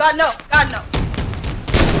no! God no! God no!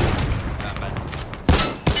 Bad.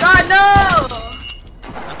 God no!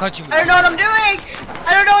 I'm catching you. I don't know what I'm doing!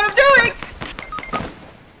 I don't know what I'm doing!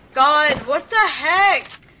 God, what the heck?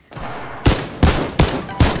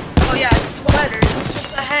 Oh yeah, sweaters. What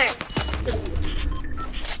the heck?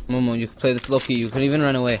 Momo, you could play this low-key. You could even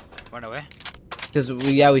run away. Run away. Because,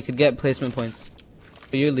 we could get placement points.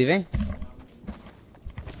 Are you leaving?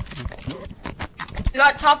 We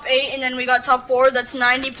got top 8 and then we got top 4. That's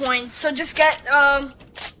 90 points. So just get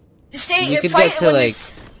just stay. We could fight get to, when like-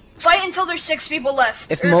 there's- fight until there's 6 people left.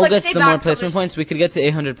 If Or, Mo like, gets stay some more back till placement there's- points, we could get to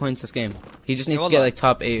 800 points this game. He just needs to hold get on. like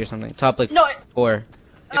top 8 or something. Top like No, 4.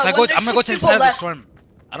 If I go, I'm gonna go to the side of the storm.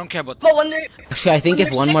 I don't care about that. But when there, Actually, I think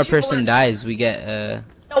if one more person left. dies, we get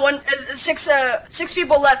No, when six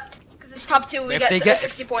people left, because it's top 2, we get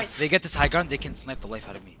 60 points. If they get this high ground, they can snipe the life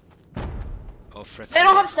out of me. Oh frick. They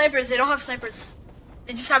don't have snipers. They don't have snipers.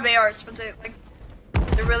 They just have ARs, but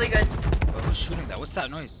they're really good. Oh, who's shooting that? What's that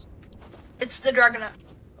noise? It's the Dragonet.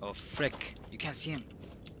 Oh frick! You can't see him.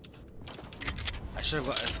 I should have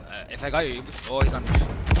got. If I got you. Oh, he's on me.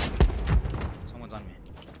 Someone's on me.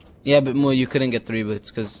 yeah, but Mo, you couldn't get 3 boots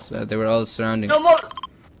because they were all surrounding. No more.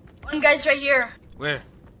 One guy's right here. Where?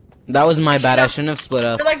 That was my bad. I shouldn't have split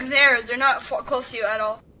up. They're like there. They're not close to you at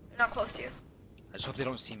all. They're not close to you. I just hope they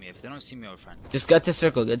don't see me. If they don't see me, we're fine. Just get to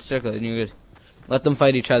circle, and you're good. Let them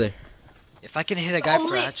fight each other. If I can hit a guy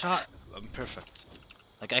for a headshot, I'm perfect.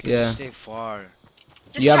 Like I can just stay far.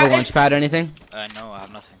 Do you have a launch pad or anything? No, I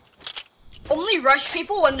have nothing. Only rush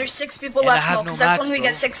people when there's 6 people And I left, have because no that's mats, when we bro.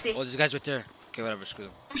 get 60. Oh, there's guys right there. Okay, whatever, screw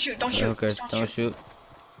them. Don't shoot, don't shoot. Okay, Just don't shoot.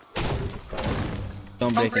 Don't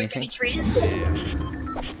Don't break break anything. any trees.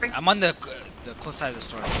 I'm on the close side of the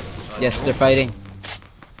storm. So Yes, they're fighting.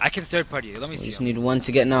 I can third party. Let me We see. just need one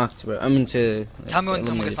to get knocked, bro. I mean to. Tell me when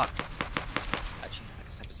someone eliminate. gets knocked. Actually, I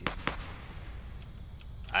can snipe a season.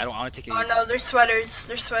 I want to take it. Oh no, they're sweaters.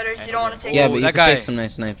 They're sweaters. You don't want to take Yeah, it. but you that can guy. take some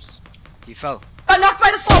nice snipes. He fell. Got knocked by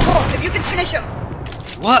the fall ball. If you can finish him.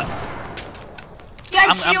 What? He had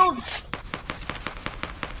I'm- shields.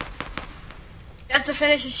 You have to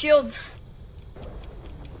finish his shields.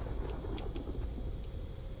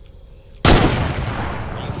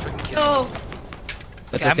 Are you freaking kidding me? No.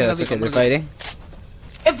 That's Okay, I'm okay. gonna That's leave, okay. I'm They're gonna fighting.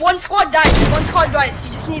 If one squad dies,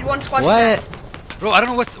 you just need one squad to die. What? Bro, I don't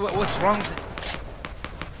know what's wrong with it.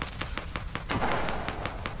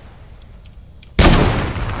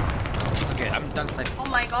 Okay, I'm done sniping. Oh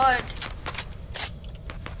my god.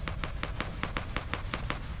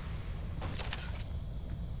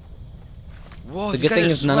 Whoa, The these good guys thing are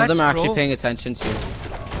is none of them are sweats, actually bro. paying attention to you.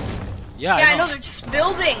 Yeah, Yeah, I know, they're just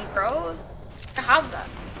building, bro. I have that.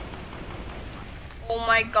 Oh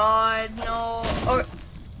my god, no. Oh.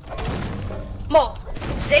 Mo,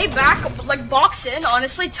 stay back, like box in,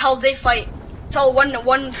 honestly, till they fight. Till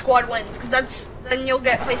one squad wins, because then you'll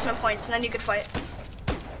get placement points, and then you could fight.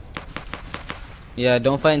 Yeah,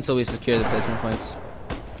 don't fight until we secure the placement points.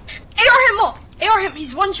 AR him, Mo! AR him,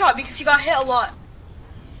 he's one shot because he got hit a lot. To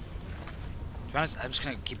be honest, I'm just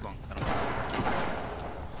gonna keep going. I don't care.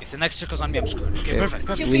 If the next circle's on me, I'm screwed. Okay, Okay. perfect,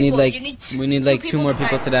 perfect. Two We need people, like you need we need like 2 more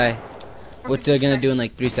people die. to die. What they're gonna die. do in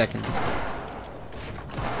like 3 seconds.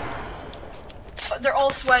 They're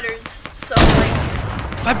all sweaters, so like,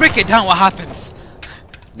 If I break it down, what happens?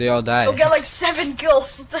 They all die. you'll get like 7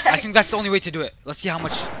 kills. What the I heck? think that's the only way to do it. Let's see how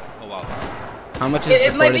much. Oh wow. How much is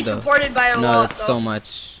It might be though? supported by a No, lot, that's though. so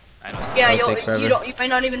much. I know. Yeah, That'll take forever. you might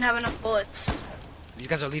not even have enough bullets. These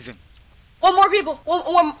guys are leaving. One more people. One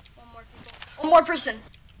more people. One more person.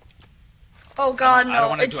 Oh god, I don't no!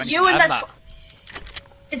 wanna do It's anything. you and I'm that's. not.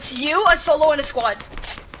 It's you, a solo, and a squad.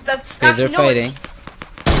 That's Okay, actually they're no. fighting.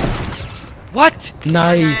 What?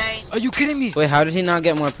 Nice. Are you kidding me? Wait, how did he not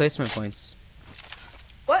get more placement points?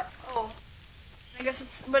 What? Oh, I guess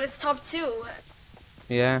it's top 2.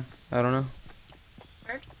 Yeah, I don't know.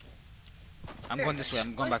 I'm going this way.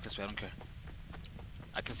 I'm going back this way. I don't care.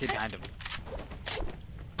 I can stay behind him.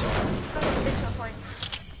 Placement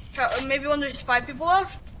points. Maybe when there's 5 people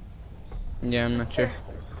left. Yeah, I'm not sure.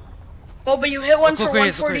 Oh, but you hit one Look for where he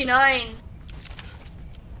is, look where he is. 149.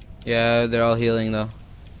 Yeah, they're all healing though.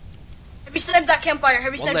 Have you sniped that campfire? Have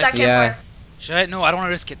you One sniped left. that Yeah. campfire? Should I? No, I don't want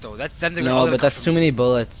to risk it though. Then they're all No, gonna but come that's for too me. many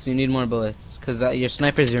bullets. You need more bullets. Because your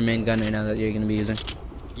sniper's your main gun right now that you're going to be using.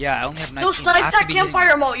 Yeah, I only have 19. No, I snipe have to that be hitting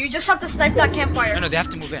campfire, Mo. You just have to snipe that campfire. them. No, they have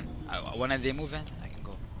to move in. When they move in, I can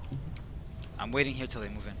go. I'm waiting here till they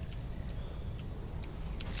move in.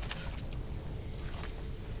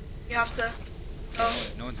 You have to. Oh.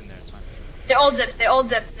 No one's in there. It's fine. They all dipped. They all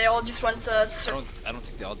dipped. They all just went to I circle. don't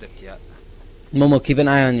think they all dipped yet. Momo, keep an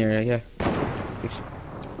eye on your. Yeah.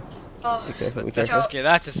 Oh. Be careful, be That's careful.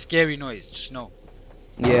 that's a scary noise. Just know.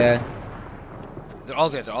 Yeah. They're all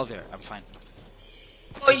there. They're all there. I'm fine.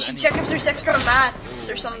 Oh, you should check if there's extra mats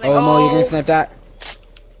or something. Oh, Mo, you're going to snipe that?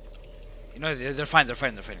 You know, they're fine. They're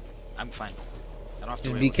fine. They're fighting. I'm fine. I don't have to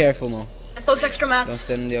Just worry be about careful, Mo. If those extra Don't mats.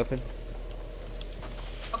 stand in the open.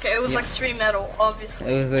 Okay, it was Yeah. like 3 metal,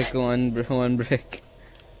 obviously. It was like one brick. it.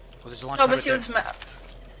 Oh, there's a launch No, pad but right see there. what's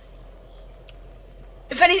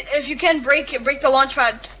if you can break it, break the launch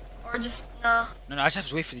pad, or just No, I just have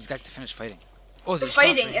to wait for these guys to finish fighting. Oh, they're there's drop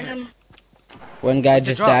fighting, right and here. then One guy the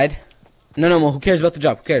just drop? died. No, Mo, who cares about the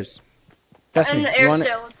job? Who cares? Trust and me. the You air wanna-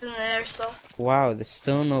 still, it's in the air still. Wow, there's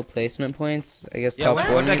still no placement points. I guess Yeah, top when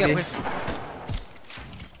 4 did I get maybe. placed?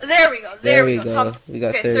 There we go. There we go. Top. We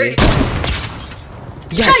got Okay, 30.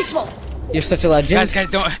 30. Yes! Nice. You're such a legend. Guys,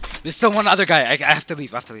 don't. There's still one other guy. I have to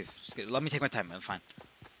leave. Just let me take my time. I'm fine.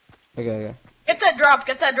 Okay. Get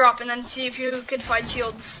that drop, and then see if you can find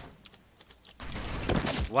shields.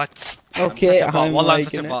 What? Okay, I'm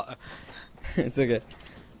liking it. It's okay.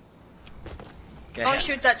 Okay, Don't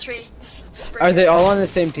shoot that tree. Spray Are they all on the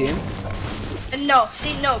same team? And no,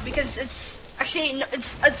 because it's actually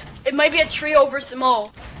it might be a trio versus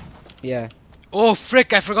Mo. Yeah. Oh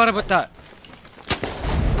frick! I forgot about that.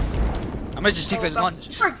 I might just take the lunch.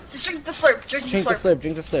 Slurp. Just drink the slurp. Drink the slurp.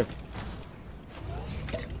 Drink the slurp.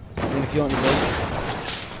 And if you want the big,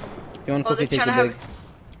 if you want to quickly take the big,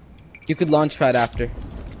 you could launch pad after.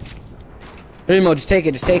 Hurry, Mo, just take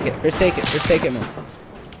it. First take it, Mo.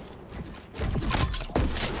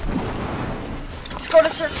 Just go to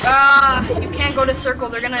circle. You can't go to circle.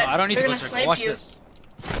 They're gonna. No, I don't need to go to circle. Watch this.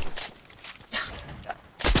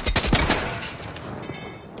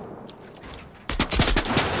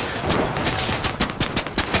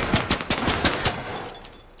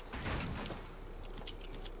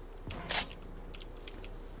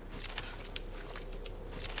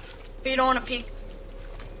 You don't want to peek.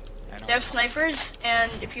 I know. They have snipers,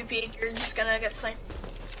 and if you peek, you're just gonna get sniped.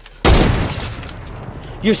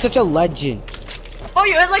 You're such a legend. Oh,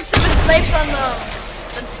 you had like 7 snipes on the.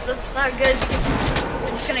 That's not good because you're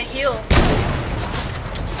just gonna heal.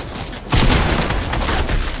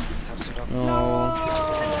 No.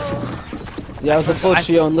 Yeah, it was a full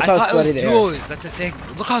trio, and look how sweaty they are. That's the thing.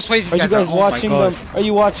 Look how sweaty these Are guys you guys are. watching them? Are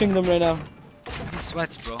you watching them right now? He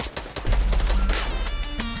sweats, bro.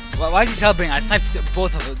 Why is he celebrating? I sniped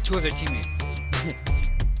two of their teammates. Yeah,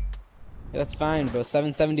 that's fine, bro.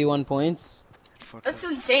 771 points. That's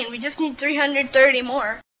insane. We just need 330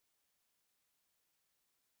 more.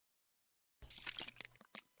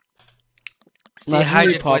 Imagine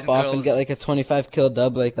we pop off and get like a 25 kill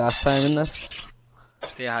dub like last time in this.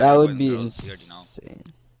 That would be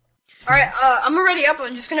insane. Alright, I'm already up.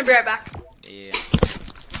 I'm just gonna be right back. Yeah.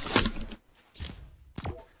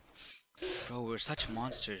 Bro, we're such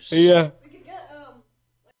monsters. Yeah. We could get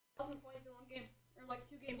like 1,000 points in one game, or like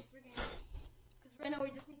 2 games, 3 games. Because right now we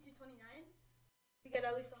just need 229. We get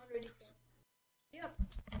at least 100 each game. Yep.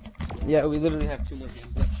 Yeah, we literally have 2 more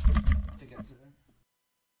games left to get to them.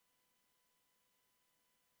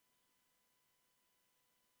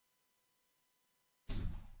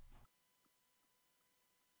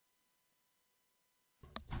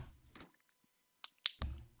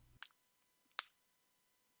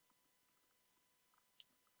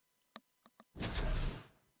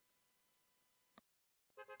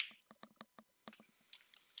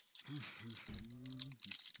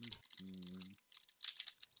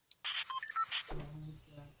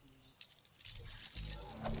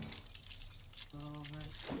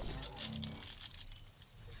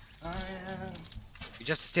 You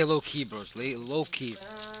just stay low key, bros. Low key.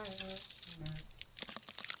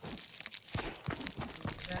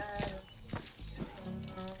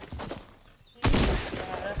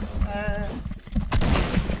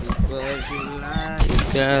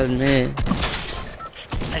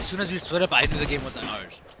 As soon as we split up, I knew the game wasn't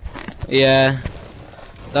ours. Yeah.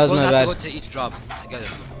 That was We'll my have bad. to go to each drop together.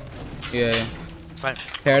 Yeah. It's fine.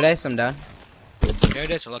 Paradise, I'm down.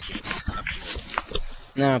 Paradise or lucky?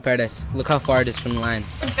 No, Paradise. Look how far it is from the line.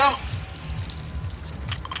 Don't.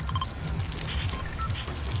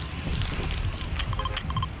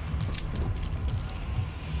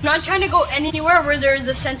 I'm not trying to go anywhere where there's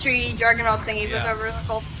the sentry juggernaut thingy, whatever it's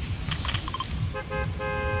called.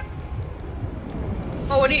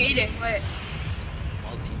 Oh, what are you eating? Wait.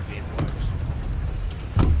 Multi-grain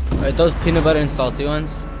bars. Are those peanut butter and salty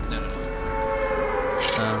ones? No.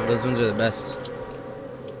 Those ones are the best.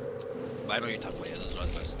 But I know you're talking about those are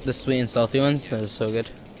the best. The sweet and salty ones, those are so good.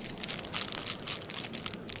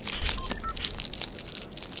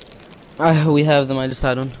 We have them, I just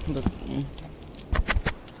had one. But,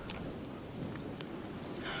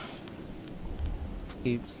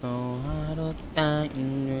 keep so hard of that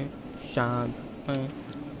in your shop. Oh,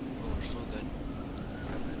 we're so good.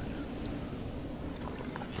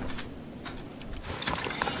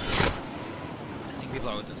 I think people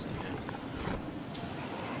are with us in here.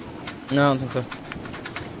 No, I don't think so.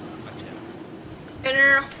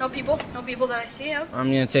 Actually, No people that I see. Yeah. I'm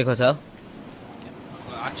gonna take hotel.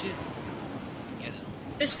 well, actually, yeah,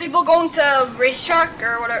 There's people going to racetrack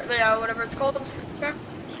or whatever. Yeah, whatever it's called. Track.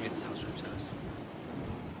 so get this house room's house.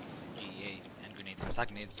 GEA and grenades. I'm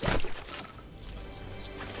stacking grenades.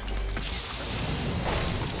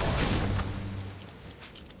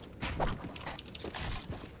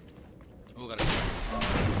 Oh, got it.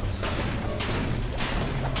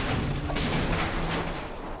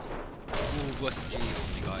 Ooh, SMG. Oh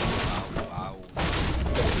my god. Wow, wow.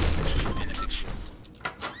 And a big shield.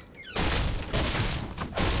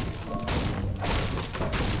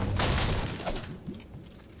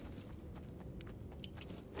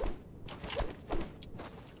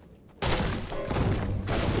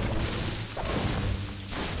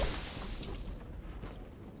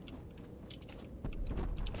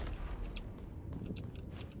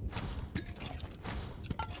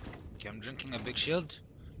 Okay, I'm drinking a big shield.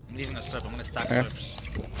 I'm leaving a slurp. I'm gonna stack slurps.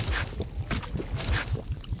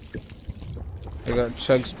 I got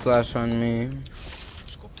chug splash on me.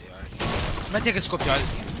 Scope they are. I'm gonna take a scope jar.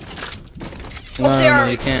 No,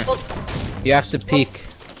 you can't. You have to peek.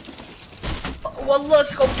 Wallah,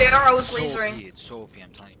 scope there, I was So lasering. OP, it's so OP, I'm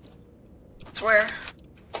telling you. Swear.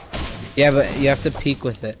 Yeah, but you have to peek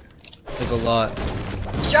with it. Like a lot.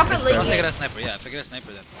 Just drop it I'll late take game. a sniper, yeah, if I get a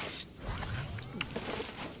sniper then.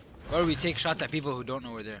 Or we take shots at people who don't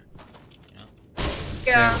know we're there. You know?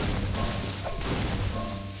 Yeah.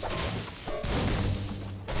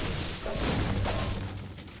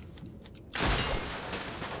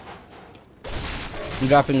 I'm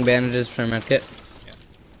dropping bandages for my kit.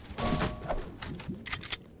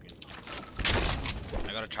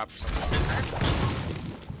 I got a chop for something.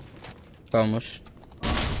 Almost.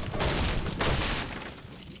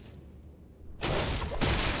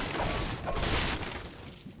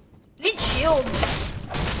 Need shields.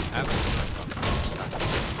 I have a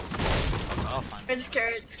I'll find Okay, just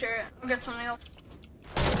carry it, just carry it. I'll get something else.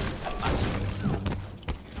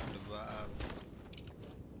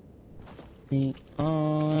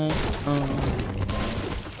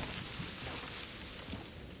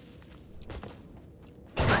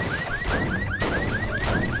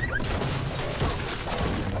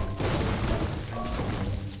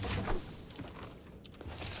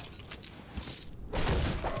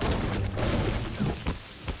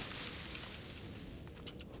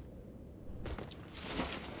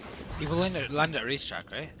 People land at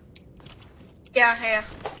racetrack, right? Yeah, yeah.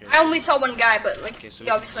 I only saw one guy, but like, Okay, so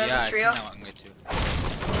you obviously have I this seen trio. that one guy too.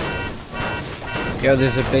 Yo,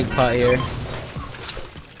 there's a big pot here.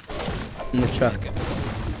 In the truck. Okay.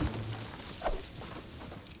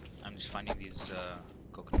 I'm just finding these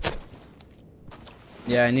coconuts.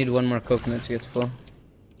 Yeah, I need one more coconut to get full.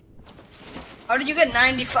 How did you get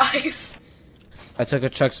 95? I took a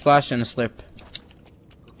chug splash and a slurp.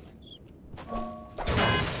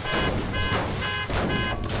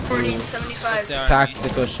 75.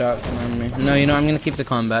 Tactical shotgun on me. No, you know, I'm gonna keep the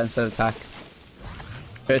combat instead of tac.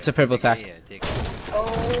 It's a purple tac. Yeah, take it. Oh.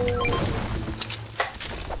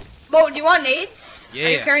 Mo, do you want nades? Yeah, Are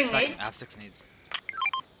you yeah. carrying I have nades? 6 nades.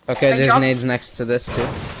 Okay, I there's dropped- nades next to this too.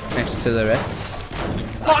 Next to the Ritz.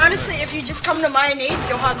 Well, honestly, if you just come to my nades,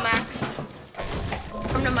 you'll have maxed.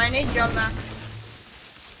 Come to my nades, you'll have maxed.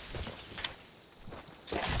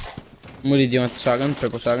 Moody, do you want the shotgun?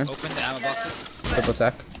 Purple shotgun? Open the ammo boxes. Purple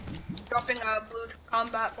tac. Dropping a blue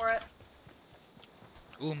combat for it.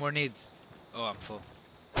 Ooh, more nades. Oh, I'm full.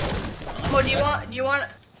 Mo, do you want You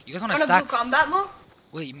guys want to a blue stack? combat, Mo?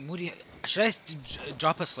 Wait, Moody, should I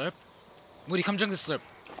drop a slurp? Moody, come drink the slurp.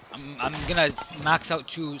 I'm gonna max out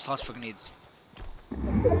 2 slots for grenades.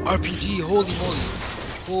 RPG, holy moly.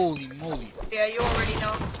 Holy moly. Yeah, you already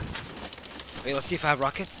know. Wait, let's see if I have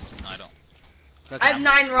rockets. No, I don't. Okay, I have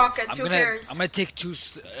 9 rockets, who cares? I'm gonna take 2,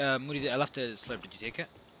 Moody, I left a slurp. Did you take it?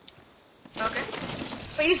 Okay.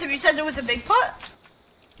 But you said there was a big pot?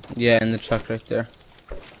 Yeah, in the truck right there.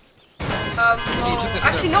 No. took the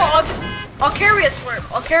Actually, slurp, no, right? I'll carry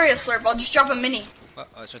a slurp. I'll just drop a mini. Oh,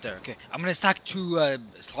 it's right there. Okay, I'm gonna stack 2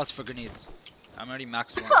 slots for grenades. I'm already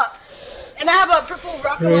maxed 1. And I have a purple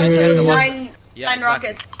rocket Yeah, launcher the with one. 9 Yeah, exactly.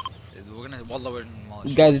 rockets. We're gonna wallow it in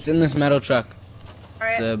demolish. Guys, it's in this metal truck.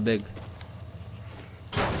 Alright, The big.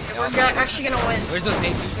 we're actually gonna win. Where's those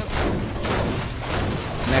nades, Yusuf?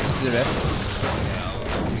 Next to the Ritz.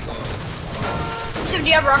 So, do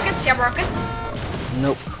you have rockets? You have rockets?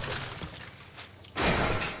 Nope.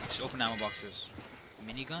 Just open ammo boxes.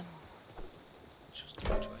 Minigun? Just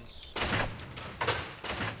do it twice.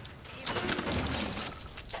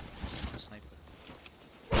 Sniper.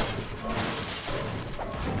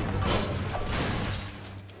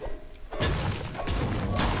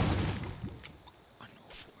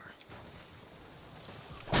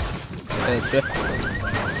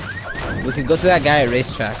 Drift. We could go to that guy at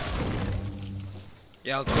racetrack.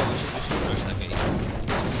 Yeah, let's go. We should rush that guy.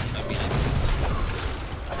 That'd be nice.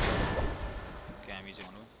 Okay, I'm using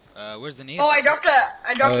one of them. Where's the nade? Oh, I dropped a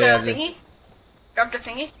Oh, yeah, thingy. Dropped a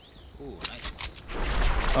thingy. Ooh, nice.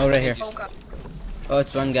 Oh, right here. Oh, God. Oh,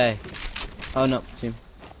 it's one guy. Oh, no. Team.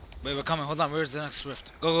 Wait, we're coming. Hold on. Where's the next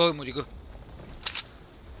Swift? Go, Moody, go.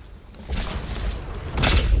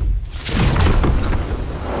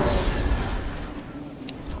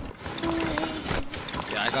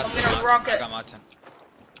 rocket. I got mountain.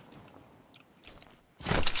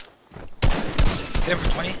 Hit him for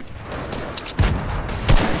 20.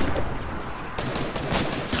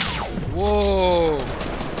 Whoa!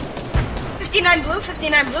 59 blue,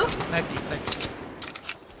 59 blue. Snipe me, snipe me.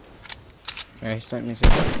 Alright, he sniped me too.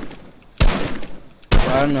 Well,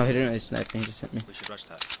 I don't know, he didn't really snipe me, he just hit me. We should rush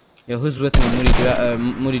that. Yo, who's with me?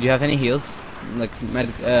 Moody, do you have any heals? Like,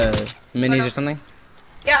 minis or something?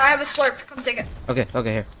 Yeah, I have a slurp. Come take it. Okay,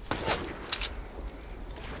 here.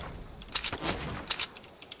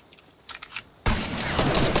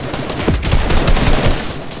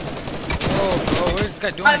 Oh, what is this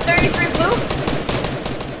guy doing? 33 blue.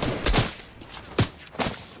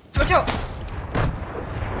 Watch out.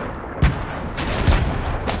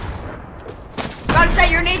 God, is that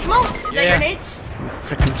your nades, Mo? Is that your nades?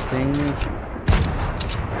 Freaking thing.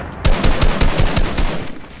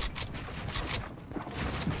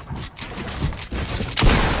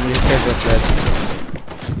 You just guys look red.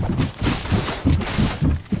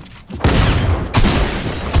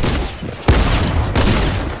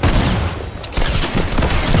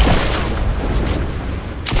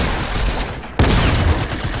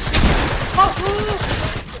 Oh,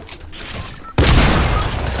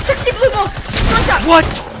 60 blue ball. On top. What?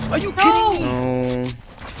 Are you kidding me? No.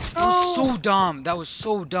 That was so dumb. That was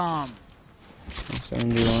so dumb.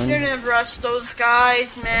 71. Didn't rush those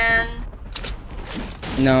guys, man.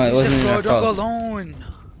 No, it wasn't Bro, our don't go fault. alone.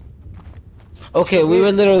 Okay, we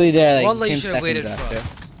were literally there like Wallah, you 10 should have waited seconds for after.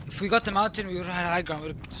 us. If we got the mountain, we would have had high ground. We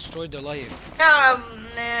would have destroyed their life.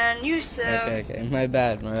 Man, you said. Okay, my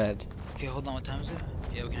bad. Okay, hold on. What time is it?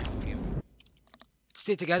 Yeah, we can have a game.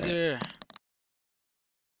 Stay together.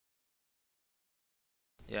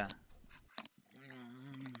 Yeah.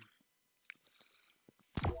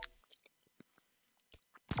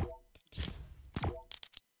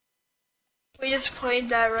 We just played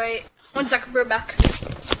that right. 1 second, we're back.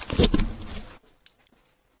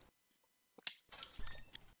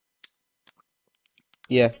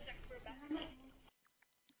 Yeah.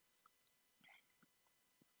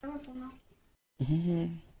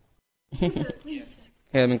 Here,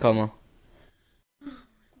 let me call Mo.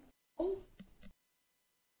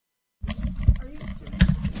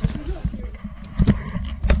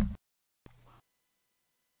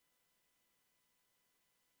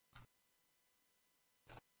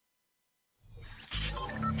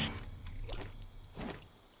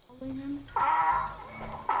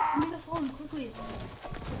 Give me the phone quickly. Give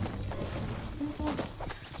me the phone.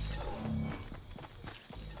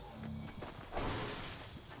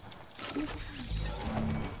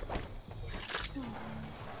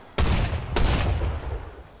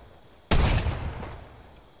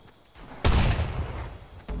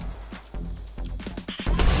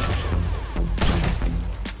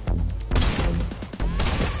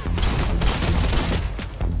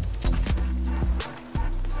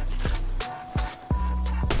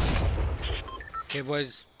 Okay,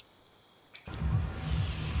 boys.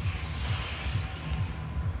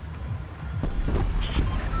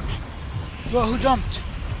 Bro, who jumped?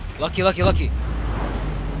 Lucky. Oh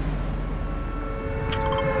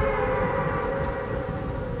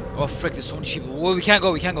frick, there's so many people. Whoa, we can't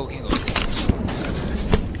go.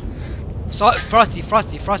 So, Frosty,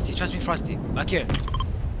 trust me, Frosty. Back here.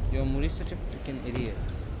 Yo, Moody's such a freaking idiot.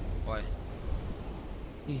 Why?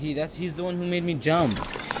 He's the one who made me jump.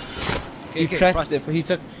 Okay, He pressed Frosty. it.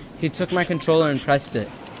 He took my controller and pressed it.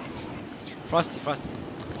 Frosty.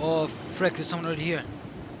 Oh frick, there's someone right here.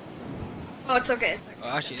 Oh, it's okay. Oh,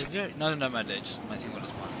 actually, is there? No, my day. Just my thing with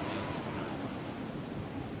this one.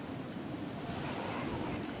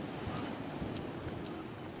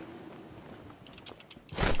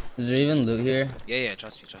 Is there even loot here? Yeah,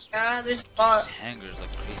 trust me. Yeah, there's a lot. Hangers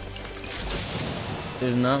like crazy.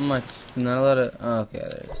 There's not much. Not a lot of. Oh, okay,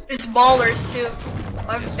 there is. There's ballers too.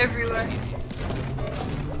 Everywhere.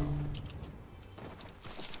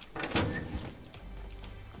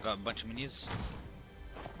 Got a bunch of minis.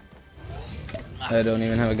 I don't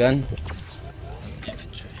even have a gun.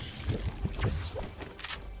 Infantry.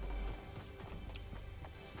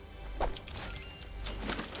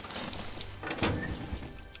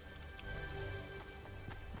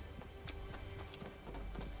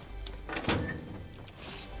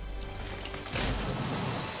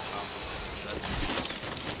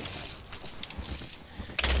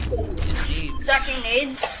 Stacking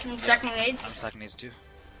nades. I'm stacking I'm nades. stacking these too.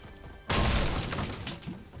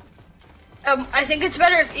 I think it's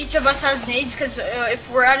better if each of us has nades, because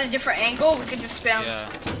if we're at a different angle, we could just spam. Yeah.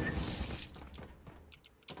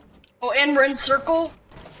 Oh, and we're in circle.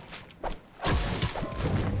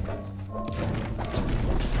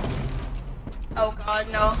 Oh god,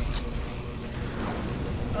 no.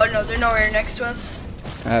 Oh no, they're nowhere next to us.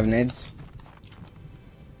 I have nades.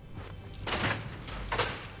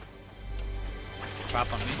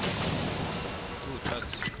 Trap on me. Ooh,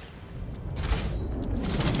 chugs.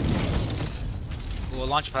 Ooh, a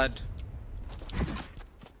launch pad.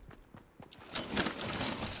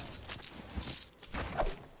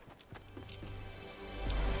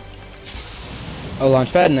 Oh,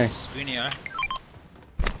 launch pad, nice. Green AR.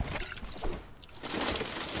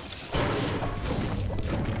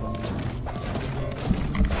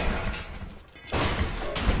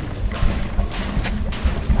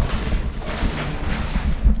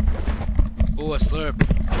 Ooh, a slurp.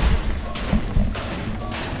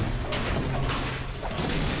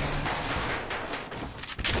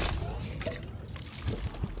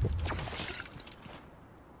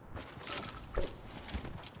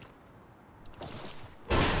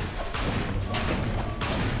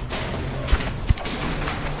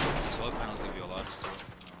 Solar panels give you a lot still.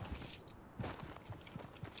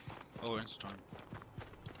 Oh, we're in storm.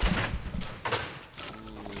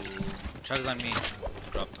 Ooh, chugs on me. I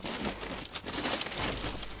dropped them.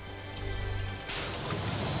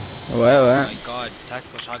 What? Oh my god,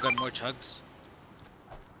 tactical shotgun, more chugs.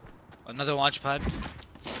 Another launch pad.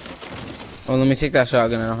 Oh, let me take that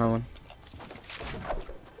shotgun. I don't have one.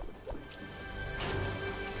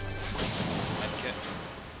 Medkit.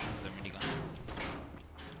 The minigun.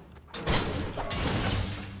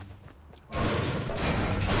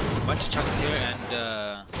 Bunch of chugs here and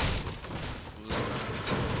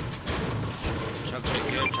chugs right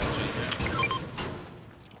here, chugs right here.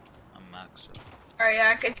 I'm max. Alright,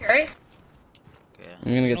 yeah, I could carry. Okay. I'm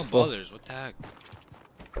gonna There's get no full. ballers, what the heck?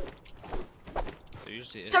 There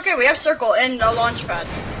usually is. It's okay, we have circle and a launch pad.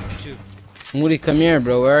 Two. Woody, come here,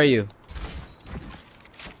 bro. Where are you?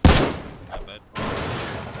 My bad.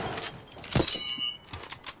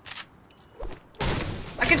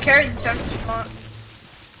 I could carry the chugs if you want.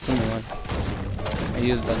 Give me one. I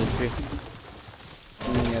used the other three.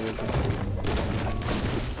 Give me the other two.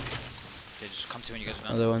 Okay, just come to me when you guys are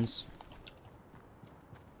done. Other ones.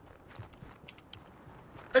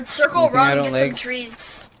 Let's circle Anything I around and don't get some like?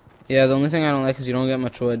 trees. Yeah, the only thing I don't like is you don't get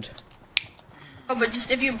much wood. Oh, but just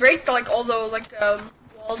if you break the, like all the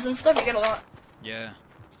walls and stuff, you get a lot. Yeah,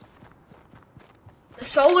 The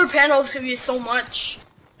solar panels give you so much.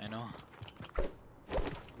 I know.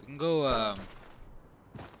 We can go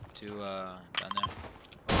to down there.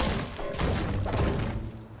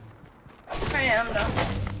 I am done.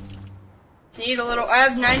 Just need a little. I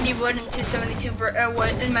have 90 wood and 272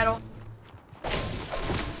 wood and metal.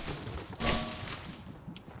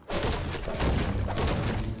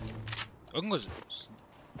 We can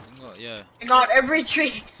go, yeah. I got every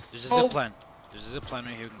tree. There's a Oh. zip line. There's a zip line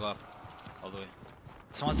right here. We can go up all the way.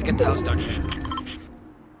 Someone wants to get the house down here.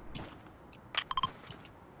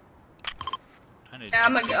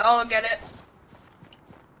 Yeah, I'll get it.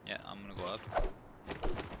 Yeah, I'm gonna go up.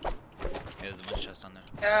 Yeah, there's a bunch of chests on there.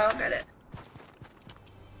 Yeah, I'll get it.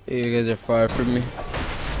 You guys are far from me.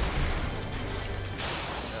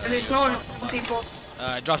 There's no people.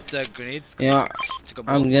 I dropped grenades. 'cause Yeah, I took a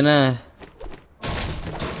I'm bullet. gonna.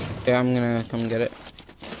 Yeah, I'm gonna come get it.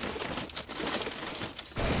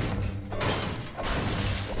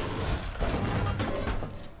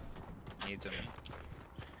 Needs on me.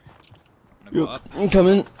 I'm gonna go up. I'm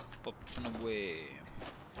coming. Up and away.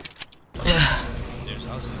 Yeah. There's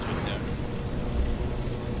houses right there.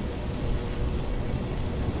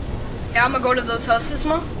 Yeah, I'm gonna go to those houses,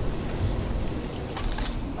 Mom.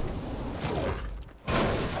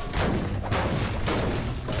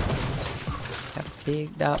 That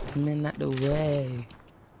big dot coming out the way.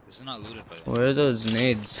 This is not looted by the way. Where are those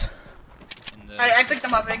nades? In the I picked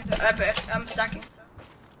them up. I'm stacking. So.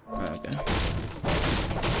 Okay.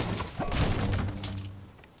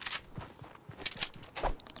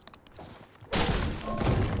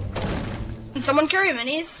 Can someone carry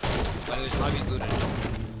minis? By the way, it's not even looted.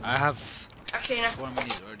 I have Actually, no. 4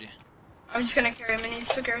 minis already. I'm just gonna carry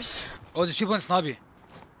minis. Who cares? Oh, there's people in Snobby.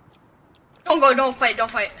 Don't go. Don't fight.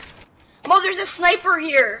 Don't fight. Mo, there's a sniper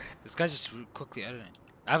here. This guy's just quickly editing.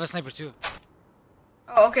 I have a sniper too.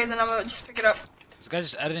 Oh, okay. Then I'm gonna just pick it up. This guy's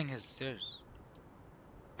just editing his stairs.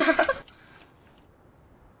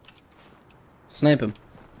 Snipe him.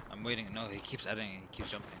 I'm waiting. No, he keeps editing and he keeps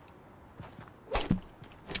jumping.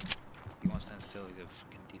 He won't stand still. He's a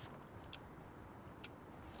freaking default.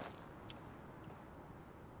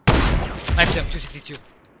 Knifed him. 262.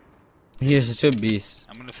 You're such a beast.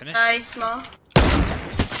 I'm gonna finish. Nice, Mo.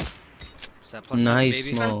 Is that plus Nice,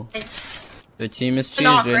 baby? Mo. It's The team is changed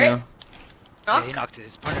knock, right right? now. Yeah, he knock. knocked it.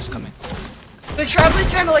 His partner's coming. He was probably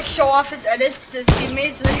trying to like show off his edits to his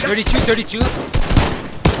teammates. And then he got 32, 32.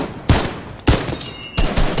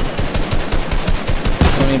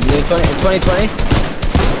 20 blue, 20.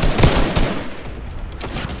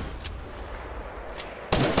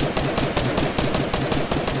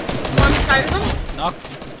 On the side of them.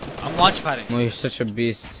 Knocked. I'm launch padding. Oh, you're such a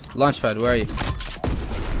beast. Launchpad, where are you?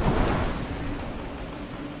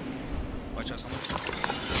 Watch out, someone.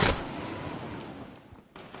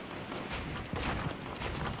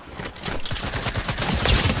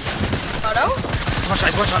 Auto?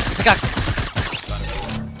 Watch out, pickaxe.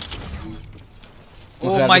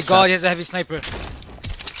 We'll Oh grab my the god, he straps. has a heavy sniper.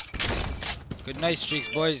 Good night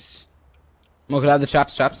streaks, boys. We'll grab the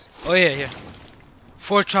traps. Oh yeah, here.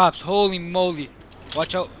 4 traps, holy moly.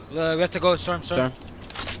 Watch out, we have to go, storm. Storm.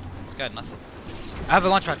 This guy had nothing. I have a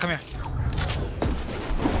launch pad, come here.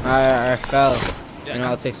 I fell. Yeah, You know,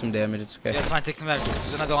 I'll take some damage, it's okay. yeah, it's fine, take some damage.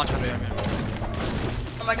 There's another launch pad right here.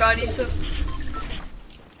 Oh my god, he's so...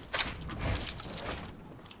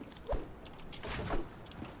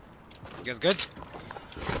 You guys good?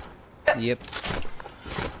 Yep.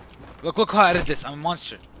 Look how I did this, I'm a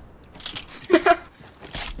monster.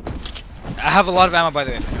 I have a lot of ammo, by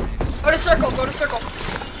the way. Go to circle.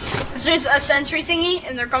 There's a sentry thingy,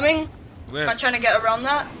 and they're coming. Where? I'm trying to get around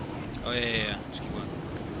that. Oh yeah. Just keep going.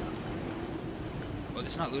 Oh,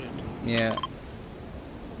 this is not looted. Yeah.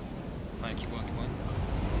 Fine, keep going.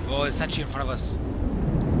 Oh, it's sentry in front of us.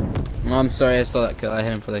 No, I'm sorry, I stole that kill. I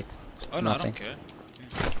hit him for like Oh no, nothing. I don't care.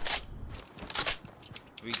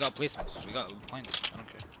 We got placements. We got points. I don't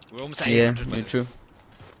care. We're almost at Yeah, 800. by you're the way. true.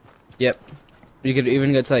 Yep. You could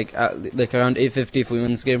even get to like around 850 if we win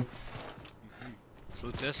this game.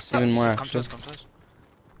 Loot this. Even more, Come to us.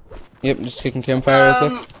 Yep, just kicking campfire real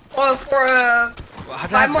quick. Well, for Well, how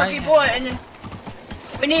do I 5 more find people, him?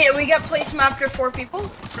 and then we get placement after 4 people, or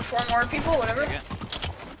 4 more people, whatever. Okay.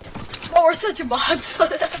 Oh, we're such a bots.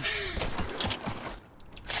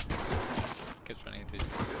 Kids running into you.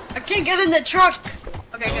 I can't get in the truck.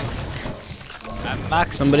 Okay, good. I'm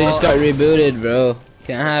max. Somebody just got rebooted, bro.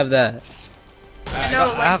 Can't have that. I, know,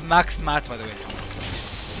 got, I have max mats, by the way.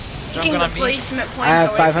 Taking Gun the on me. placement points I have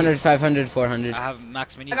away. 500, 500, 400. I have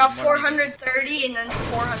max minis. I got and more minis. 430 and then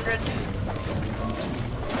 400.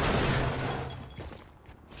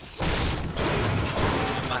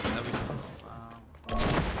 I'm maxing everything. Wow.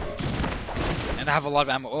 And I have a lot of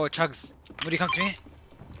ammo. Oh, Chugs. Would you come to me?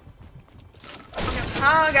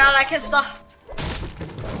 Oh god, I can't stop.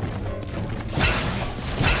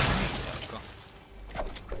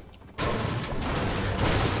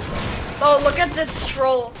 Oh, look at this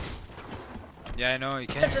troll. Yeah, I know. You Look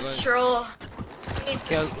can't. at Go this ahead. troll.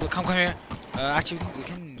 Okay, come here. Actually, we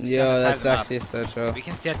can. Stay Yo, on the side that's of the map. actually so true. We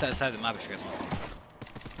can stay at the side of the map if you guys want.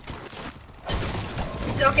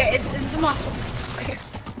 It's okay, it's impossible.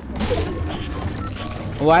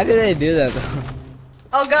 Why do they do that though?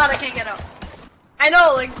 Oh god, I can't get out. I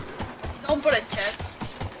know, like, don't put a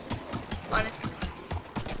chest on it.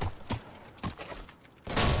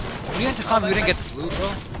 We went to Sam, we didn't get this loot,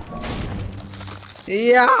 bro.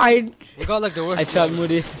 Yeah, We got like the worst. I shot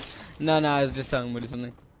Moody. No, I was just telling Moody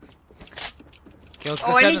something. Okay, let's Oh,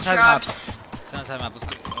 go I stay on need the side of the map. traps. Stay on the side of the map. Let's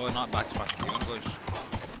go. Oh, not back to fast. You wanna go?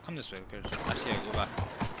 Come this way. Who cares? Actually, yeah, go back.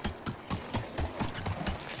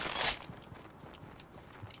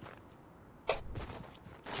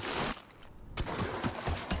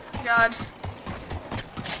 God.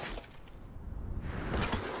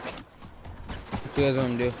 What do you guys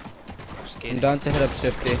want to do? Just I'm skating. down to hit up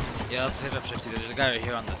Shifty. Yeah, let's hit up 50. There's a guy right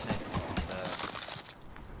here on the thing.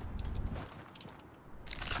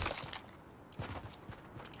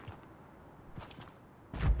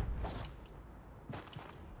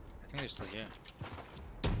 I think they're still here.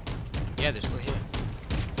 Yeah, they're still here.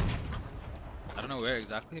 I don't know where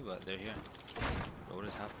exactly, but they're here. But what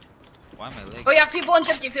is happening? Why am I late? Oh yeah, people on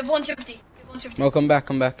 50, people on 50, people on 50. Oh, come back.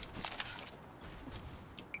 Yeah,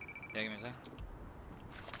 give me a sec.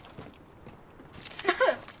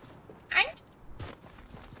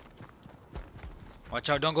 Watch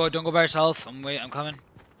out! Don't go by yourself. I'm coming.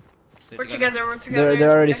 Stay We're together. They're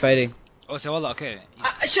already okay. fighting. Oh, so well, okay.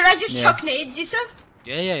 Should I just Yeah. chuck nades, Yusuf?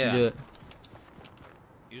 Yeah. Do it.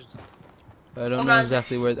 Use them. I don't Oh, know God.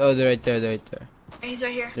 exactly where. Oh, they're right there. He's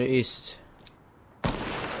right here. They're east.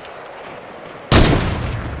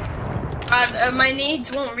 God, my nades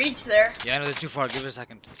won't reach there. Yeah, I know they're too far. Give it a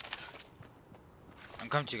second. I'm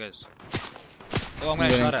coming to you guys. Oh, I'm I'm gonna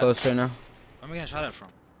getting shot at. close right now. Where am I gonna shot at from?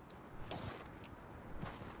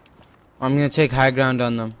 I'm gonna take high ground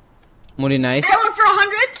on them. Moody, nice. I went for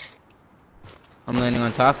 100. I'm landing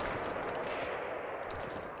on top.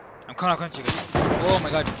 I'm coming to you guys. Oh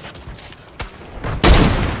my god.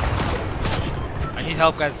 I need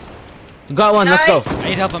help, guys. Got one. Let's Nice. go. I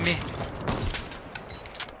need help on me.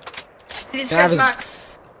 These Can I have guys his-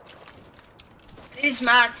 max. These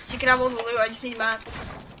mats. You can have all the loot. I just need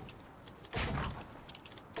mats.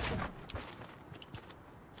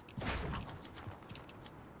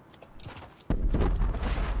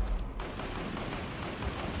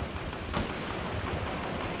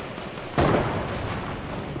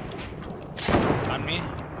 On me.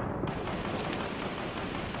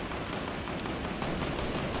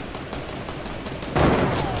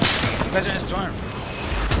 You guys are in a storm.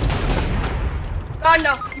 Oh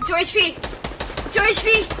no. 2 HP. 2 HP.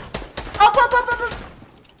 Up, up, up, up, up.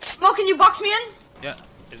 Mo, can you box me in? Yeah.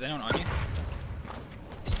 Is anyone on you?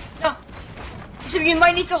 No. So you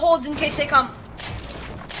might need to hold in case they come.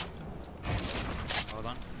 Hold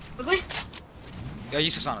on. Quickly. Yeah,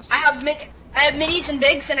 Yusuf's on us. I have minis and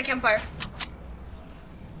bigs and a campfire.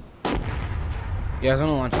 You guys want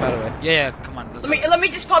to launch pad away? Yeah, yeah, come on. Let me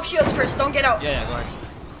just pop shields first. Don't get out. Yeah, yeah, go ahead.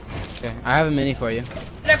 Okay, I have a mini for you.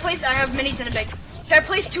 Should I place? I have minis and a big. Should I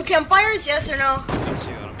place 2 campfires? Yes or no? Up to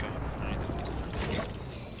you, I don't care.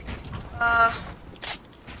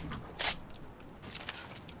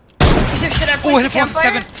 Should I place Oh, hit a it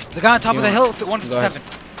campfire? 157. The guy on top of the hill, 157.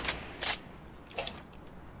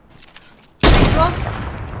 Thanks, Mo.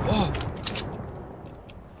 Oh.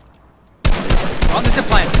 On the zip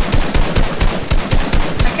line.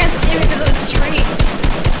 I can't see him because of this tree.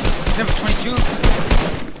 Number 22.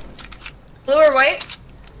 Blue or white?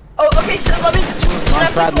 Oh, okay, so let me just... Should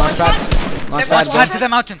I Launch place pad, a launch pad? Launch Should I pad, place a go. Head to that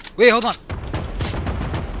mountain. Wait, hold on.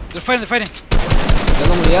 They're fighting, they're fighting.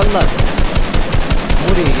 يلا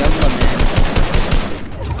Moody, يلا man.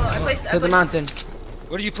 Oh, I placed... To the mountain.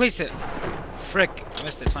 Where do you place it? Frick. I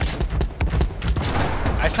missed it, it's fine.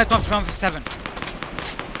 I sniped one from 7.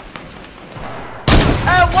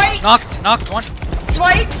 White! Knocked one. It's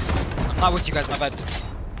white! I'm not with you guys, my bad.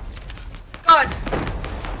 God.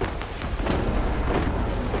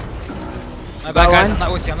 My bad, Got guys, one? I'm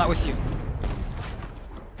not with you.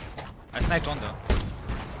 I sniped one though.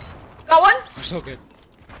 Got one? We're so good.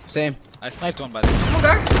 Same. I sniped one by the way.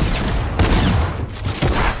 Okay.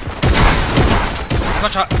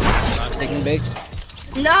 One shot. Taking big.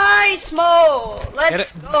 Nice, Mo! Let's Get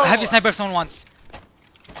it. go! Have you sniper if someone wants?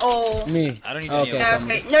 Oh. Me. I don't need Okay. any of Yeah, them.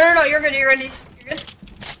 okay. No, you're good, you're good. You're good.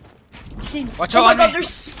 See, Watch oh out my on god, me.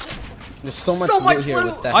 there's There's so much So loot much here. loot.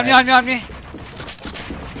 What the On me, heck? on me, on me.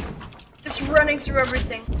 just running through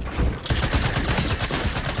everything.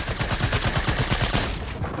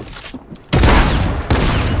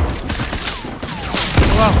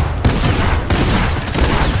 Wow.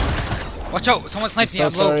 Watch out, someone sniped me, So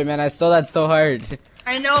I'm low. sorry, man. I stole that so hard.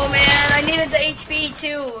 I know, man. I needed the HP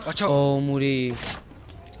too. Watch out. Oh, Moody.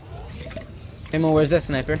 Hey, Mo, where's that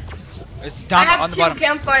sniper? It's I down have on the 2 bottom.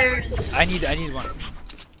 campfires. I need one.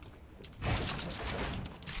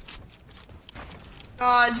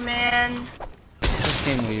 God, man.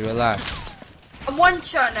 Okay, Moody, relax. I'm 1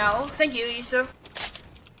 shot now. Thank you, Yusuf.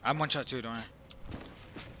 I'm one shot too, don't worry.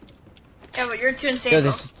 Yeah, but you're too insane. Yo,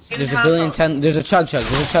 bro. there's Even a half billion health. ten. There's a chug.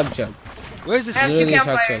 There's a chug. Where's this? I have 2 literally a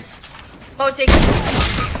truck campfires. Mo, take it.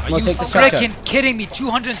 Are Mo, you take the chug. freaking kidding me?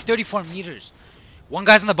 234 meters. One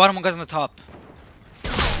guy's on the bottom, one guy's on the top.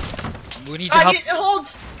 We need your help. Hold.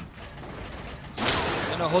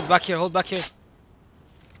 No, hold back here, hold back here.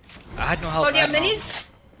 I had no help. Oh, do you I have had no help.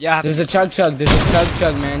 minis? Yeah, I have There's a chug. There's a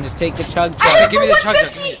chug, man. Just take the chug. I hit him give for me the charger,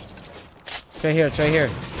 150. Try here.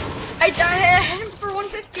 I hit him for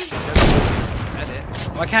 150. edit.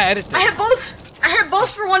 Why can't I edit this? I hit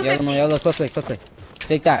both for 150. Yellow, quickly.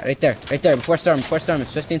 Take that, right there. Before storm.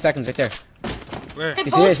 It's 15 seconds, right there. Where? Hit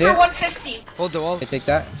You both see it? for 150. Hold the wall. Okay, take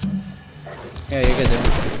that. Yeah, you're good.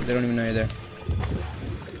 They don't even know you're there.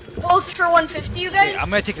 Both for 150, you guys? I'm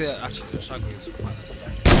gonna take the shotgun.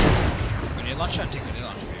 When you launch shot, take the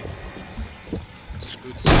launch.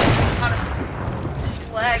 Scoots.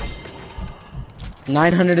 Just lag.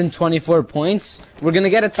 924 points. We're gonna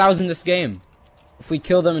get 1,000 this game. If we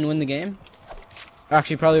kill them and win the game.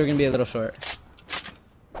 Actually, probably we're gonna be a little short.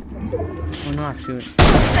 Oh no, actually.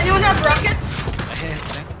 Does anyone have rockets? I hit his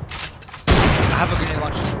thing. I have a grenade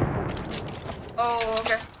launcher. Oh,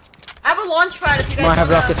 okay. I have a launch pad if you guys Mo, I have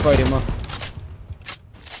wanna... rockets for you, Mo.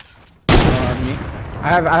 Oh, me.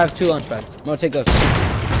 I have 2 launch pads. Mo, take those.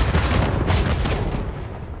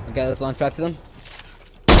 Okay, let's launch pads to them.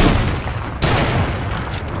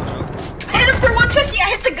 I hit him for 150. I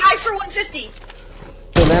hit the guy for 150.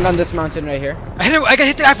 So land on this mountain right here. I got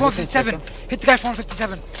hit the guy for 157. Hit the guy for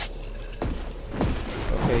 157.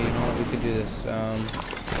 Okay, you know what? We could do this. I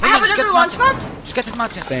have just get another this launch mountain. pad. Just get this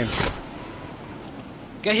mountain. Same.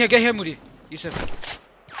 Get here, Moody. Yusuf.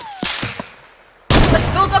 Let's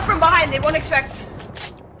build up from behind. They won't expect.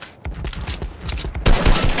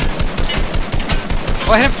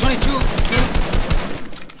 Oh, I hit him for 22.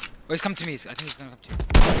 Oh, he's coming to me. I think he's gonna come to you.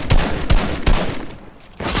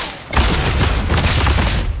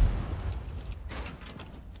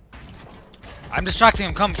 I'm distracting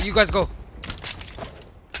him. Come, you guys go.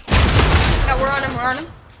 Yeah, we're on him. We're on him.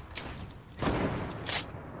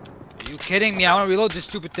 Are you kidding me? I want to reload this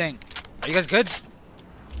stupid thing. Are you guys good?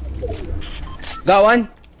 Got one.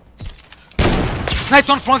 Sniped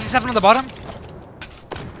on 457 on the bottom.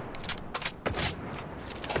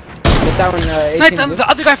 Get that one. Sniped 18 on blue. the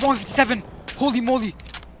other guy 457. Holy moly.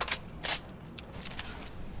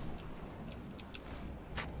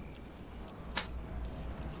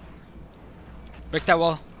 Break that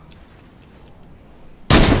wall.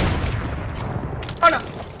 Oh no.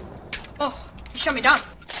 Oh, you shut me down.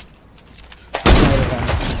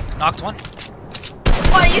 Knocked one.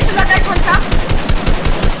 Oh, you still got that one top?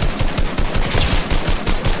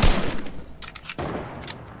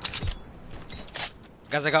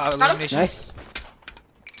 Guys, I got elimination. Nice.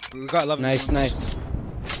 We got 11. Nice, nice.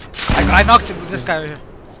 I knocked him with this guy right here.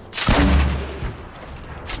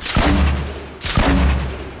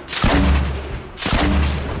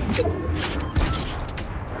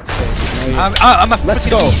 I'm a Let's freaking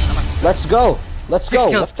go. beast. Let's go. Let's Six go.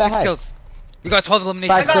 kills. What the 6 heck? kills. We got 12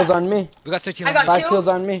 eliminations. 5 kills on me. We got 13 I got eliminations. 5 kills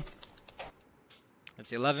on me.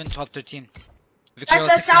 That's 11, 12, 13.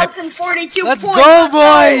 That's 1,042 Let's points. go,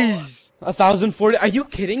 boys! 1,040. Are you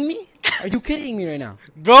kidding me? Are you kidding me right now?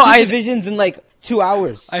 Bro, Two I divisions in like 2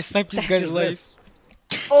 hours. I sniped these guys' life.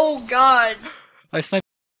 Oh god. I sniped.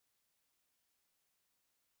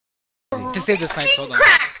 To save the snipes, hold on.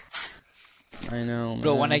 Cracked. I know, man.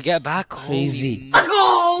 Bro, when I get back, Crazy. Let's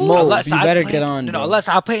go. Mo, Allah, you better get on, No, bro. unless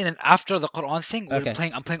I'll play, and then after the Quran thing,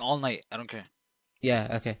 Okay. I'm playing all night. I don't care.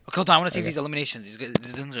 Yeah, okay. Okay, hold on. I want to save Okay. these eliminations. These guys,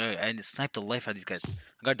 I sniped the life out of these guys.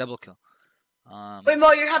 I got a double kill. Wait,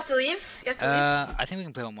 Mo, you have to leave? You have to leave? I think we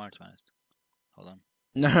can play one more, to be honest. Hold on.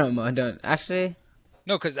 No, Mo, don't. Actually,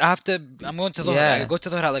 No, because I have to. I'm going to the hood. Yeah. I go to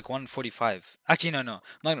the hood at like 1:45. Actually, no. I'm not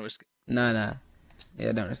gonna risk it. nah.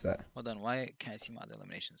 Yeah, don't risk that. Hold on. Why can't I see my other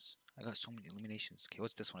eliminations? I got so many eliminations. Okay,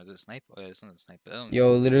 what's this one? Is it a snipe? Oh, yeah, it's not a snipe. I don't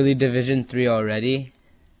Yo, literally Division 3 already.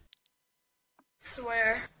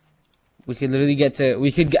 Swear. We could literally get to.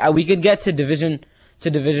 We could get to Division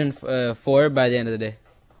 4 by the end of the day.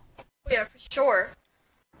 Oh, yeah, for sure.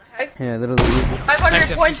 The heck? Yeah, literally.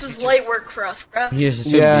 500 points was light work for us, bruh.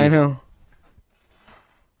 Yeah, I know.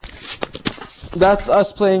 That's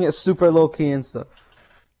us playing it super low key and stuff.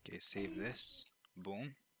 Okay, save this.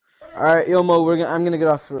 Boom. All right, yo, Mo, I'm gonna get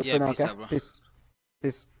off for Yeah, now. peace Okay, out, bro. peace.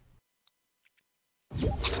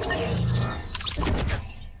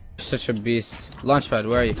 Such a beast. Launchpad,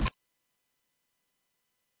 where are you?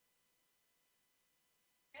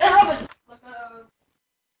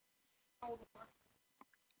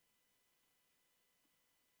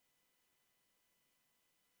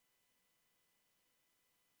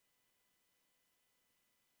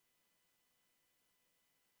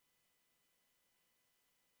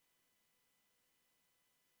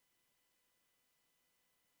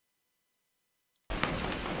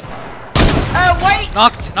 Wait!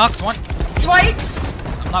 Knocked one. Twice!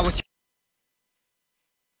 I'm not with you.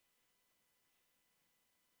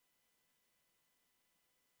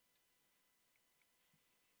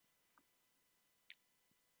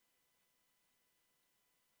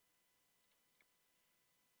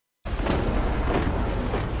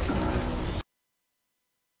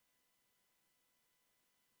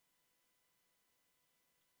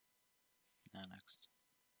 Next.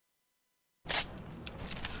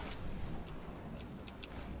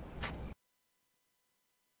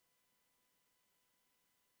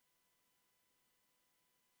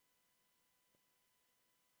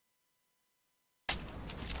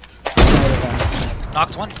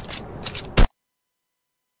 Knocked one.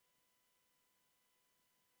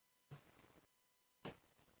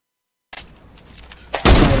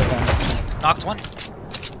 Knocked one.